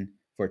searching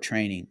for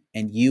training,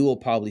 and you will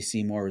probably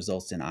see more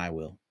results than I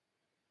will.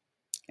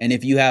 And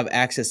if you have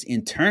access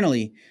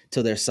internally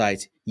to their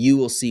sites, you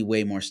will see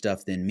way more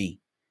stuff than me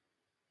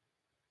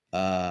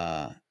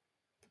for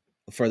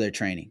their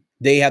training.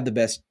 They have the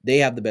best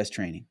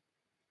training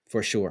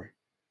for sure.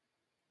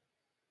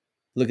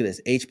 Look at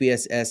this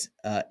HBSS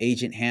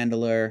agent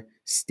handler,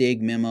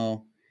 Stig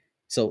memo.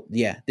 So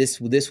yeah, this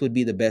would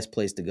be the best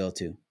place to go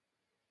to.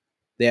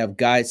 They have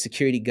guides,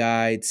 security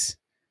guides,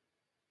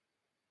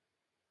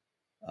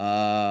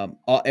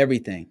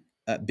 everything,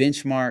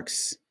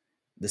 benchmarks,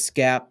 the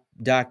SCAP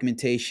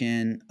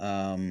documentation.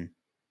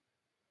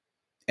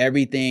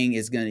 Everything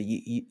is gonna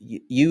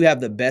you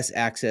have the best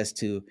access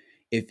to,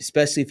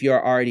 especially if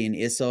you're already in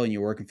ISO and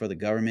you're working for the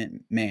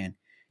government. Man,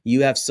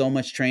 you have so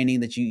much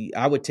training that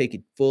I would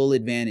take full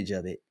advantage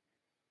of it.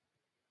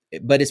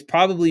 But it's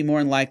probably more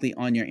than likely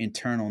on your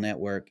internal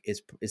network.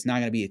 It's not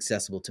going to be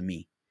accessible to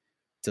me,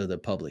 to the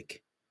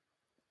public.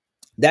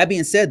 That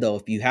being said, though,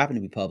 if you happen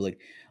to be public,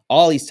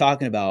 all he's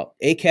talking about,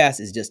 ACAS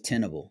is just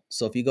Tenable.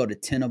 So if you go to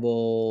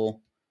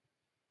Tenable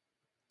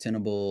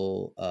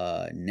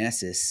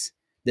Nessus,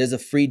 there's a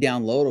free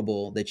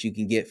downloadable that you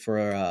can get for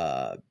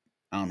I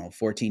don't know,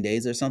 14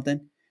 days or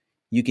something.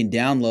 You can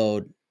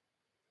download.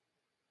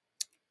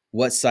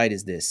 What site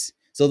is this?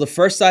 So the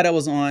first site I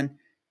was on,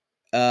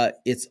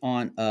 it's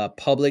on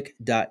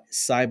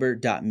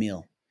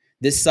public.cyber.mil.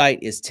 This site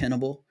is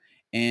Tenable,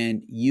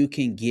 and you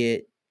can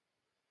get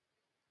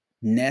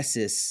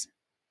Nessus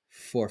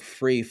for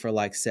free for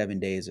like 7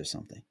 days or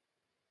something.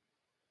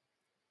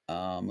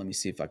 Let me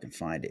see if I can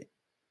find it.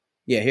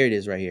 Yeah, here it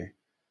is right here.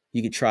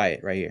 You can try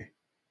it right here.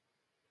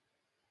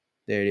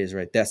 There it is,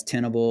 right? That's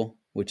Tenable,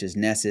 which is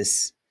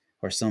Nessus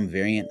or some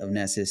variant of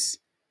Nessus.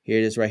 Here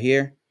it is right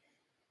here.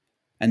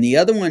 And the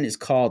other one is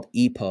called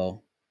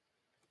EPO.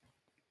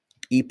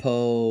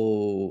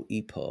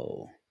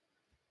 EPO.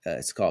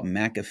 It's called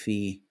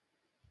McAfee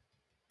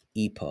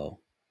EPO.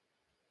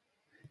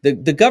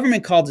 The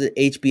government calls it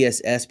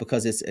HBSS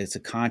because it's a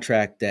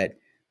contract that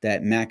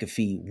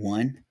McAfee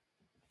won.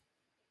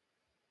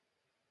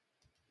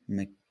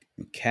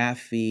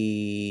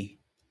 McAfee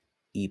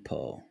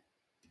EPO.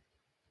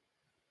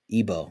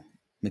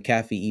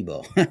 McAfee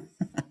EBO.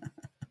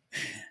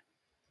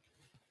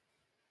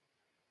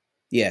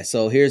 Yeah,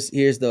 so here's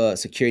the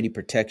security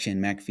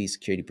protection, McAfee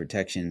security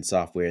protection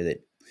software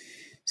that.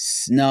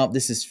 No,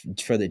 this is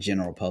for the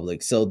general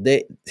public. So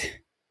the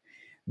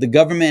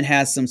government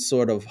has some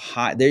sort of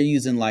they're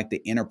using like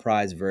the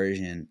enterprise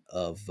version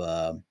of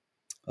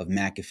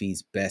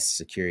McAfee's best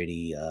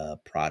security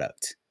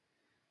product.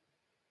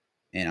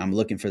 And I'm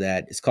looking for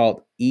that. It's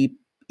called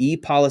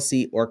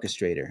ePolicy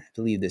Orchestrator. I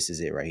believe this is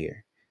it right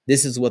here.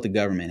 This is what the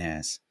government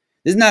has.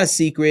 This is not a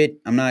secret.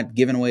 I'm not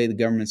giving away the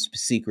government's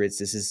secrets.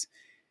 This is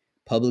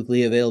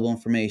publicly available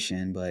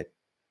information, but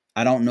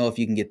I don't know if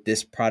you can get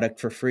this product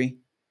for free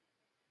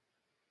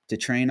to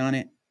train on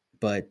it.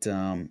 But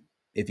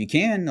if you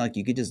can, like,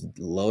 you could just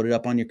load it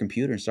up on your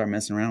computer and start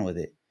messing around with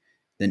it.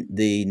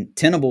 The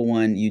Tenable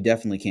one, you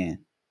definitely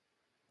can.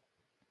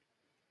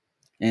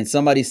 And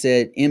somebody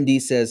said,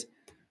 MD says,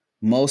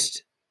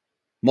 most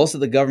of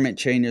the government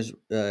trainers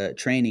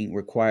training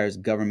requires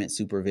government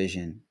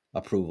supervision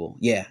approval.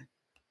 Yeah,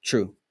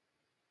 true.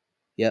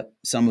 Yep,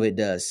 some of it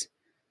does.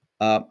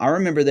 I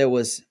remember there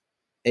was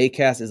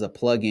ACAS is a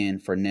plugin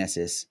for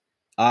Nessus.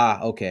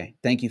 Okay.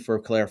 Thank you for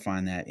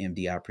clarifying that,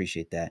 MD. I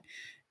appreciate that.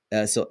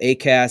 So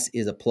ACAS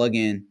is a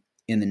plugin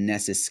in the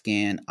Nessus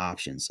scan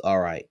options. All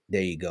right,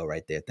 there you go,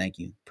 right there. Thank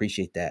you.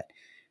 Appreciate that.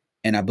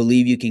 And I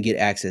believe you can get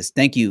access.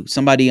 Thank you.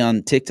 Somebody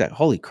on TikTok.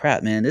 Holy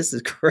crap, man, this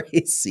is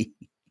crazy.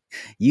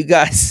 You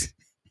guys,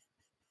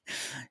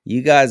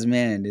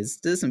 man,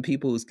 there's some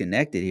people who's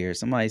connected here.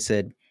 Somebody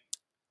said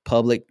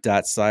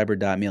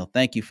public.cyber.mil.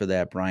 Thank you for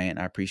that, Brian.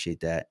 I appreciate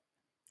that.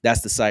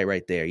 That's the site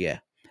right there. Yeah.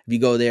 If you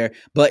go there,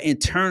 but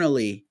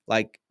internally,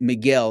 like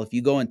Miguel, if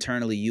you go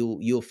internally,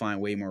 you'll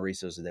find way more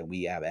resources that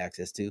we have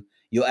access to.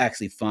 You'll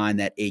actually find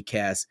that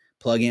ACAS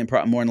plugin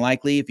more than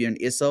likely if you're an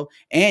ISO.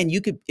 And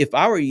you could, if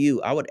I were you,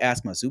 I would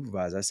ask my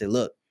supervisor. I say,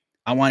 look,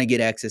 I want to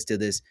get access to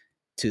this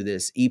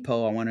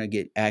EPO. I want to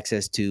get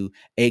access to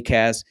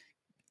ACAS.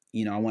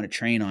 I want to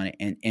train on it,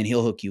 and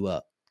he'll hook you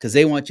up because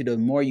they want you to. The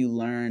more you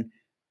learn,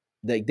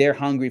 they're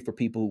hungry for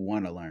people who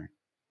want to learn,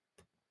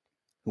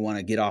 who want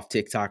to get off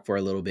TikTok for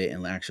a little bit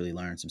and actually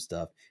learn some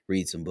stuff,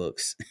 read some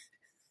books.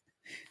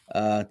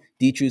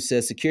 D True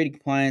says security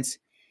compliance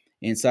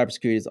in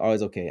cybersecurity is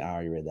always okay. I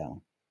already read that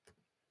one.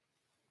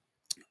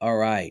 All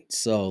right,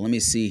 so let me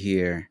see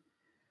here.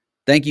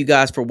 Thank you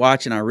guys for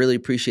watching. I really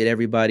appreciate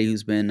everybody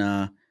who's been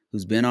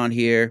on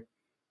here.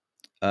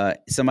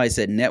 Somebody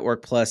said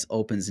Network Plus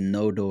opens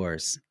no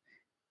doors.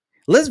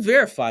 Let's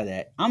verify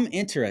that. I'm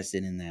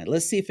interested in that.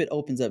 Let's see if it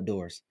opens up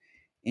doors.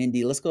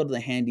 Indeed, let's go to the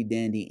handy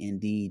dandy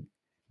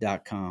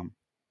Indeed.com.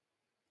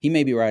 He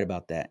may be right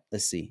about that.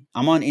 Let's see.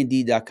 I'm on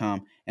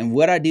Indeed.com, and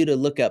what I do to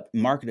look up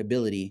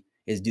marketability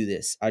is do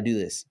this. I do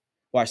this.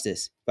 Watch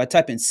this. If I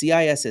type in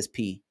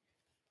CISSP,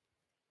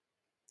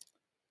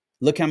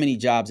 look how many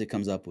jobs it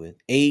comes up with.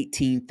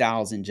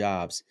 18,000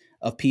 jobs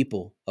of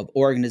people, of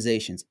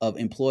organizations, of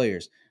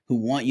employers who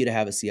want you to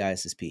have a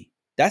CISSP.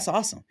 That's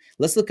awesome.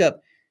 Let's look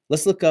up.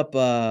 Let's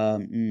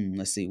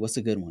see. What's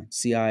a good one?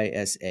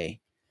 CISA.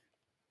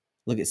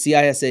 Look at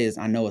CISA is,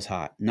 I know it's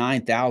hot.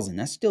 9,000.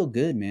 That's still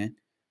good, man.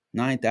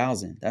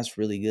 9,000. That's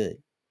really good.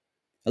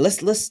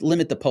 Let's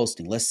limit the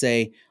posting. Let's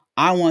say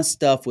I want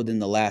stuff within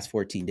the last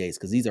 14 days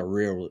because these are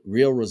real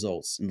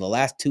results. In the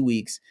last 2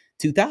 weeks,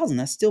 2,000.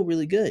 That's still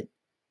really good.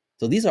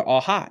 So these are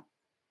all hot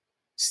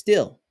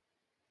still.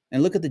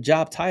 And look at the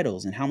job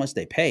titles and how much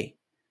they pay.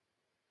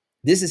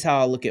 This is how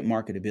I look at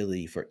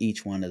marketability for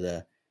each one of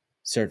the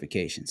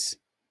certifications.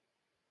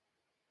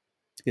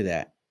 Look at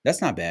that.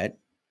 That's not bad.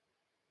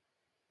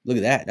 Look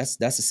at that.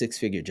 That's a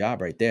 6-figure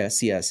job right there.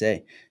 That's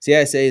CISA.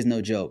 CISA is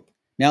no joke.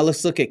 Now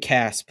let's look at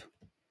CASP.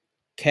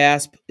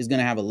 CASP is going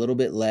to have a little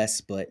bit less,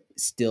 but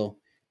still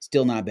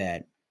not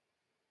bad.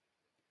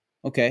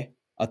 Okay,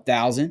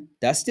 1,000.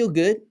 That's still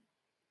good.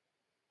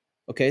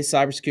 Okay,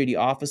 cybersecurity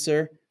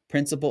officer,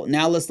 principal.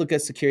 Now let's look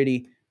at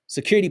security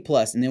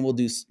plus, and then we'll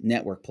do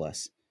network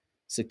plus.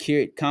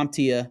 Security,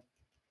 CompTIA,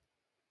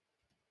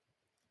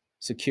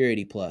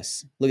 security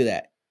plus. Look at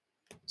that.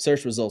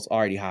 Search results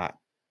already hot.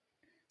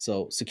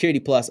 So security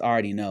plus, I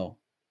already know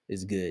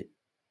is good.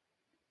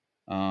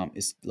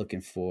 It's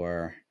looking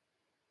for,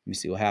 let me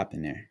see what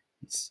happened there.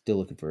 It's still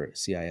looking for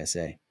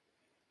CISA.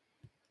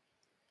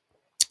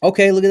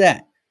 Okay, look at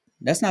that.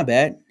 That's not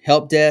bad.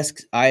 Help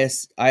desk,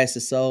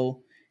 ISSO,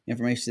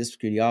 information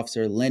security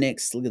officer,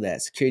 Linux. Look at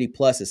that. Security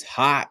plus is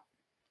hot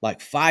like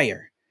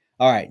fire.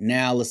 All right,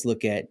 now let's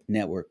look at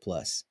network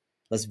plus.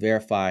 Let's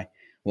verify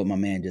what my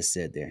man just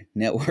said there.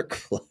 Network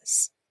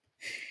plus.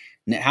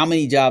 Now, how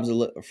many jobs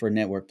are for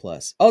network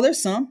plus? Oh,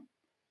 there's some.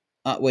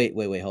 Wait.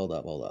 Hold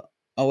up.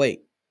 Oh,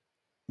 wait.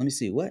 Let me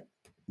see. What?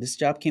 This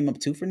job came up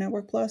too for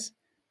network plus?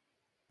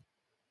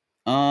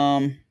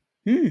 So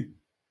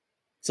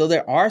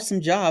there are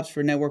some jobs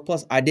for network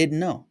plus. I didn't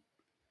know.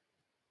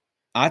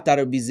 I thought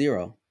it would be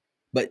 0,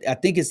 but I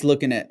think it's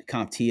looking at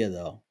CompTIA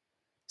though.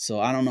 So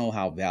I don't know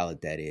how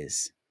valid that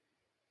is.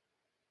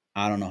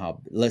 I don't know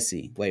how. Let's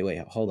see. Wait.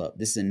 Hold up.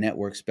 This is a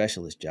network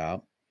specialist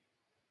job.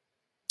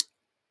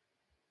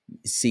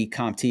 See,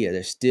 CompTIA,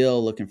 they're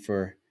still looking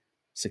for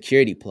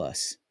security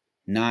plus,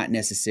 not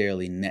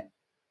necessarily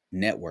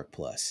network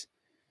plus.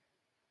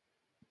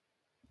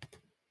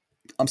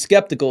 I'm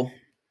skeptical.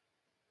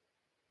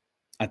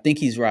 I think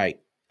he's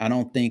right. I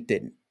don't think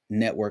that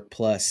network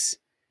plus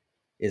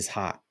is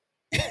hot.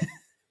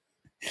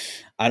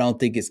 I don't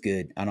think it's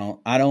good. I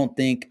don't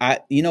think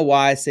you know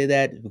why I say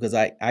that? Because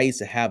I used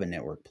to have a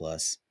network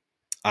plus.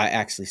 I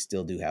actually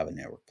still do have a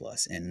network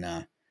plus,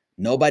 and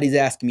nobody's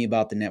asking me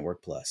about the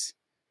network plus.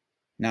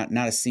 Not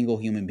a single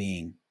human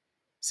being.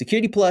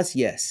 Security plus,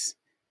 yes.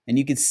 And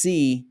you can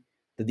see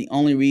that the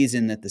only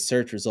reason that the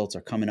search results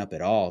are coming up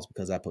at all is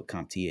because I put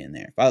CompTIA in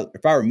there.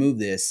 If I remove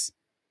this,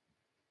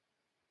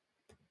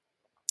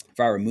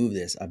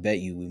 I bet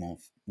you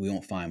we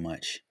won't find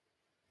much.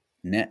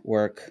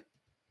 Network.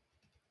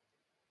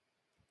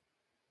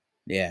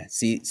 Yeah,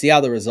 see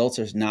how the results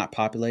are not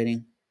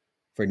populating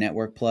for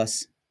network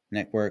plus,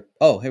 network.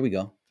 Oh, here we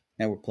go.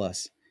 Network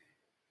plus.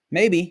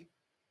 Maybe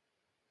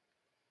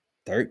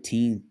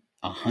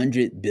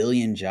 100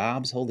 billion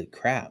jobs. Holy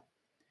crap.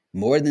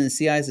 More than the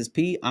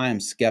CISSP? I am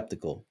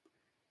skeptical.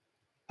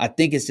 I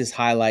think it's just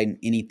highlighting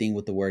anything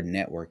with the word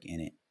network in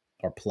it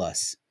or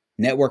plus.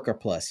 Network or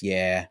plus.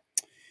 Yeah.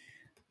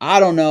 I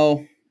don't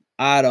know.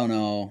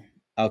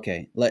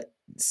 Okay.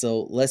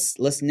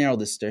 Let's narrow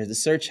this search. The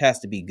search has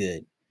to be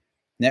good.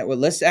 Network.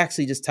 Let's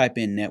actually just type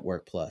in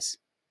network plus.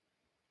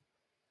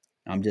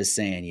 I'm just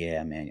saying,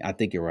 yeah, man. I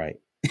think you're right.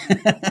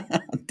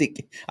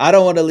 I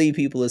don't want to lead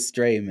people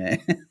astray,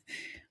 man.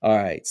 All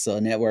right. So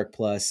network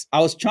plus.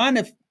 I was trying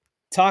to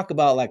talk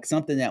about like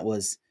something that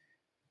was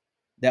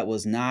that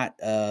was not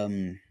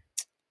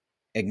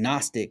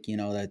agnostic,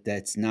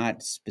 that's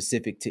not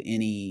specific to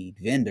any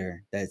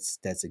vendor, that's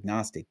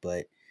agnostic.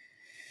 But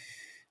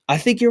I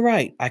think you're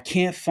right. I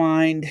can't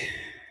find.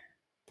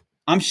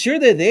 I'm sure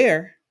they're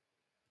there.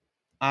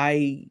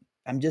 I'm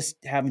just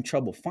having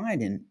trouble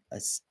finding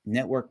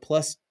Network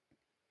Plus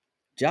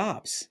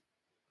jobs.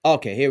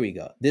 Okay, here we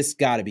go. This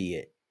got to be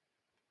it.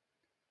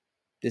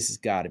 This has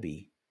got to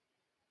be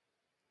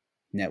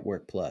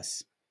Network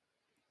Plus.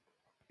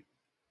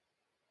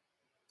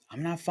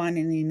 I'm not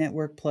finding any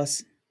Network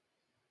Plus.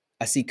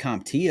 I see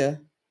CompTIA.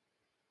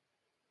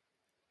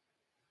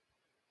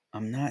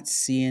 I'm not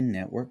seeing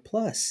Network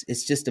Plus.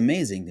 It's just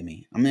amazing to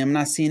me. I mean, I'm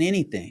not seeing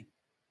anything.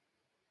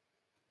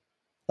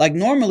 Like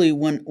normally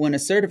when a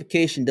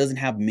certification doesn't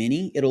have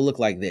many, it'll look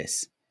like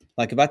this.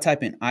 Like if I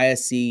type in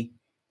ISC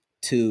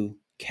to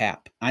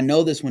CAP, I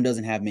know this one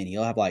doesn't have many.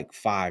 It'll have like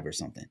 5 or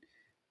something.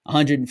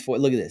 104.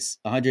 Look at this.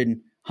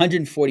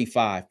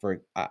 145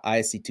 for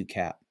ISC2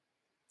 CAP.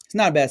 It's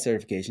not a bad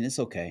certification. It's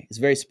okay. It's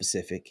very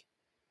specific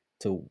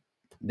to.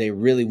 They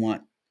really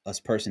want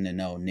us person to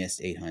know NIST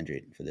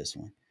 800 for this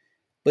one.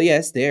 But yeah,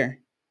 it's there.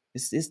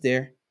 It's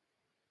there.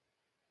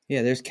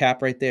 Yeah, there's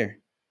CAP right there.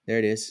 There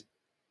it is.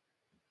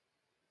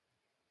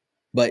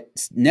 But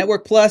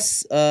Network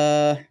Plus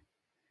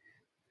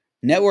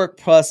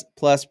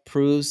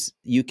proves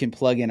you can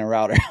plug in a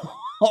router.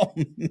 Oh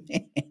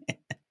man.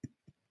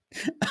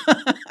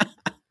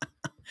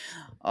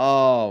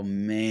 Oh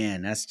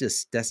man, that's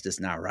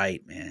just not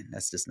right, man.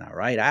 That's just not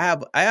right. I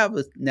have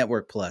a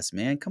Network Plus,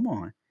 man. Come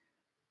on.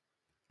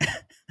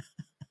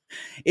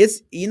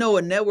 It's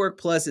a Network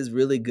Plus is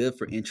really good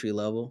for entry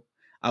level.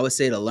 I would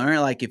say to learn,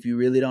 like if you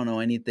really don't know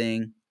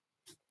anything,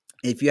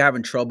 if you're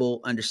having trouble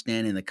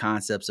understanding the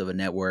concepts of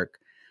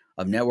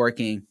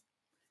networking,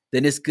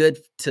 then it's good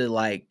to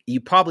like you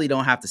probably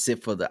don't have to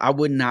sit for I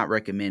would not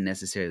recommend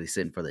necessarily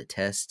sitting for the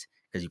test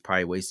because you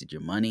probably wasted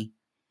your money.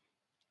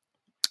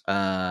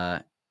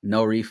 No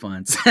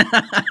refunds.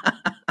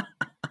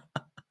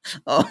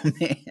 Oh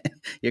man,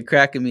 you're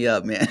cracking me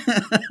up, man.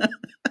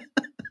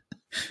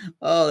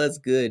 Oh, that's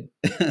good.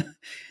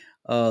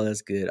 Oh,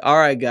 that's good. All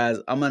right, guys,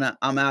 I'm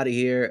out of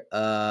here.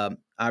 I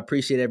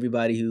appreciate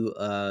everybody who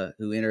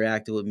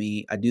interacted with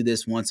me. I do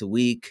this once a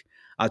week.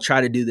 I'll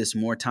try to do this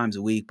more times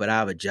a week, but I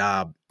have a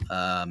job,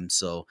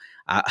 so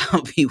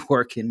I'll be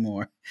working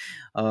more.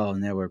 Oh,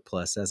 Network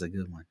Plus, that's a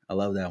good one. I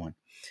love that one.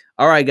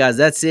 All right, guys,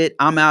 that's it.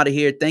 I'm out of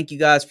here. Thank you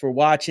guys for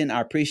watching.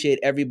 I appreciate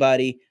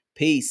everybody.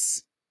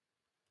 Peace.